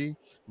Jumanji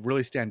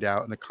really stand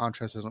out, and the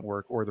contrast doesn't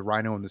work, or the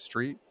rhino in the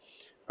street.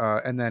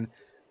 And then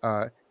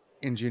uh,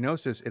 in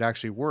Geonosis, it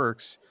actually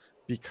works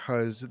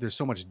because there's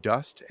so much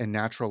dust and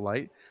natural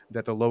light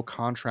that the low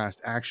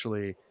contrast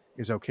actually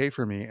is okay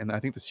for me. And I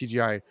think the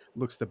CGI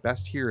looks the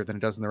best here than it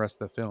does in the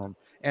rest of the film.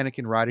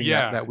 Anakin riding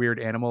that Yeah, weird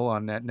animal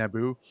on that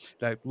Naboo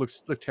that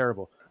looked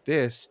terrible.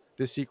 This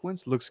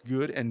sequence looks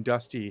good and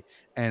dusty,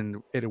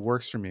 and it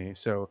works for me.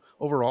 So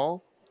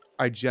overall,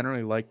 I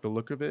generally like the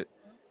look of it,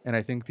 and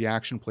I think the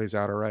action plays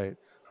out all right.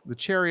 The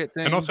chariot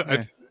and thing, also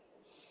eh.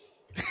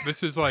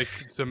 this is like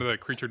some of the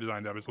creature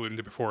design that I was alluding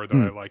to before that I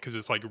Mm, like because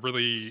it's like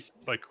really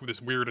like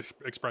this weird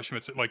expression.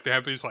 It's like they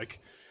have these like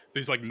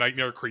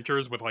nightmare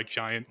creatures with like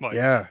giant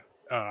yeah.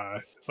 uh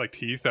like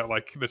teeth that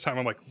like this time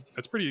I'm like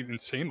that's pretty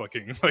insane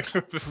looking like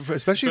Especially for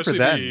especially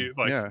then.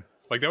 the Yeah,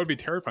 like that would be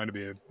terrifying to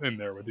be in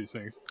there with these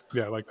things.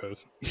 Yeah, I like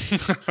those. it's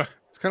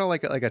kind of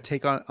like a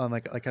take on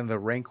like on the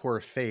Rancor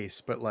face,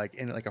 but like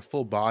in like a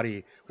full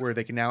body where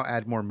they can now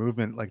add more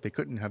movement, like they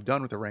couldn't have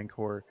done with the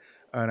Rancor.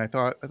 And I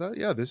thought,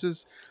 yeah, this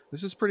is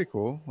pretty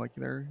cool. Like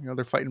they're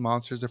fighting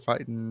monsters, they're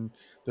fighting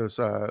those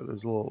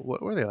little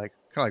what are they like?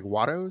 Kind of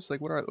like Wattos?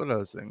 Like what are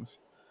those things?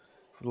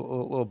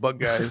 Little bug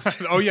guys.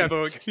 Oh yeah,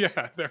 they're like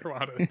yeah, they're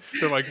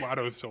like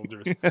Watto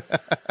soldiers.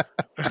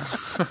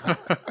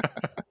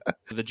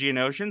 The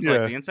Geonosians, like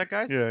Yeah, the insect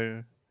guys?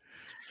 yeah.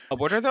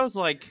 What are those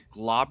like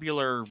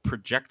globular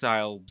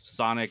projectile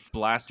sonic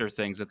blaster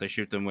things that they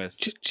shoot them with?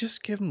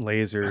 Just give them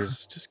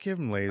lasers. Just give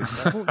them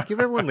lasers. Give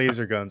everyone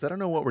laser guns. I don't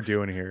know what we're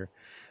doing here.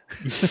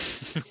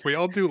 We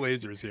all do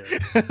lasers here.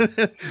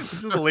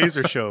 This is a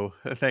laser show.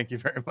 Thank you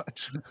very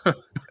much.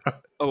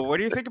 Oh, what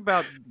do you think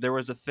about there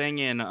was a thing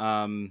in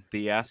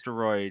the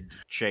asteroid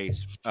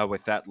chase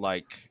with that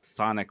like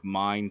sonic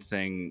mine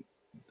thing,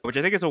 which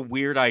I think is a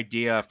weird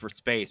idea for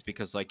space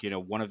because like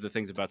one of the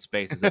things about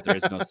space is that there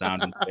is no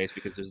sound in space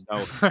because there's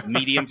no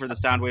medium for the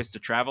sound waves to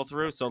travel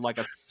through. So like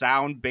a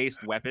sound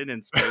based weapon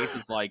in space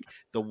is like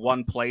the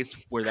one place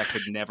where that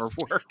could never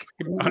work.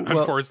 Well,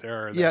 Unforced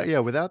error. yeah, There. yeah.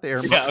 Without the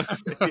air,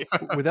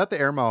 without the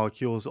air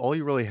molecules, all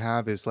you really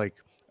have is like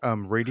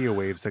radio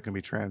waves that can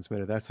be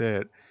transmitted. That's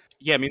it.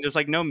 Yeah, I mean there's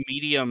like no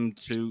medium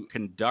to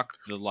conduct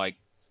the like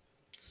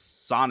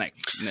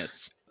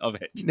sonicness of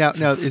it. Now,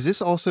 is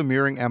this also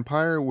mirroring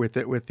Empire with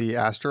the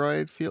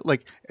asteroid field?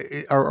 Like,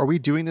 are we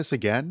doing this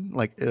again?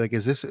 Like,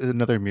 is this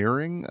another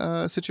mirroring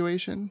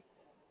situation?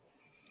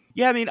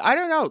 Yeah, I mean, I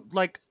don't know.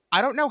 Like,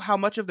 I don't know how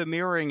much of the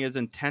mirroring is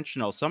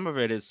intentional. Some of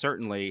it is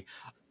certainly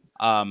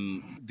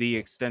the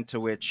extent to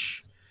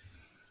which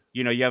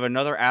you have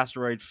another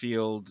asteroid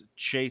field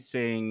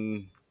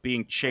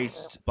being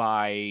chased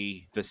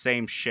by the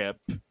same ship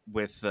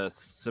with a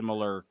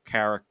similar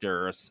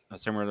character, a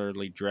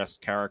similarly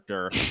dressed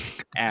character,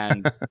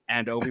 and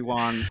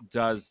Obi-Wan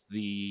does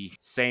the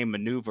same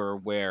maneuver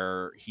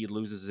where he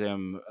loses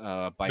him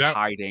by That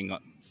hiding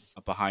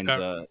behind that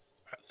the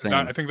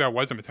I thing. think that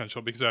was a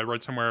potential because I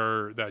read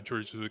somewhere that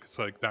George Lucas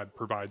like that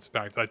provides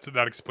back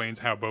that explains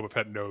how Boba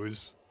Fett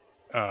knows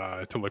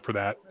to look for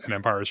that in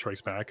Empire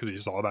Strikes Back because he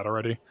saw that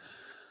already.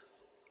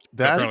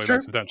 So apparently That's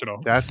that's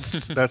intentional.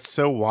 that's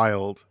so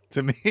wild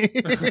to me.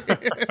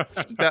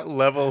 That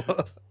level.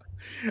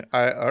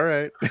 All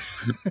right.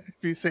 If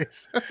you say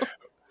so.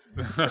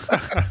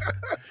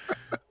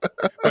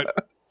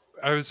 But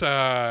I was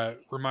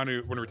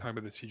reminded when we were talking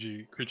about the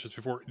CG creatures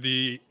before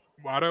the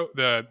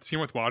scene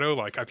with Watto.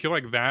 Like I feel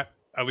like that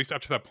at least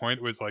up to that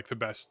point, was like the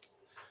best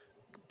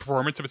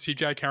performance of a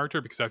CGI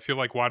character, because I feel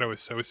like Watto is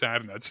so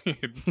sad in that scene.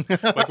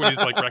 Like when he's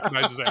like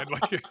recognizes Ed,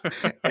 like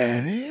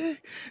Annie?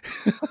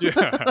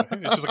 yeah,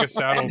 it's just like a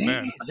sad old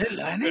man. Annie,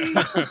 little Annie,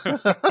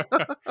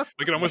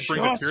 Like it almost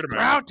brings a sure tear to my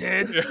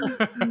sprouted.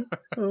 eye.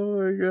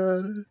 Oh my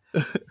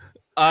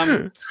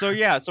god.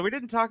 So we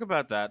didn't talk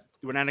about that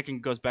when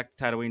Anakin goes back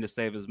to Tatooine to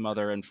save his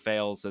mother and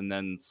fails, and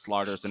then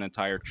slaughters an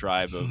entire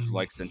tribe of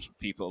like sentient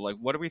people. Like,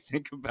 what do we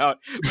think about?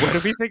 What do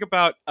we think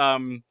about?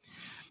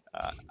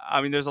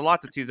 I mean, there's a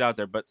lot to tease out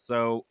there, but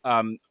so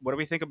what do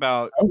we think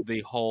about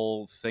the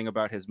whole thing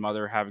about his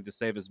mother having to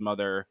save his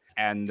mother,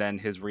 and then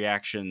his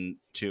reaction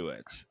to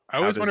it? I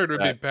always wondered it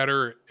would be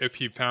better if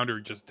he found her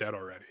just dead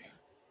already.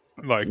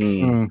 Like,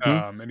 and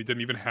he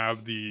didn't even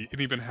have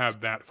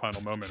that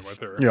final moment with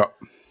her. Yeah.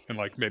 And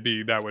like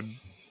maybe that would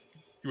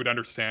you would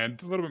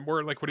understand a little bit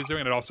more like what he's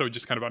doing, and also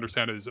just kind of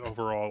understand his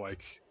overall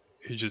like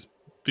he's just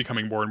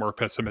becoming more and more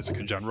pessimistic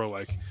in general,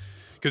 like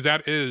because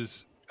that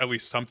is at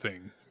least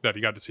something that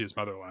he got to see his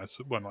mother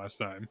last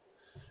time.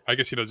 I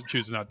guess he doesn't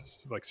choose not to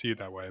like see it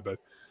that way, but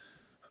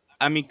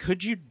I mean,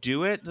 could you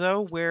do it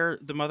though where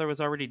the mother was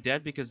already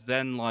dead? Because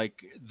then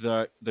like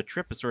the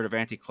trip is sort of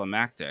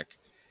anticlimactic.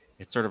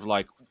 It's sort of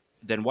like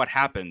then what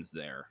happens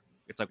there?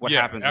 It's like what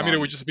happens. I mean, it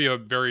would just be a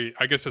very.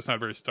 I guess it's not a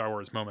very Star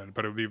Wars moment,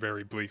 but it would be a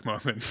very bleak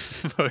moment.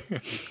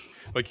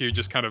 Like you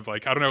just kind of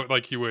like I don't know,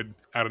 like you would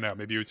I don't know,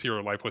 maybe you would see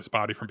her lifeless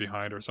body from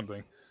behind or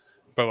something.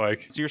 But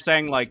like, so you're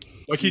saying like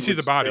he sees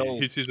a body,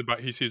 he sees her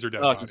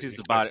dead body. He sees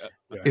the body.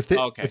 Yeah. If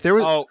there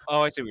was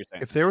I see what you're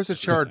saying. If there was a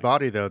charred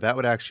body though, that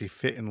would actually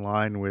fit in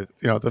line with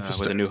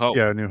with A New Hope.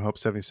 Yeah, New Hope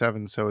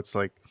 77. So it's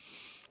like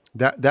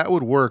that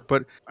would work,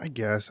 but I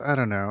guess I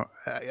don't know.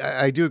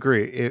 I do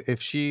agree.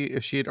 If she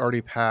had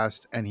already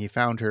passed and he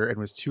found her and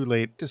was too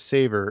late to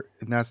save her,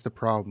 and that's the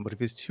problem. But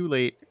if it's too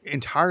late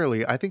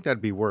entirely, I think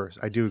that'd be worse.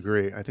 I do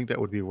agree. I think that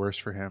would be worse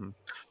for him,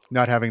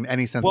 not having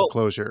any sense of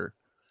closure.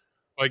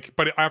 Like,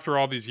 but after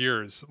all these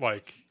years,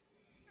 like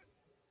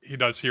he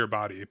does see her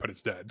body, but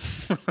it's dead.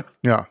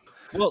 Yeah.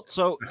 Well,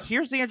 so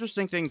here's the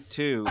interesting thing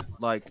too.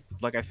 Like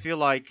I feel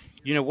like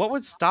what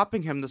was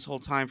stopping him this whole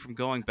time from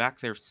going back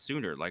there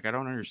sooner? Like I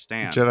don't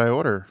understand. Jedi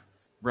Order.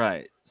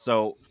 Right.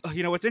 So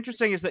what's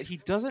interesting is that he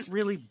doesn't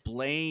really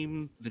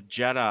blame the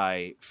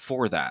Jedi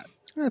for that.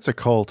 It's a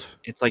cult.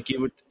 It's like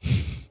you would.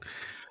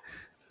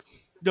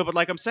 No, but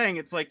like I'm saying,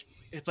 it's like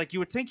you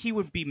would think he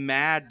would be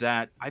mad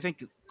that I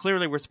think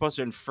clearly we're supposed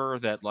to infer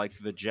that like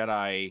the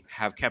Jedi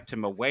have kept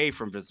him away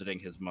from visiting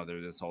his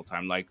mother this whole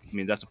time. Like, I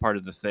mean, that's a part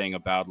of the thing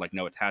about like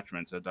no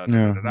attachment.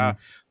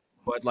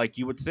 But like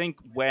you would think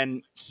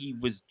when he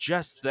was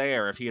just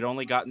there, if he had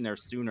only gotten there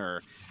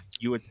sooner,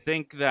 you would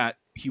think that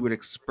he would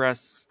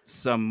express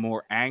some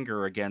more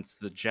anger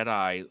against the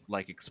Jedi,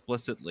 like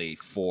explicitly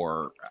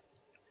for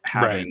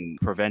having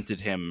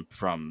prevented him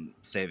from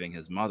saving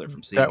his mother,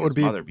 from seeing his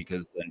mother,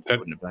 because then he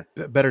wouldn't have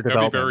been better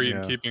development. That'd be very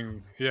in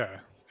keeping. Yeah,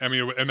 I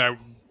mean, and that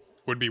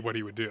would be what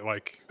he would do.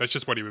 Like that's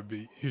just what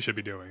he should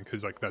be doing,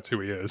 because like that's who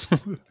he is.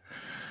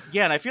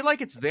 Yeah, and I feel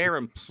like it's there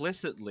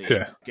implicitly.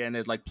 Yeah. And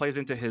it like plays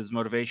into his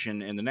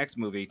motivation in the next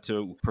movie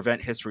to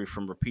prevent history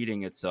from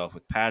repeating itself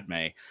with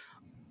Padme.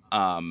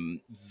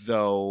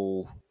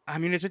 Though, I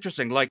mean, it's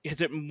interesting. Like,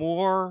 is it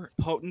more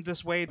potent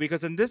this way?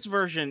 Because in this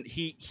version,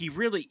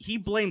 he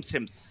blames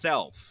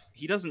himself.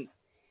 He doesn't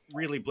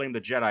really blame the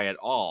Jedi at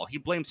all. He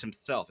blames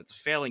himself. It's a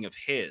failing of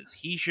his.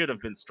 He should have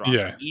been stronger.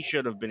 Yeah. He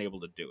should have been able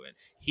to do it.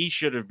 He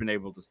should have been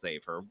able to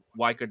save her.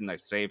 Why couldn't I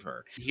save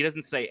her? He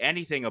doesn't say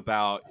anything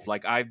about,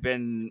 like, I've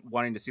been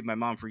wanting to see my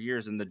mom for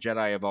years, and the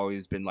Jedi have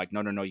always been like,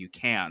 no, you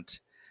can't.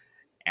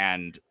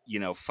 And,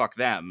 fuck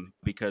them,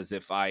 because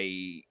if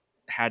I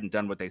hadn't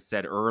done what they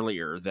said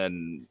earlier,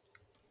 then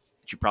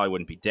she probably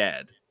wouldn't be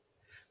dead.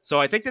 So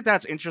I think that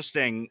that's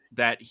interesting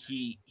that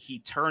he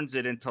turns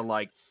it into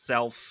like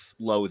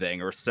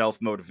self-loathing or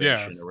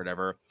self-motivation or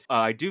whatever.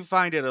 I do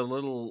find it a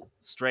little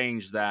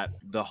strange that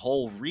the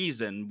whole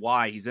reason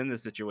why he's in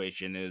this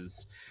situation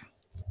is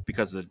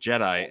because of the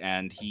Jedi,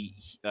 and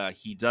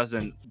he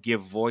doesn't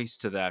give voice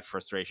to that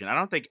frustration. I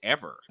don't think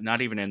ever,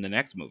 not even in the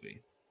next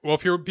movie. Well,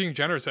 if you're being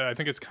generous, I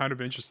think it's kind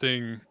of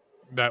interesting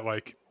that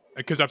like,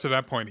 because up to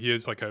that point he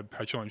is like a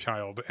petulant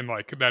child, and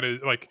like that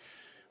is like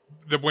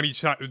that when he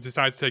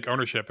decides to take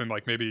ownership, and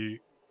like maybe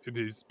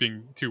he's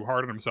being too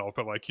hard on himself,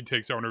 but like he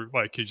takes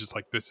like he's just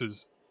like, this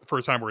is the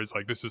first time where he's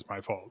like, this is my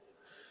fault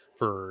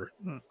for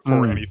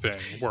anything.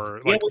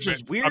 Where like which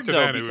is weird, up to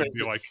though, then it would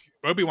be like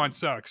Obi-Wan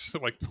sucks,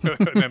 like,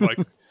 and then like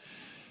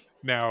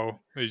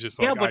now he's just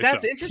like, but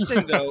that's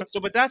interesting though.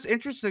 But that's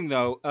interesting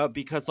though,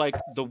 because like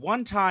the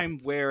one time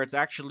where it's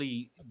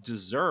actually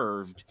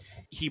deserved,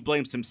 he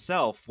blames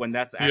himself when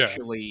that's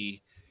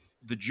actually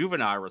the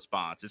juvenile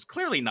response. It's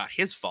clearly not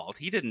his fault.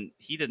 He didn't.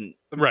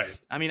 Right.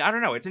 I mean, I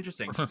don't know. It's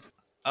interesting.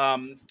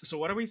 So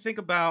what do we think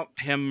about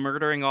him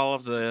murdering all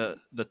of the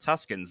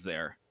Tuscans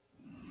there?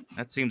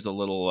 That seems a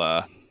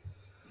little.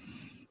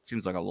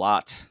 Seems like a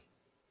lot.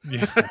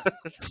 Yeah.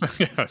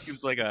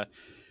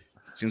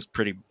 Seems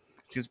pretty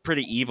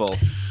evil.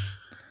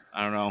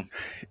 I don't know.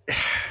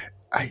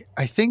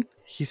 I think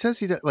he says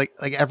he like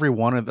every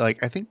one of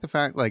like I think the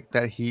fact like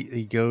that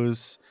he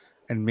goes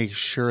and makes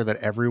sure that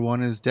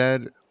everyone is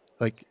dead,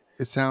 like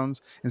it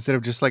sounds, instead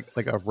of just like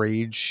a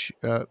rage.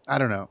 I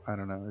don't know.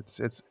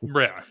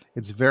 Yeah,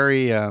 It's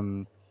very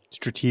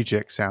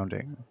strategic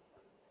sounding.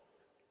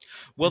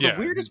 Well, the yeah.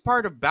 weirdest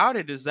part about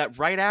it is that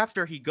right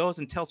after he goes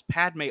and tells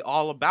Padme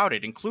all about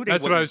it, including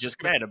That's what what I you was just just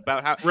gonna. said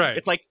about how Right.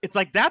 it's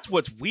like that's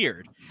what's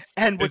weird.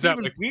 And Is that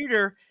like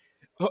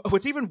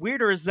what's even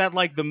weirder is that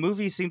like the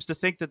movie seems to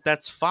think that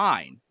that's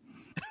fine.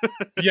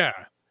 yeah,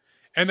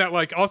 and that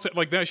like also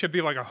like that should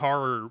be like a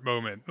horror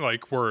moment,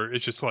 like where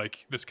it's just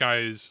like this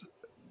guy's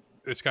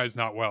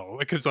not well,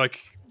 because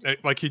like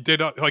he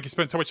did like he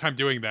spent so much time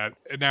doing that,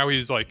 and now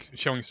he's like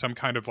showing some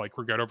kind of like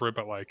regret over it,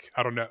 but like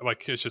I don't know,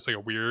 like it's just like a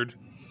weird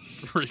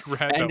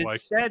regret And that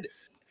instead,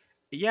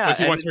 yeah, like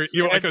he and wants her,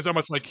 you know, like instead it's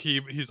almost like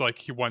he's like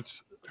he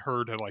wants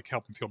her to like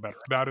help him feel better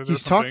about it or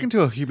He's talking something.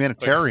 to a Like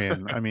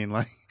humanitarian. I mean,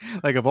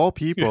 like of all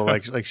people, yeah,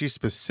 like she's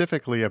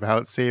specifically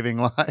about saving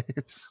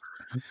lives.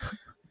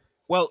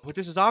 well, what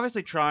this is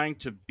obviously trying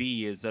to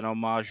be is an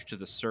homage to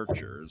the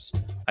Searchers.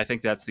 I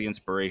think that's the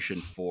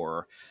inspiration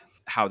for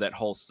how that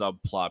whole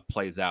subplot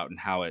plays out and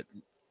how it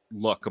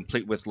look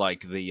complete with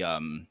like the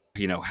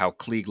how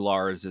Klieg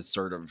Lars is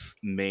sort of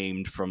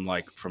maimed from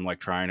like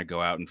trying to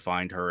go out and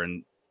find her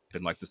and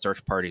like the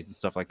search parties and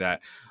stuff like that.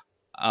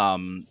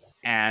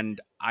 And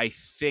I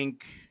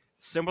think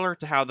similar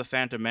to how the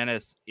Phantom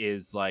Menace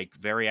is like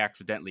very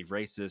accidentally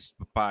racist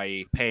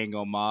by paying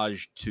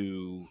homage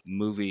to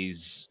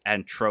movies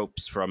and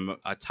tropes from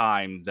a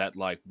time that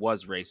like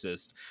was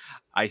racist,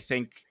 I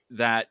think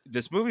that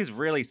this movie is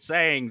really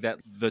saying that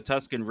the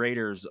Tusken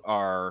Raiders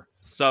are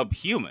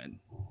subhuman.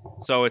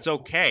 So it's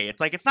okay. It's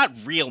like it's not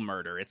real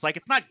murder. It's like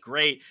it's not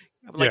great.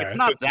 Like it's yeah,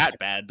 not that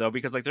bad though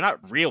because like they're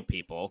not real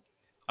people.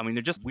 I mean,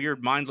 they're just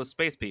weird mindless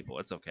space people.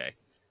 It's okay.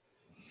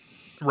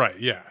 right,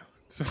 yeah.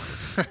 So,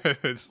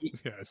 it's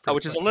pretty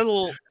Which is a funny.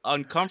 little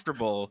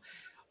uncomfortable.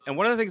 And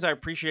one of the things I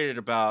appreciated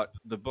about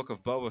the Book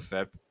of Boba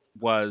Fett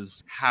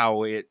was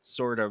how it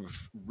sort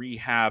of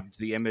rehabbed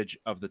the image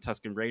of the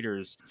Tusken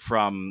Raiders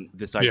from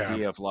this Yeah,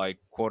 idea of like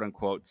quote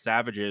unquote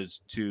savages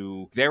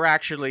to they're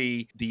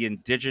actually the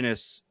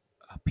indigenous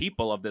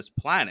people of this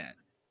planet.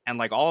 And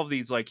like all of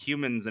these like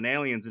humans and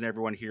aliens and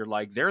everyone here,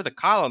 like they're the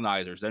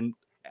colonizers and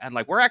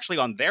like we're actually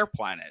on their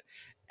planet.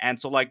 And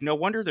so like no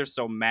wonder they're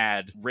so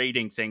mad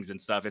raiding things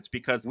and stuff. It's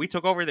because we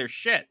took over their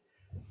shit.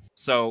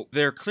 So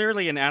they're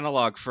clearly an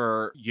analog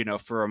for,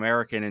 for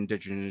American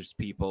indigenous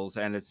peoples.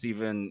 And it's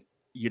even,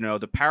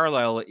 the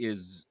parallel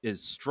is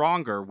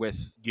stronger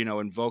with,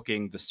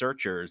 invoking the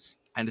Searchers.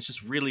 And it's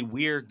just really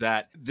weird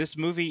that this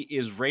movie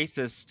is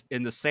racist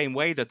in the same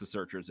way that the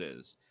Searchers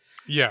is,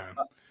 yeah.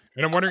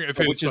 And I'm wondering if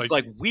which it's is like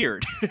like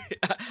weird.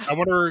 I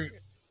wonder,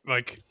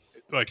 like,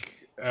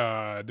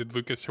 did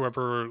Lucas,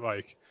 whoever,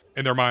 like,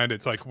 in their mind,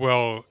 it's like,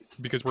 well,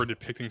 because we're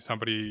depicting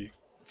somebody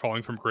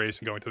falling from grace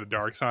and going to the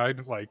dark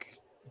side, like,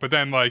 but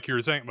then, like, you're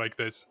saying, like,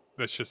 that's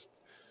just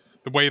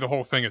the way the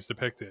whole thing is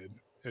depicted.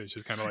 It's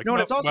just kind of like, No, and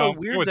no, it's also well,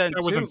 weird then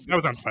too. that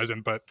was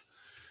unpleasant, but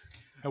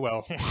oh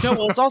well. No,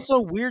 well, it's also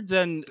weird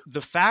then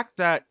the fact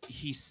that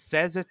he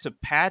says it to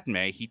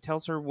Padme. He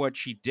tells her what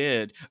she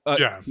did.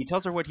 Yeah. He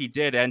tells her what he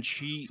did, and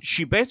she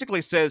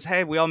basically says,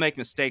 "Hey, we all make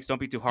mistakes. Don't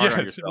be too hard on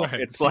Yes, yourself."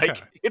 right.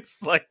 Yeah.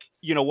 It's like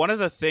one of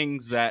the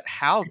things that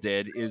Hal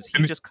did is he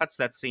And just cuts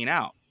that scene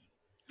out.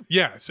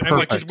 yes, and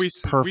like because we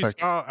Perfect.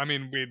 saw, I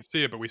mean, we'd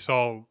see it, but we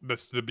saw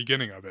this the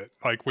beginning of it.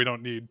 Like we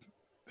don't need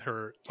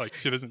her. Like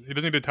he doesn't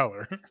need to tell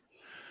her.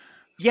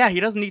 Yeah,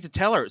 he doesn't need to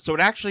tell her. So it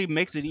actually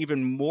makes it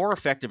even more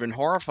effective and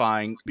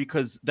horrifying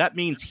because that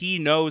means he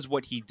knows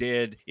what he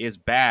did is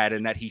bad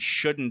and that he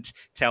shouldn't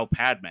tell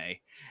Padme.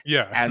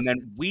 Yeah, And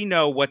then we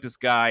know what this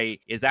guy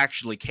is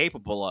actually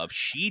capable of.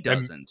 She and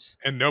doesn't.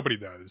 nobody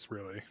does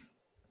really.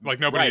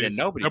 Like Right, and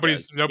nobody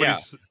does. Yeah.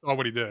 saw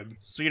what he did.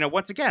 So,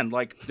 once again,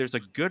 like there's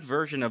a good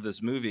version of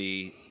this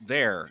movie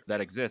there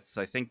that exists.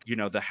 I think,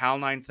 the HAL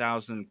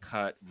 9000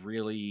 cut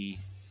really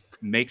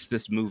makes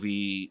this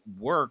movie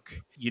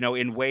work,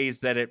 in ways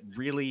that it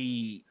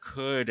really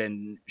could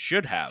and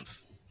should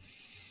have.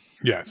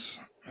 Yes.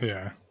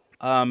 Yeah.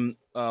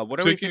 What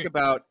do we think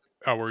about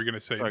Oh, what were you gonna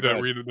say? Sorry, go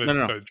ahead. The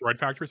No. the droid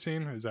factory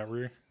scene? Is that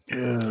where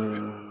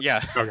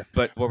Yeah. Okay.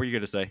 But what were you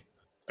gonna say?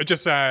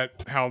 just that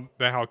how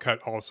the how cut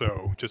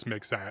also just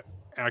makes that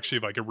actually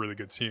like a really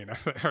good scene,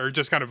 or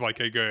just kind of like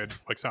a good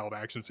like solid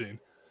action scene.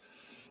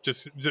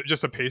 Just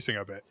the pacing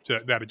of it,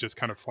 that it just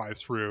kind of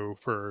flies through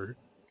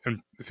and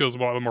it feels a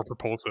lot more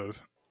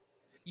propulsive.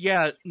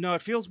 Yeah, no,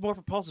 it feels more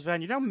propulsive,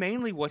 and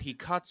mainly what he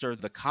cuts are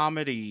the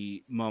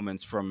comedy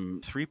moments from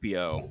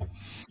 3PO.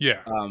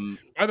 Yeah.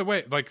 By the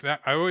way, like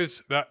that,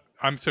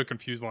 I'm so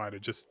confused. Line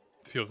it just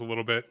feels a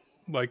little bit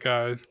like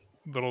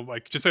little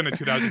like just in a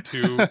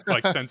 2002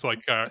 like sense,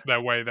 like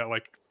that way that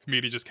like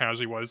media just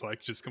casually was like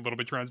just a little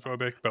bit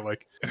transphobic, but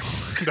like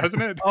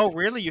doesn't it? Oh,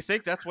 really? You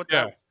think that's what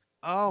Yeah. that?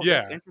 Oh, Yeah,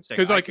 that's interesting.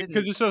 because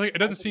it's just like it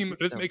doesn't I didn't seem, it think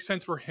doesn't so. make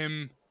sense for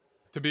him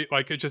to be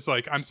like, it's just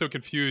like, I'm so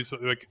confused.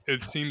 Like,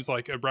 it seems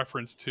like a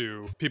reference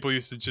to people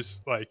used to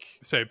just like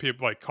say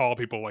people like call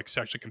people like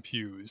sexually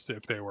confused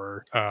if they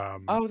were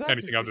Oh, that's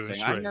anything other than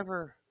interesting. I straight.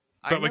 never,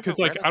 I But like, never cause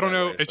like, read it I don't that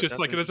know, way, it's but just that's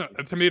like, it interesting.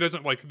 doesn't, to me, it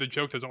doesn't like, the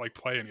joke doesn't like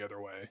play any other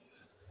way.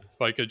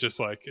 Like, it just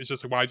like, it's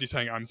just like, why is he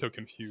saying I'm so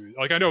confused?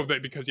 Like, I know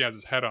that because he has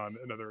his head on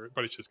another,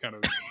 but it's just kind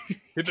of,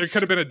 there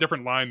could have been a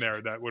different line there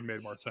that would have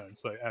made more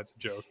sense, like as a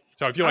joke.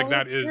 So I feel like Oh,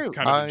 that that's is true.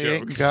 kind of a I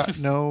joke. ain't got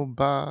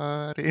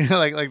nobody.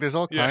 Like there's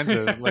all Yeah. kinds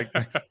of like.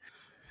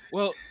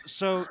 Well,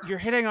 so you're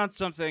hitting on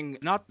something,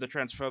 not the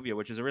transphobia,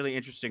 which is a really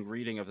interesting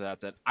reading of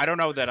that. That I don't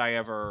know that I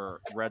ever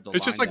read the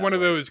It's just line like that one of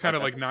way. those kind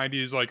Like of like that's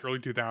 90s, like early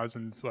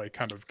 2000s, like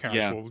kind of yeah.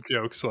 casual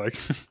jokes. Like,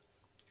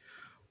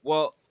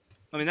 Well,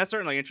 I mean that's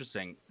certainly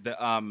interesting.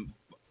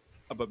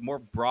 But more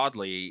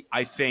broadly,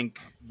 I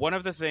think one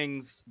of the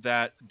things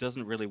that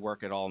doesn't really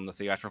work at all in the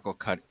theatrical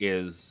cut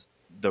is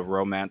the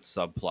romance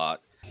subplot.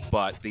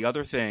 But the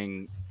other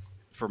thing,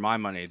 for my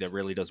money, that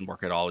really doesn't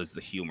work at all is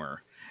the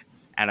humor.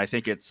 And I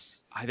think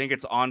it's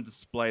on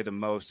display the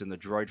most in the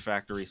droid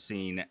factory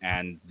scene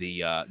and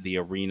the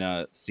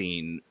arena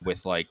scene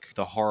with like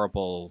the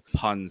horrible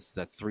puns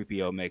that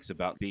 3PO makes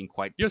about being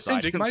quite you're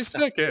beside singeing my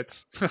himself.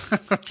 circuits.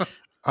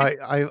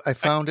 I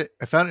found it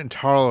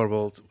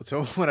intolerable.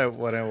 So when I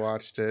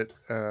watched it,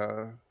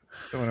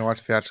 when I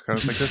watched the theatrical, I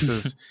was like, this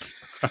is,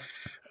 oh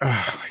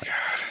my god.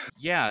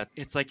 Yeah,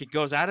 it's like it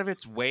goes out of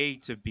its way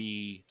to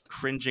be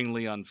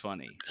cringingly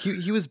unfunny.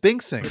 He was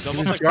Binksing. It's He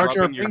almost was like Jar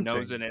Jar rubbing your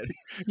nose Binksing. in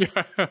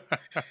it. Yeah.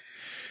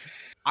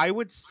 I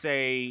would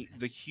say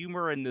the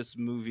humor in this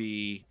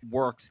movie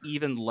works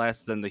even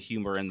less than the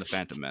humor in The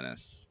Phantom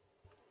Menace.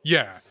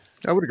 Yeah.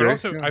 I would But agree.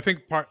 also, yeah. I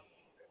think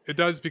it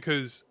does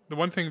because the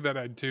one thing that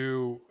I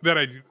do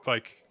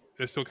like,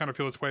 I still kind of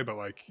feel this way, but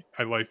like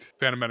I liked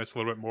Phantom Menace a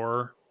little bit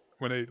more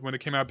when it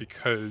came out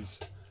because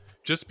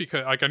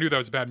like I knew that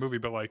was a bad movie,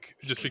 but like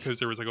just because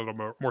there was like a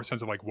little more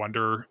sense of like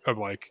wonder of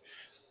like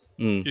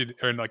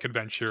and like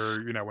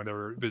adventure, when they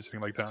were visiting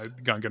like the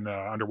Gungan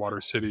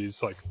underwater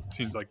cities, like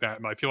scenes like that,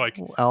 and I feel like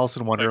Alice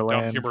in like dumb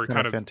Wonderland, humor kind kind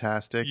of of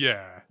fantastic.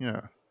 yeah.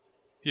 Yeah.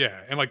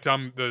 Yeah, and like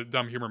the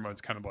dumb humor modes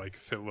kind of like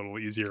fit a little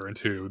easier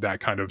into that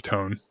kind of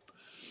tone.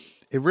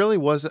 It really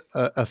was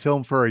a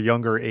film for a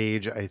younger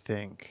age, I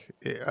think,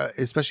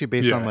 especially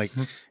based on Yeah. like,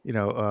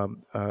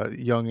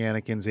 young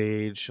Anakin's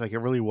age. Like it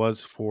really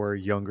was for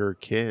younger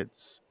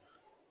kids,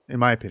 in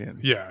my opinion.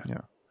 Yeah.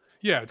 Yeah.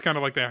 Yeah, it's kind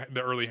of like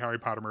the early Harry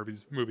Potter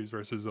movies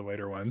versus the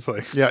later ones.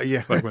 Like Yeah.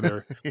 Yeah. like when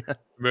they're Yeah.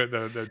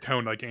 the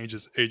tone like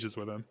ages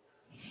with them.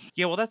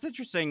 Yeah, well, that's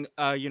interesting.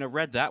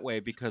 Read that way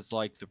because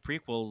like the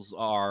prequels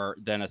are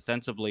then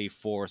ostensibly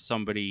for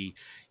somebody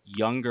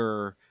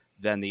younger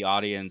than the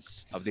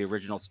audience of the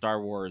original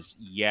Star Wars,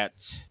 yet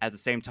at the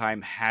same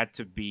time had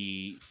to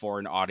be for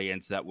an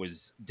audience that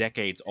was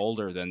decades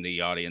older than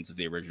the audience of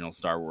the original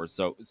Star Wars.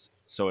 So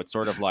it's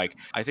sort of like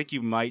I think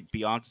you might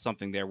be onto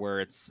something there, where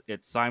it's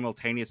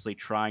simultaneously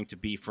trying to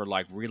be for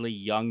like really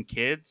young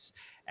kids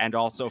and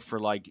also for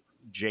like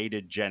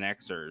jaded Gen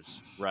Xers,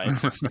 right?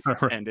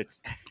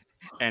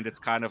 And it's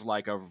kind of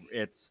like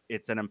it's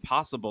an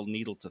impossible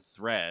needle to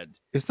thread.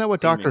 Isn't that what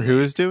Doctor Who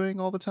seemingly. is doing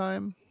all the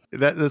time?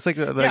 That's like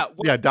Yeah,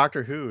 well,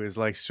 Doctor Who is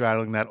like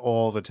straddling that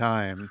all the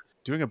time,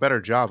 doing a better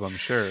job, I'm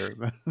sure.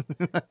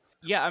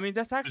 yeah. I mean,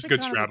 that's It's a actually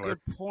good kind of a straddler.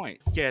 good point.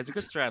 Yeah, it's a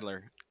good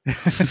straddler.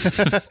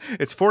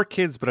 It's for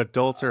kids, but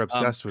adults are Um,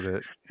 obsessed with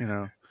it.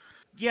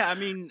 yeah, I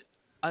mean,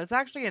 it's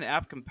actually an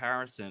apt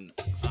comparison.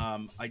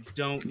 I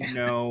don't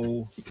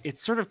know.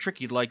 It's sort of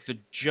tricky. Like the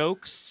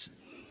jokes.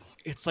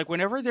 It's like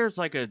whenever there's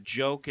like a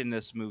joke in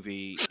this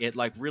movie, it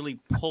like really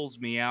pulls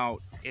me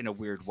out in a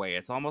weird way.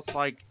 It's almost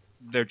like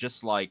they're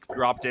just like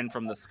dropped in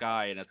from the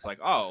sky, and it's like,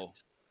 oh,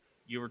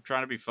 you were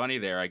trying to be funny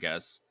there, I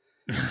guess.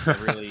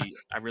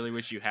 I really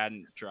wish you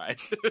hadn't tried.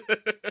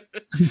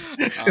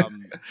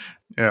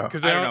 Yeah.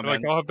 Because I they don't all know,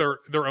 like man. all have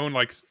their own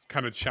like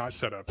kind of shot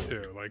setup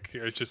too. Like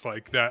it's just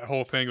like that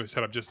whole thing was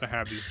set up just to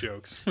have these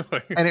jokes.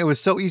 Like, And it was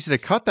so easy to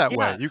cut that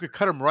way. Yeah. You could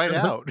cut them right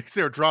out.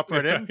 They were drop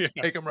right in, yeah.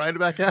 take them right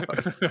back out.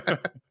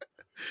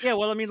 Yeah,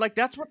 well, I mean, like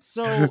that's what's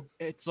so.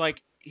 It's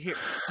like here.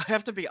 I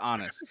have to be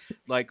honest.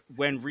 Like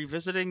when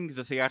revisiting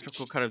the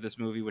theatrical cut of this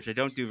movie, which I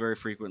don't do very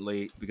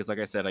frequently, because, like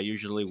I said, I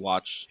usually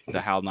watch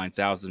the HAL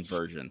 9000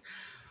 version.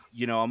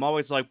 I'm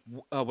always like,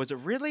 was it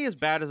really as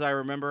bad as I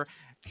remember?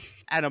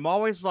 And I'm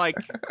always like,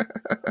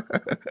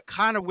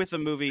 kind of with the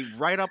movie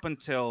right up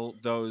until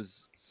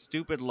those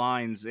stupid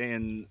lines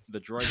in the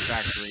droid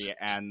factory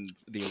and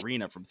the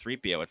arena from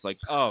 3PO. It's like,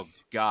 oh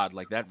god,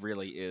 like that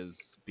really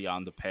is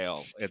beyond the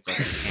pale. It's like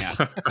you can't.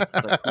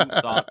 It's like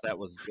who thought that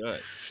was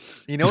good?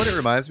 You know what it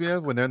reminds me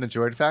of when they're in the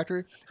droid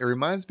factory? It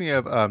reminds me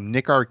of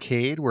Nick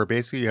Arcade, where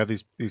basically you have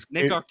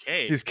Nick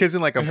Arcade. these kids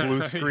in like a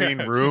blue screen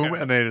Yes, room,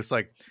 yeah. and they just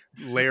like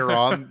layer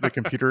on the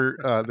computer,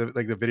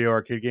 the video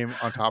arcade game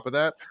on top of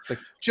that. It's like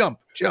jump,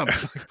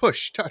 like,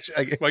 push, touch.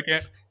 Like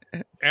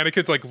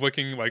Anakin's like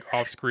looking like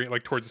off screen,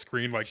 like towards the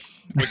screen, like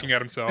looking at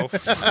himself,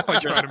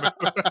 like trying to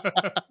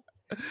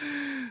move.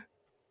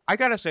 I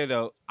gotta say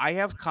though, I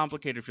have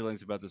complicated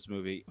feelings about this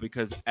movie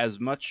because as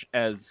much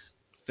as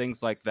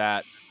things like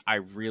that I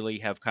really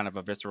have kind of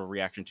a visceral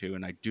reaction to,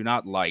 and I do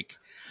not like.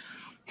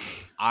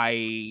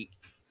 I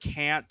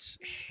can't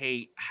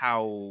hate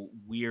how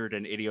weird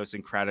and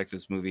idiosyncratic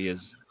this movie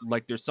is.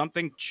 Like, there's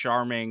something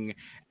charming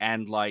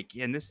and, like,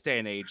 in this day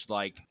and age,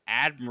 like,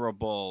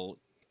 admirable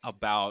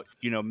about,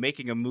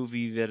 making a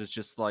movie that is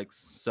just like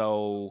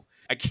so.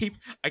 I keep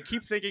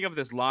thinking of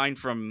this line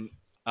from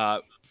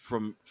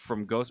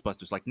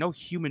Ghostbusters, like, no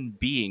human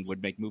being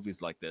would make movies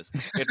like this.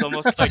 It's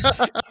almost like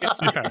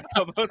Yeah. it's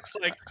almost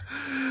like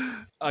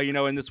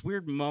in this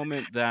weird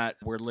moment that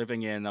we're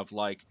living in of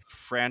like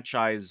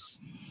franchise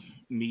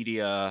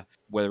media,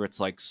 whether it's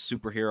like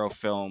superhero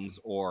films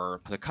or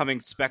the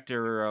coming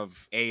specter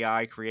of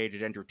AI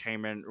created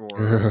entertainment,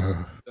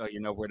 or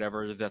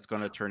whatever that's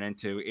going to turn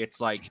into.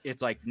 It's like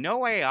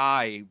no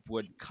AI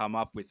would come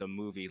up with a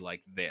movie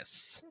like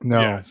this.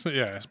 No, Yes.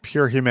 Yeah. it's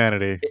pure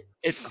humanity.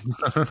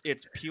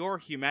 It's pure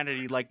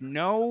humanity. Like,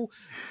 no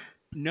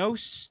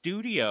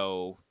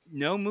studio,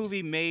 no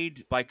movie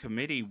made by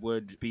committee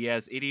would be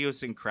as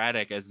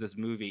idiosyncratic as this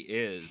movie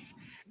is.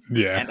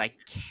 Yeah. And I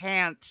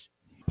can't.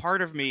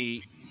 Part of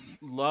me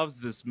loves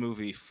this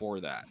movie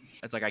for that.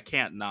 It's like I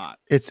can't not.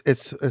 It's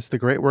the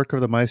great work of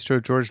the maestro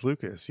George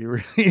Lucas. You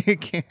really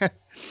can't.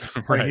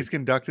 Like, Right. he's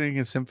conducting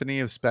a symphony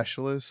of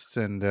specialists,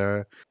 and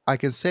I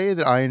can say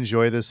that I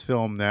enjoy this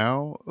film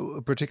now,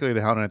 particularly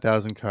the Howlin'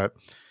 1000 cut,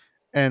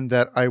 and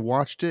that I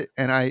watched it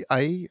and I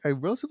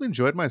relatively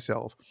enjoyed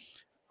myself.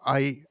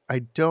 I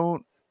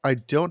don't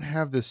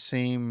have the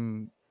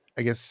same,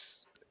 I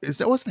guess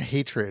it wasn't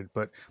hatred,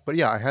 but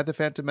yeah, I had the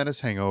Phantom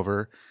Menace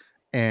hangover,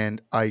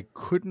 and I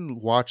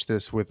couldn't watch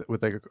this with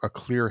like a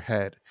clear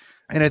head.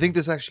 And I think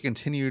this actually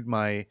continued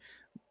my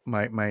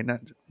not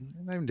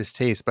even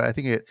distaste, but I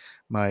think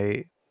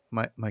my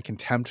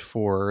contempt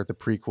for the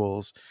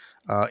prequels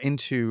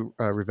into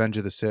Revenge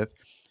of the Sith.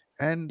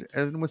 And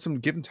with some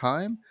given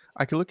time,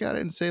 I could look at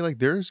it and say, like,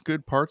 there's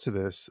good parts of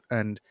this,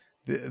 and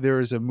there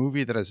is a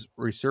movie that has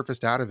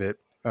resurfaced out of it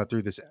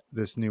through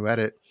this new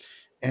edit,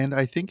 and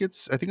I think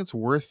it's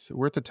worth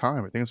the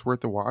time. I think it's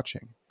worth the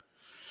watching.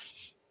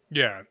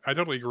 Yeah, I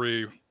totally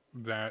agree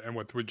with that and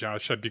what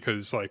Josh said,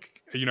 because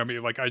like, me,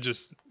 like I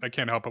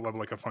can't help but love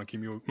like a funky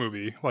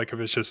movie. Like, if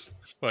it's just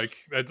like,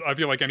 I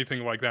feel like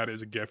anything like that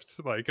is a gift,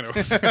 like, in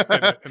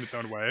its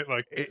own way.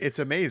 Like, it's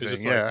amazing.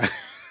 It's just yeah.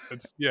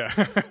 it's yeah.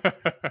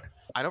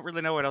 I don't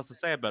really know what else to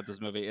say about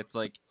this movie. It's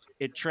like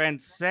it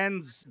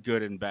transcends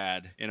good and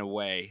bad in a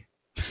way.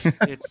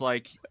 It's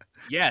like,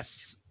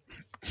 yes,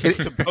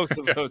 to both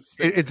of those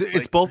things.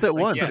 It's both at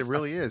like, once. yeah. It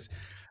really is.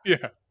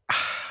 Yeah.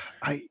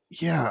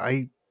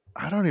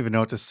 I don't even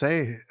know what to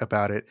say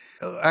about it.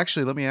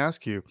 Actually, let me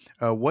ask you,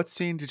 what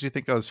scene did you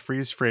think I was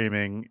freeze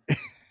framing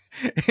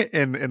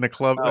in the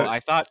club? Oh, I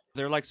thought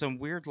they're like some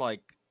weird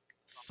like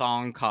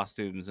thong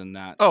costumes in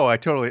that. Oh, I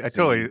totally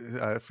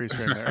freeze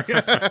frame there.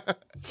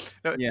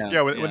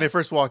 Yeah. When they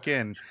first walk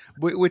in,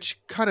 which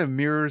kind of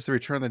mirrors the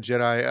Return of the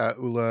Jedi,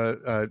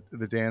 Ula,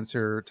 the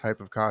dancer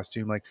type of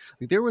costume. Like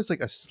there was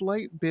like a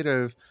slight bit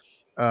of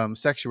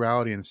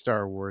sexuality in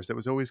Star Wars that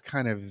was always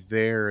kind of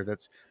there.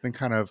 That's been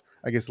kind of,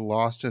 I guess,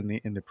 lost in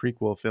the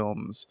prequel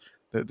films.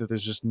 That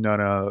there's just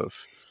none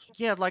of.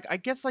 Yeah, like I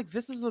guess like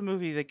this is the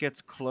movie that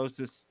gets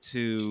closest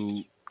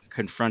to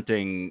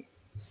confronting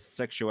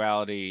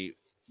sexuality.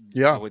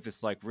 Yeah, with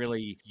this like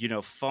really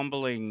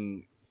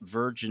fumbling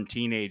virgin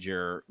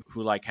teenager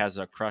who like has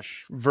a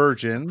crush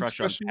on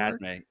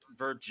Padme.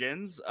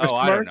 Virgins? Oh,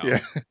 I don't know. Yeah.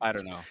 I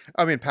don't know.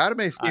 I mean,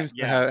 Padme seems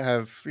to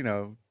have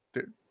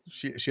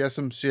she has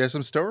some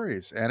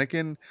stories.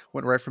 Anakin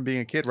went right from being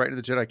a kid right into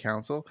the Jedi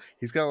Council.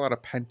 He's got a lot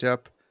of pent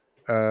up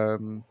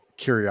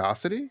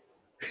curiosity.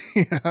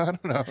 I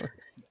don't know.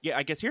 Yeah,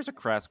 I guess here's a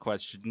crass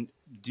question.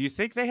 Do you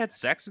think they had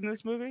sex in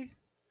this movie?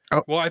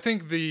 Well, I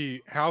think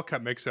the Hal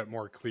cut makes that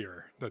more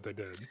clear that they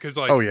did, because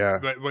like,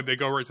 when they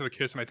go right to the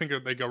kiss, and I think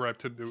they go right up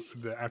to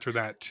the after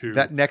that to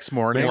that next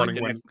morning.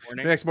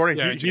 The next morning,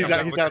 he's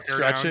out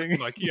stretching.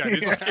 Like, yeah,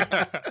 he's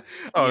like,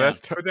 oh,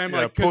 that's but then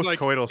like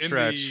post-coital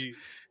stretch.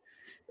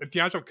 The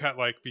theatrical cut,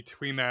 like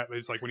between that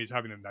is like when he's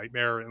having a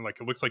nightmare, and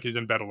like it looks like he's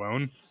in bed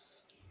alone.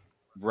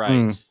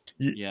 Right.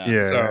 Yeah.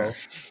 So.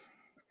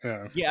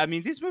 Yeah, I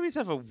mean, these movies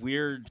have a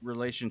weird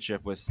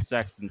relationship with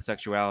sex and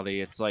sexuality.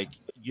 It's like,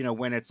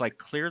 when it's like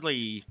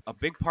clearly a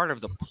big part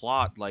of the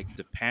plot like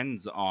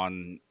depends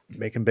on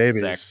making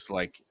babies. Sex,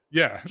 like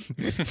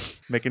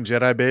making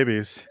Jedi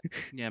babies.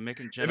 Yeah,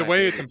 making Jedi. And the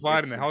way it's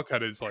implied in the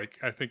Hellcut is like,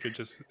 I think it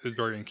just is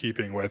very in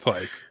keeping with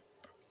like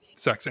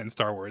sex in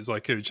Star Wars.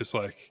 Like it's just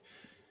like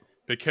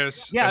they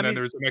kiss, and then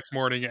there's the next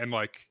morning, and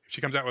like she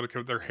comes out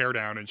with their hair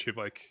down, and she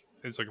like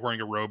is like wearing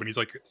a robe, and he's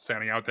like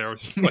standing out there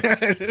with,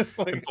 like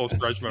in full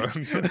stretch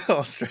mode.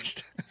 All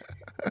stretched.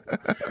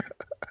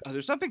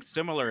 There's something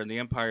similar in The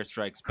Empire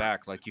Strikes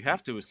Back. Like you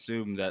have to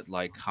assume that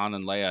like Han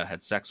and Leia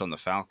had sex on the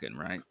Falcon,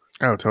 right?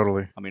 Oh,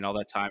 totally. I mean, all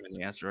that time in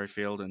the asteroid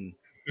field and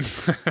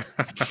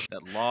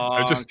that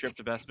long trip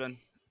to Bespin.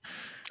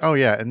 Oh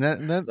yeah, and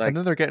then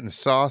they're getting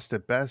sauced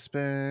at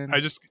Bespin. I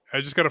just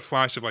got a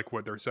flash of like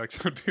what their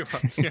sex would be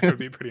like. It would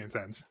be pretty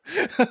intense.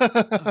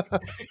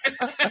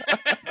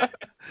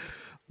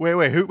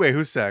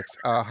 Who's sex?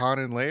 Han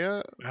and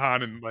Leia?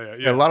 Han and Leia.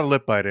 Yeah, a Yeah, lot of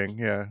lip biting.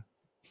 Yeah.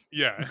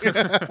 yeah.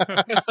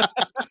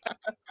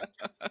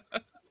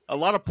 A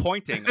lot of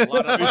pointing, a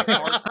lot of like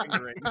hard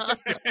fingering.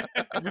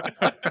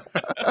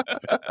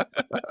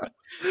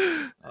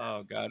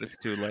 Oh God, it's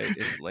too late.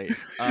 It's late.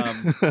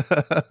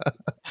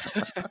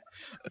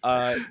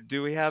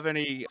 Do we have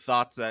any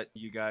thoughts that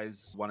you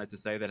guys wanted to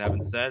say that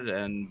haven't said?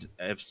 And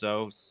if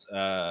so,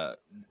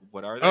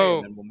 what are they? And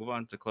Oh, then we'll move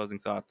on to closing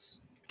thoughts.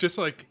 just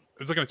like I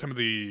was looking at some of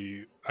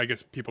the, I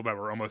guess, people that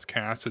were almost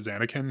cast as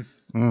Anakin,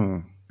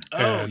 Mm. Oh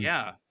and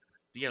yeah,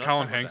 yeah. Let's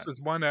Colin talk about Hanks that.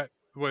 was one that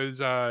was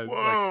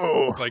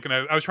Whoa. and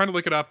I was trying to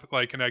look it up,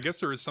 like, and I guess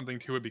there was something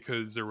to it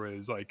because there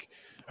was like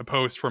a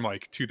post from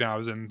like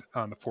 2000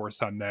 on the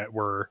Force.net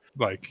where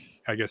like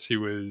I guess he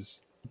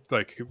was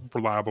like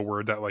reliable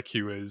word that like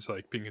he was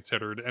like being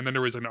considered, and then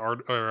there was an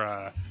art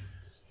or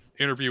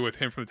interview with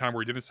him from the time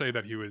where he didn't say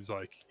that he was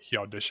like he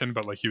auditioned,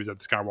 but like he was at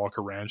the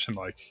Skywalker Ranch and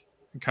like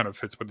it kind of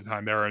fits with the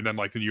time there. And then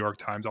like the New York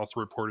Times also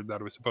reported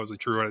that it was supposedly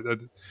true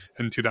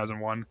in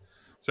 2001.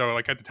 So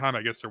like at the time,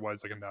 I guess there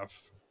was like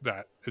enough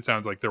that it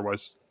sounds like there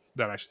was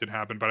that actually did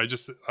happen. But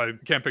I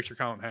can't picture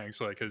Colin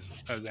Hanks like as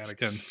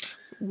Anakin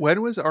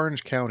When was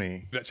Orange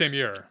County? that same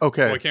year.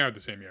 Okay. Well, it came out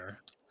the same year.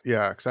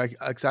 Yeah,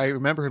 because I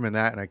remember him in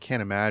that, and I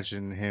can't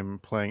imagine him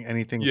playing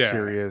anything Yeah.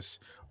 serious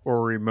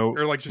or remote.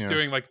 Or like just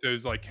doing like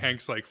those like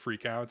Hanks like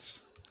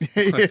freakouts.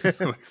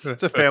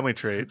 It's a family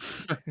trait.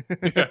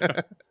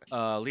 Yeah.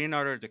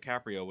 Leonardo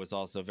DiCaprio was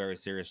also very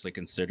seriously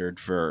considered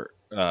for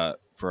a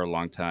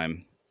long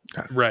time.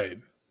 Right.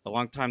 A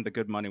long time, the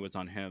good money was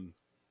on him.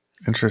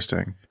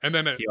 Interesting. And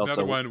then He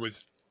another also- one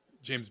was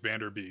James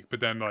Vanderbeek, but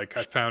then like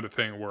I found a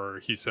thing where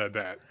he said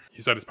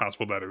it's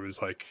possible that it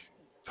was like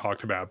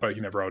talked about, but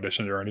he never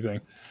auditioned or anything.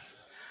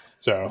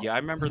 So Yeah, I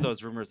remember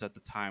those rumors at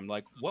the time.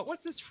 Like, what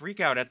was this freak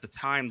out at the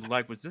time?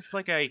 Like, was this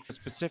like a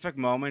specific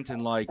moment in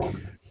like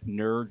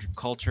nerd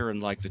culture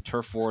and like the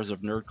turf wars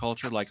of nerd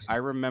culture? Like, I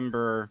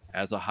remember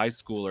as a high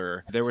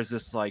schooler, there was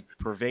this like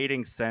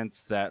pervading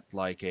sense that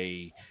like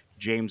a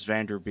James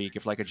Vanderbeek,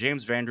 if like a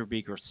James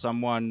Vanderbeek or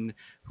someone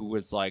who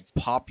was like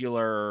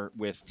popular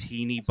with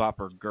teeny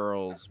bopper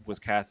girls was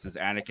cast as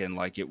Anakin,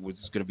 like it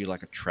was going to be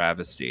like a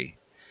travesty.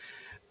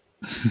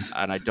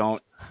 And I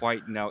don't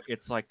quite know.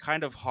 It's like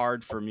kind of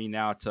hard for me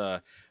now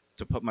to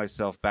put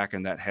myself back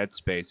in that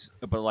headspace.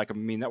 But like, I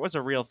mean, that was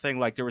a real thing.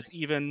 Like there was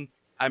even,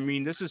 I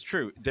mean, this is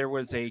true. There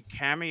was a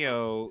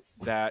cameo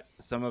that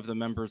some of the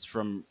members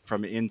from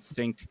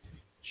NSYNC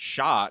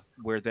shot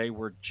where they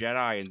were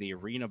Jedi in the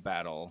arena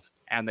battle.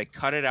 And they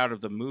cut it out of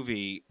the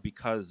movie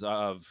because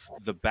of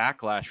the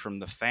backlash from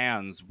the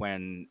fans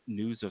when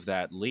news of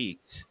that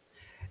leaked.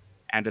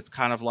 And it's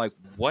kind of like,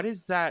 what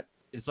is that?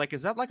 It's like,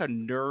 is that like a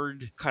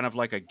nerd kind of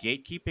like a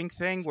gatekeeping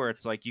thing where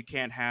it's like you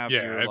can't have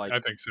your like. I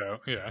think so.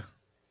 Yeah.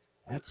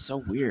 That's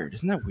so weird.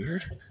 Isn't that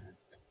weird?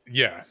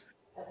 Yeah,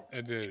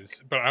 it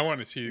is. But I want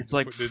to see. It's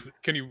like,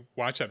 can you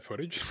watch that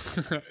footage?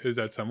 Is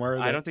that somewhere?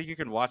 I don't think you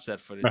can watch that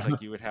footage.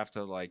 Like you would have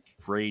to like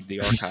raid the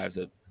archives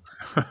at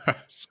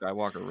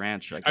Skywalker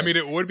Ranch. I mean,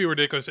 it would be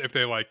ridiculous if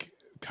they like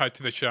cut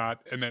to the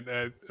shot and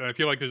then I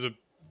feel like there's a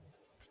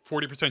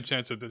 40%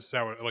 chance that this is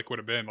how it like would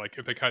have been. Like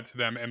if they cut to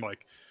them and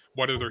like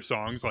what are their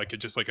songs, like it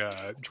just like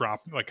a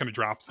drop, like kind of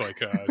drops like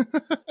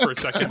for a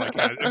second, like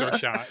in their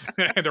shot,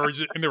 and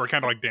they were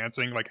kind of like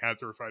dancing, like as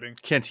they were fighting.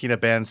 Cantina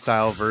band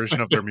style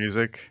version of their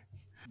music.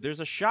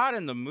 There's a shot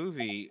in the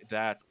movie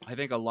that I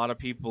think a lot of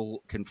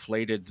people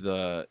conflated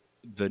the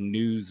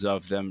news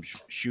of them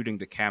shooting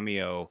the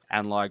cameo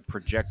and like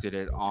projected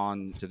it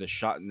on to the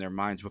shot in their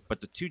minds.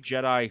 But the two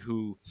Jedi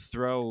who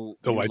throw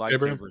The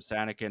lightsabers to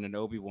Anakin and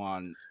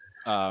Obi-Wan,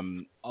 a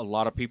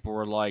lot of people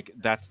were like,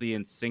 "That's the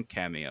NSYNC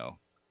cameo."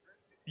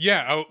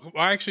 Yeah,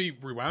 I actually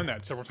rewound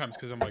that several times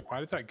because I'm like, why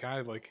does that guy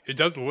like? It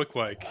does look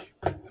like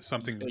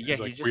something. Yeah,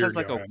 like, he just weird has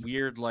like going a on.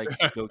 weird like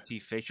goatee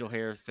facial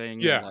hair thing,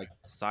 Yeah. and like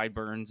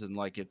sideburns, and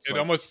like it's It like,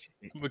 almost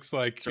looks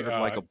like sort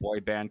of like a boy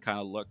band kind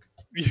of look.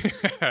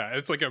 Yeah,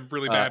 it's like a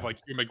really bad like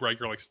Hugh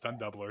McGregor like stunt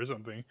double or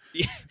something.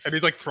 Yeah. And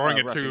he's like throwing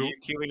it Russ, to. are you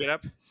queuing it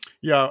up?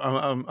 Yeah,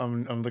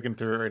 I'm looking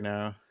through it right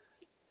now.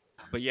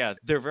 But yeah,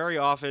 they're very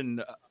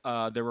often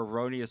they're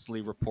erroneously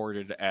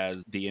reported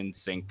as the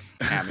NSYNC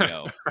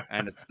cameo,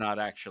 and it's not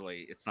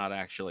actually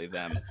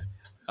them,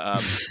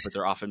 but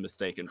they're often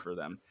mistaken for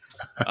them.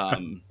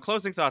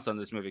 Closing thoughts on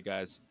this movie,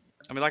 guys.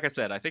 I mean, like I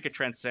said, I think it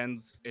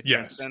transcends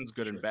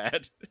good and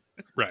bad.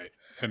 Right,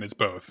 and it's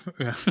both.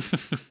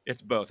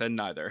 It's both and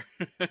neither.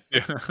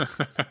 Yeah.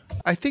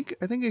 I think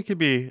it could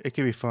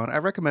be fun. I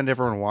recommend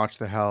everyone watch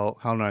the HAL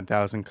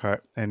 9000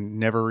 cut and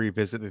never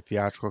revisit the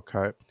theatrical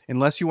cut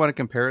unless you want to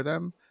compare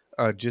them.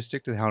 Just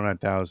stick to the HAL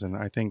 9000.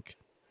 I think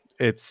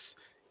it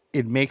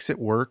makes it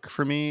work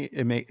for me.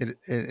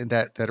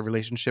 That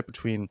relationship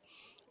between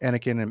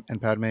Anakin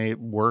and Padme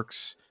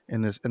works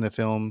in the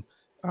film.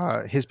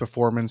 His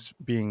performance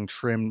being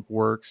trimmed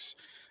works.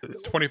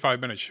 It's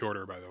 25 minutes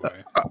shorter, by the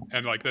way,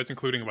 and like that's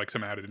including like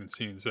some added in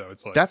scenes. So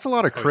it's like That's a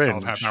lot of probably a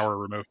solid half cringe. an hour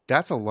removed.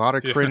 That's a lot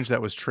of Yeah. cringe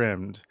that was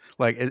trimmed.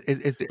 Like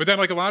But then,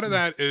 like, a lot of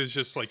that is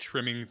just like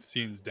trimming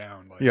scenes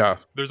down. Like, yeah.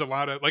 there's a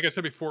lot of, like I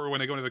said before, when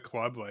they go to the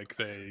club, like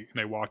they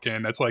walk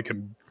in, that's like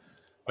in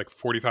like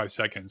 45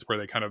 seconds where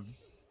they kind of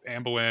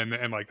amble in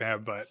and like they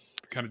have that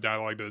kind of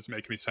dialogue that doesn't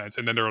make any sense,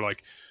 and then they're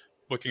like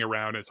looking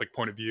around, and it's like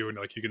point of view, and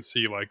like you can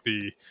see like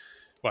the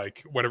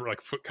like whatever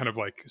like kind of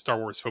like Star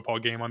Wars football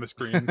game on the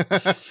screen.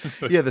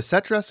 Yeah, the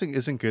set dressing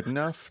isn't good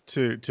enough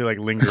to like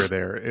linger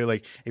there.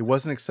 It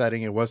wasn't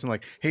exciting. It wasn't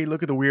like, hey,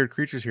 look at the weird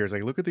creatures here. It's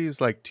like, look at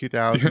these like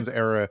 2000s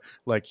era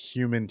like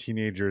human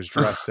teenagers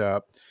dressed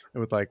up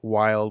with like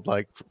wild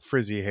like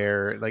frizzy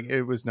hair. Like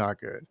it was not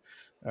good.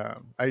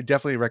 I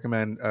definitely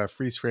recommend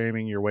freeze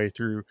framing your way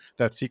through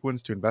that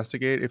sequence to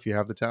investigate if you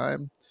have the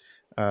time.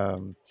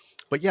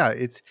 But yeah,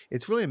 it's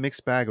really a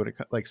mixed bag.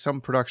 Like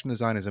some production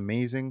design is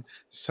amazing,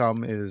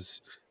 some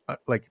is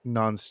like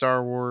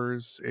non-Star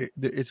Wars.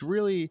 It's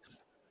really,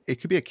 it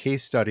could be a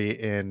case study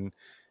in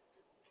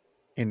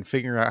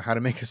figuring out how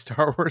to make a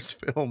Star Wars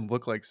film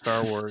look like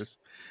Star Wars.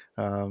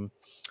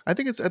 I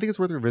think it's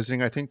worth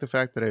revisiting. I think the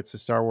fact that it's a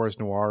Star Wars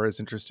noir is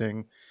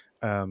interesting.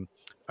 I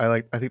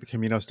think the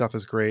Camino stuff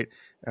is great.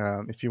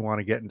 If you want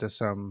to get into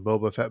some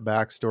Boba Fett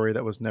backstory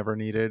that was never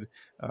needed,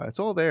 it's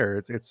all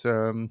there. It's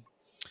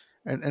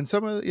and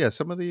some of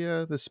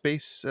the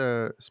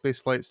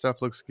space flight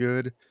stuff looks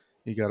good.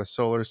 You got a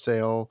solar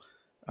sail.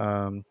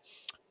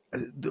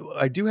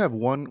 I do have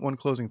one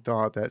closing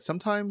thought, that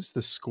sometimes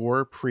the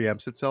score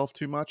preempts itself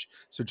too much.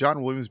 So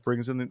John Williams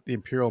brings in the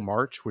Imperial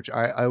March, which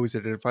I always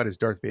identified as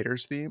Darth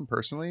Vader's theme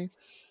personally.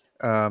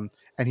 And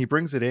he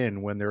brings it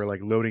in when they're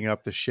like loading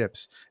up the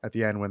ships at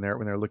the end, when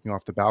they're looking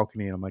off the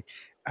balcony, and I'm like,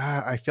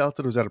 I felt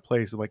that it was out of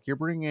place. I'm like, you're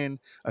bringing in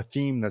a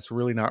theme that's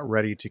really not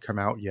ready to come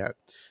out yet.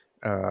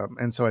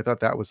 And so I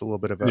thought that was a little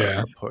bit of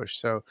a push.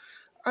 So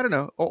I don't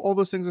know. All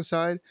those things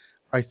aside,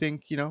 I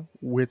think,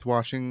 with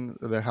watching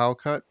the HAL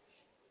cut,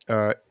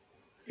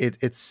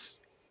 it's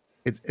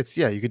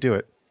yeah, you could do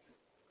it.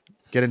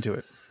 Get into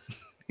it.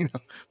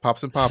 Pop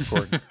some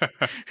popcorn.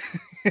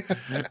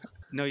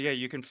 No, yeah,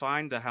 you can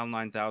find the HAL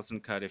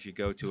 9000 cut if you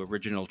go to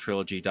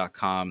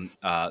originaltrilogy.com,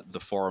 the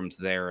forums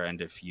there,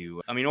 and if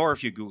you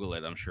Google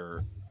it, I'm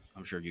sure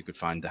you could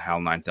find the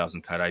HAL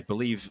 9000 cut. I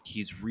believe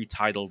he's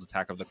retitled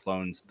Attack of the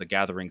Clones The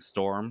Gathering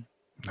Storm.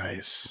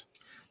 Nice.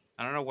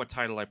 I don't know what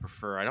title I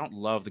prefer. I don't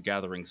love The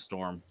Gathering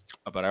Storm,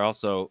 but I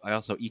also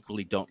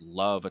equally don't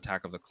love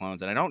Attack of the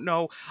Clones. And I don't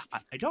know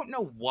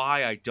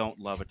why I don't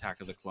love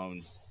Attack of the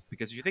Clones,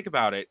 because if you think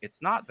about it,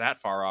 it's not that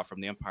far off from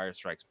The Empire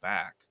Strikes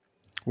Back.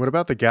 What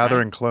about The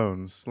Gathering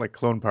Clones, like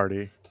Clone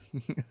Party?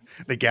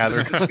 The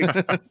Gathering.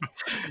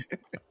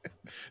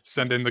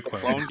 Send in the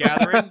clone. Clone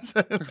Gathering?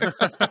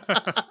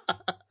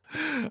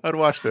 I'd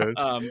watch those.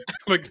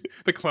 Like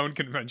the clone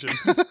convention.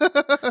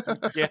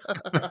 yeah,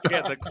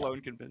 the clone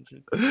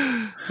convention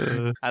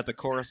at the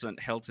Coruscant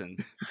Hilton.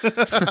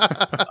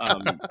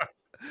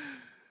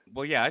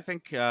 Well, yeah, I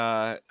think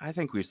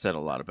we've said a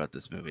lot about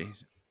this movie.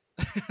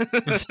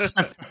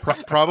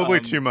 Probably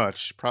too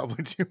much.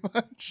 Probably too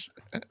much.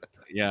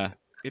 Yeah.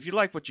 If you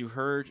like what you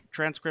heard,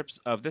 transcripts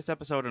of this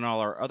episode and all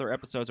our other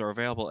episodes are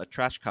available at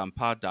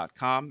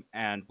trashcompod.com,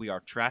 and we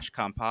are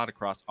TrashCompod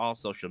across all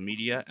social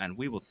media, and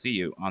we will see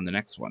you on the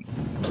next one.